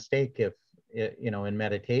be a mistake if, in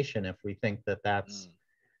meditation, if we think that that's,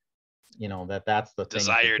 that's the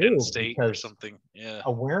desired end state or something. Yeah.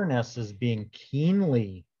 Awareness is being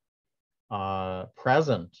keenly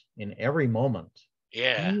present in every moment.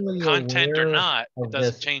 Yeah. Content or not, it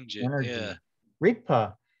doesn't change it. Energy. Yeah.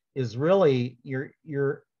 Rigpa is really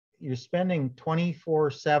you're spending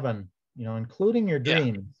 24/7, including your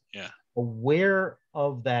dreams. Yeah. aware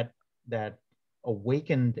of that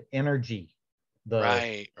awakened energy,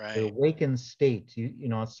 the awakened state. You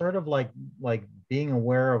know, it's sort of like being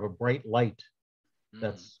aware of a bright light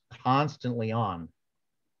that's constantly on.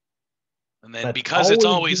 And then because it's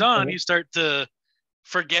always on, you start to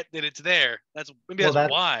forget that it's there. That's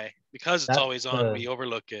why. Because it's always on, we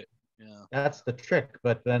overlook it. Yeah. That's the trick.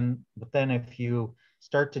 But then if you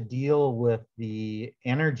start to deal with the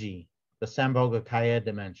energy, the Sambhogakaya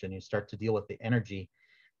dimension, you start to deal with the energy,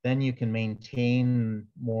 then you can maintain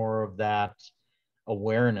more of that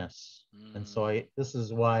awareness. And so this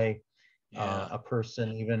is why a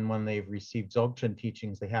person, even when they've received Dzogchen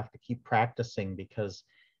teachings, they have to keep practicing, because,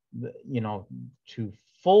 you know, to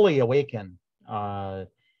fully awaken,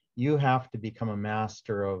 you have to become a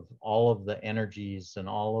master of all of the energies and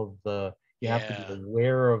all of the, you have to be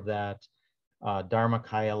aware of that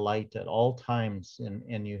Dharmakaya light at all times.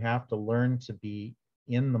 And you have to learn to be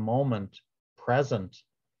in the moment, present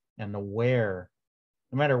and aware.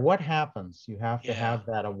 No matter what happens, you have to have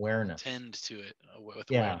that awareness. Tend to it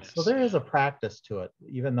with awareness. So there is a practice to it,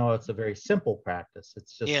 even though it's a very simple practice.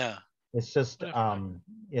 It's just, it's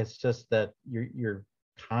just that you're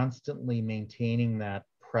constantly maintaining that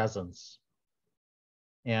presence,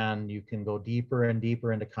 and you can go deeper and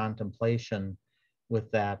deeper into contemplation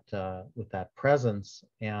with that presence,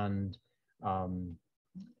 and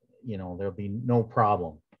you know, there'll be no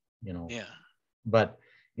problem, you know. But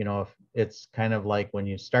you know, if it's kind of like when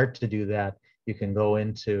you start to do that, you can go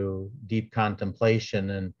into deep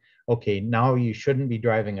contemplation, and okay, now you shouldn't be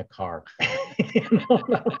driving a car. You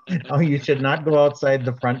know, no, you should not go outside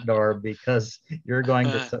the front door because you're going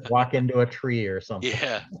to walk into a tree or something.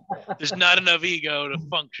 Yeah, there's not enough ego to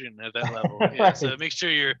function at that level. Yeah, so make sure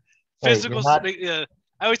your physical. I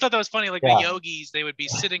always thought that was funny. Like the yogis, they would be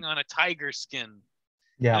sitting on a tiger skin.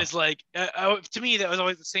 Yeah, and it's like to me that was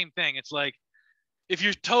always the same thing. It's like, if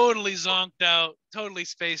you're totally zonked out, totally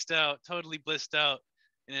spaced out, totally blissed out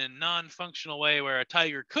in a non-functional way where a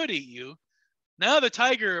tiger could eat you, now the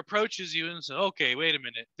tiger approaches you and says, okay, wait a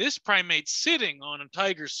minute, this primate's sitting on a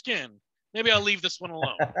tiger's skin. Maybe I'll leave this one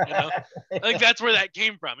alone. You know, like that's where that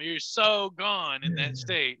came from. You're so gone in that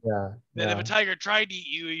state that if a tiger tried to eat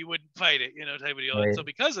you, you wouldn't fight it, you know, type of deal. Right. And so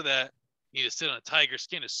because of that, you need to sit on a tiger's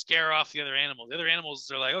skin to scare off the other animals. The other animals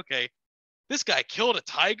are like, okay, this guy killed a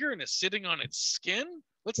tiger and is sitting on its skin.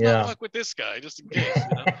 Let's not fuck with this guy, just in case.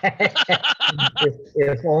 You know?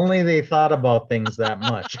 if only they thought about things that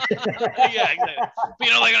much. Yeah, exactly. But,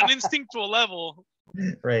 you know, like on an instinctual level,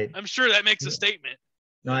 right? I'm sure that makes a statement.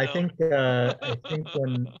 No, I think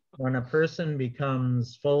when a person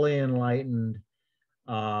becomes fully enlightened,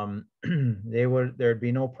 there'd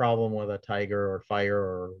be no problem with a tiger or fire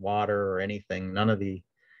or water or anything. None of the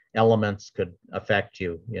elements could affect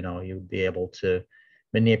you. You know, you'd be able to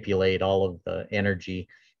manipulate all of the energy,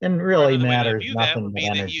 and really matters nothing but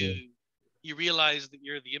energy. You realize that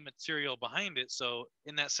you're the immaterial behind it, so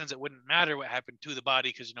in that sense it wouldn't matter what happened to the body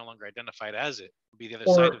because you're no longer identified as it. It would be the other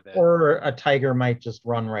side of that. Or a tiger might just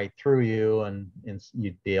run right through you, and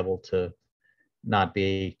you'd be able to not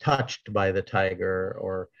be touched by the tiger.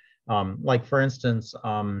 Or like for instance,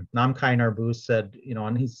 Namkhai Narbu said, you know,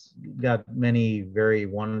 and he's got many very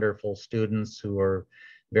wonderful students who are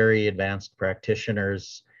very advanced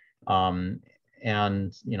practitioners,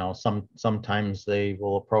 and you know, sometimes they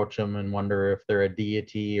will approach him and wonder if they're a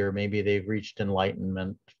deity, or maybe they've reached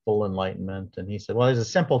enlightenment, full enlightenment. And he said, well, there's a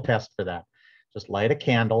simple test for that. Just light a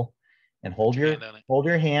candle and hold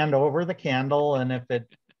your hand over the candle, and if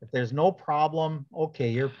there's no problem, okay,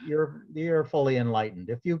 you're fully enlightened.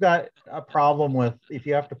 If you've got a problem with, if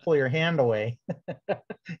you have to pull your hand away,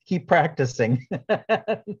 keep practicing.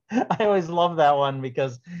 I always love that one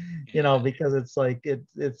because, you know, because it's like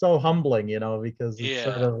it's so humbling, you know, because it's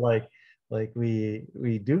sort of like we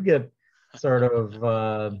do get sort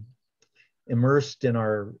of immersed in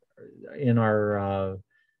our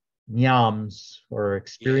nyams or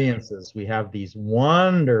experiences. We have these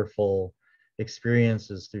wonderful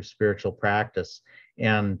experiences through spiritual practice,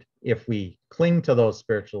 and if we cling to those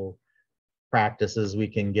spiritual practices, we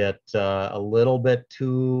can get a little bit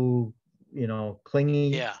too, you know,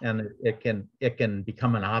 clingy, and it can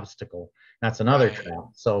become an obstacle. That's another trap.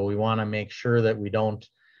 So we want to make sure that we don't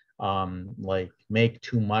like make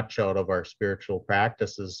too much out of our spiritual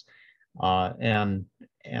practices, and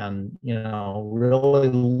you know, really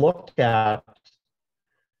look at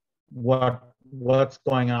what's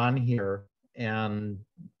going on here. And,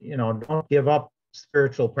 you know, don't give up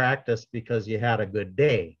spiritual practice because you had a good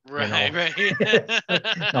day. Right, you know? Right.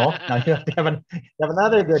 No, now you have to have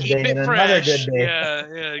another good day and another good day.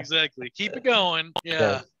 Yeah, exactly. Keep it going.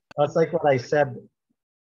 Yeah. That's like what I said.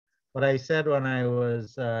 what I said when I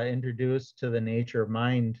was introduced to the nature of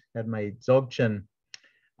mind, had my Dzogchen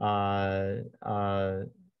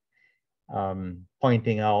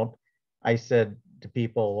pointing out, I said to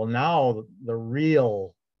people, well, now the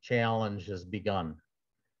real challenge has begun.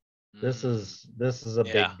 This is a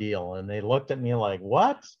big deal. And they looked at me like,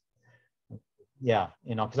 what? Yeah,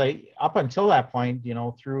 because I, up until that point,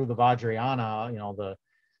 through the Vajrayana,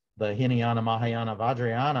 the Hinayana, Mahayana,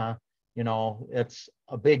 Vajrayana, it's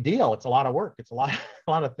a big deal. It's a lot of work. It's a lot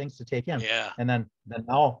of things to take in. Yeah. And then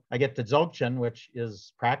now I get to Dzogchen, which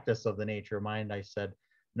is practice of the nature of mind. I said,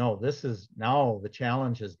 no, this is now the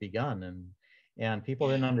challenge has begun. And people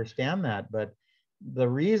didn't understand that. But the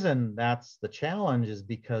reason that's the challenge is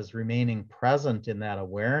because remaining present in that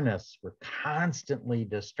awareness, we're constantly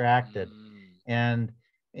distracted. And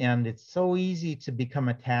it's so easy to become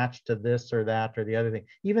attached to this or that or the other thing.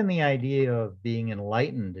 Even the idea of being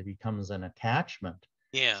enlightened, it becomes an attachment.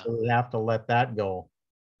 Yeah. So we have to let that go,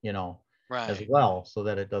 as well, so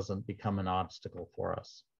that it doesn't become an obstacle for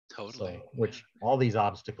us. Totally. So, which all these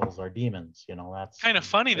obstacles are demons, that's kind of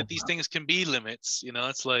funny that these things can be limits.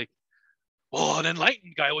 It's like, well, an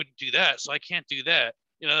enlightened guy wouldn't do that, so I can't do that.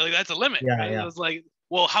 Like that's a limit. Yeah, right? yeah. It's like,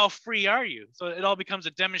 well, how free are you? So it all becomes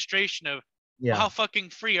a demonstration of well, how fucking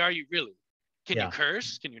free are you really? Can you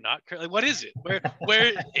curse? Can you not curse? Like, what is it?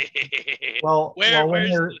 Where? Well,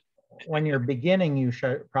 when you're beginning, you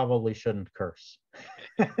probably shouldn't curse.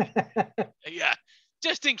 Yeah,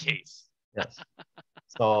 just in case. Yes.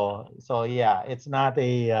 So yeah, it's not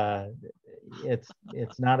a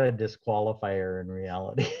it's not a disqualifier in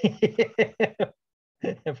reality.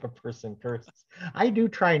 If a person curses, I do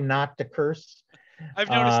try not to curse. I've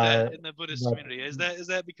noticed that in the Buddhist community. Is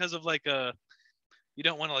that because of like you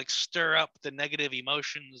don't want to like stir up the negative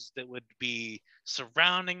emotions that would be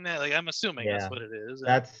surrounding that? Like I'm assuming that's what it is.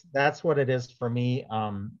 That's what it is for me.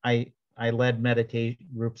 I led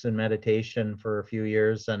groups in meditation for a few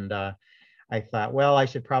years, and I thought, well, I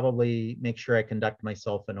should probably make sure I conduct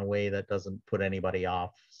myself in a way that doesn't put anybody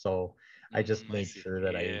off. So I just made sure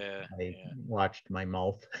that I watched my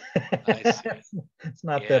mouth. It's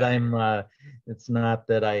not that it's not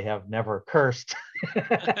that I have never cursed.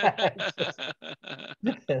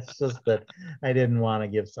 It's just that I didn't want to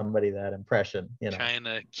give somebody that impression, Trying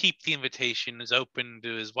to keep the invitation as open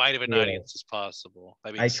to as wide of an audience as possible.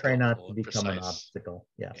 I try not to become an obstacle.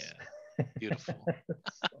 Yes. Yeah. Beautiful.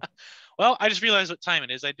 Well, I just realized what time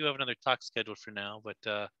it is. I do have another talk scheduled for now,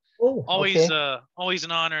 but always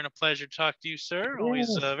an honor and a pleasure to talk to you, sir. Yes,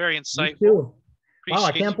 always very insightful. Wow,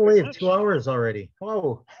 I can't believe 2 hours already.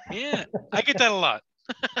 Whoa. Yeah, I get that a lot.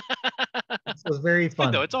 This was very fun.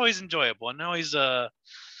 Good, though. It's always enjoyable and always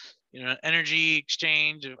energy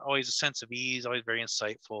exchange, always a sense of ease, always very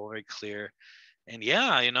insightful, very clear. And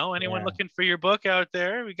anyone looking for your book out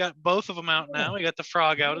there, we got both of them out now. We got the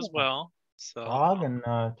Frog out as well. So Frog and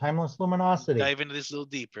Timeless Luminosity. Dive into this a little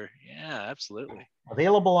deeper. Yeah, absolutely.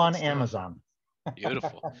 Available on Amazon.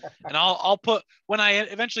 Beautiful. And I'll put, when I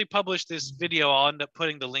eventually publish this video, I'll end up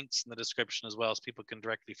putting the links in the description as well, so people can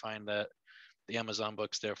directly find the Amazon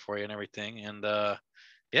books there for you and everything. And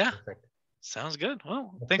perfect. Sounds good.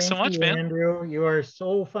 Well, thanks so much, man. Andrew, you are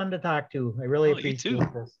so fun to talk to. I really appreciate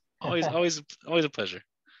this. always a pleasure.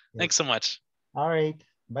 Yeah. Thanks so much. All right.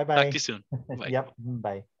 Bye-bye. Talk to you soon. Bye. Yep.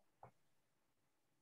 Bye.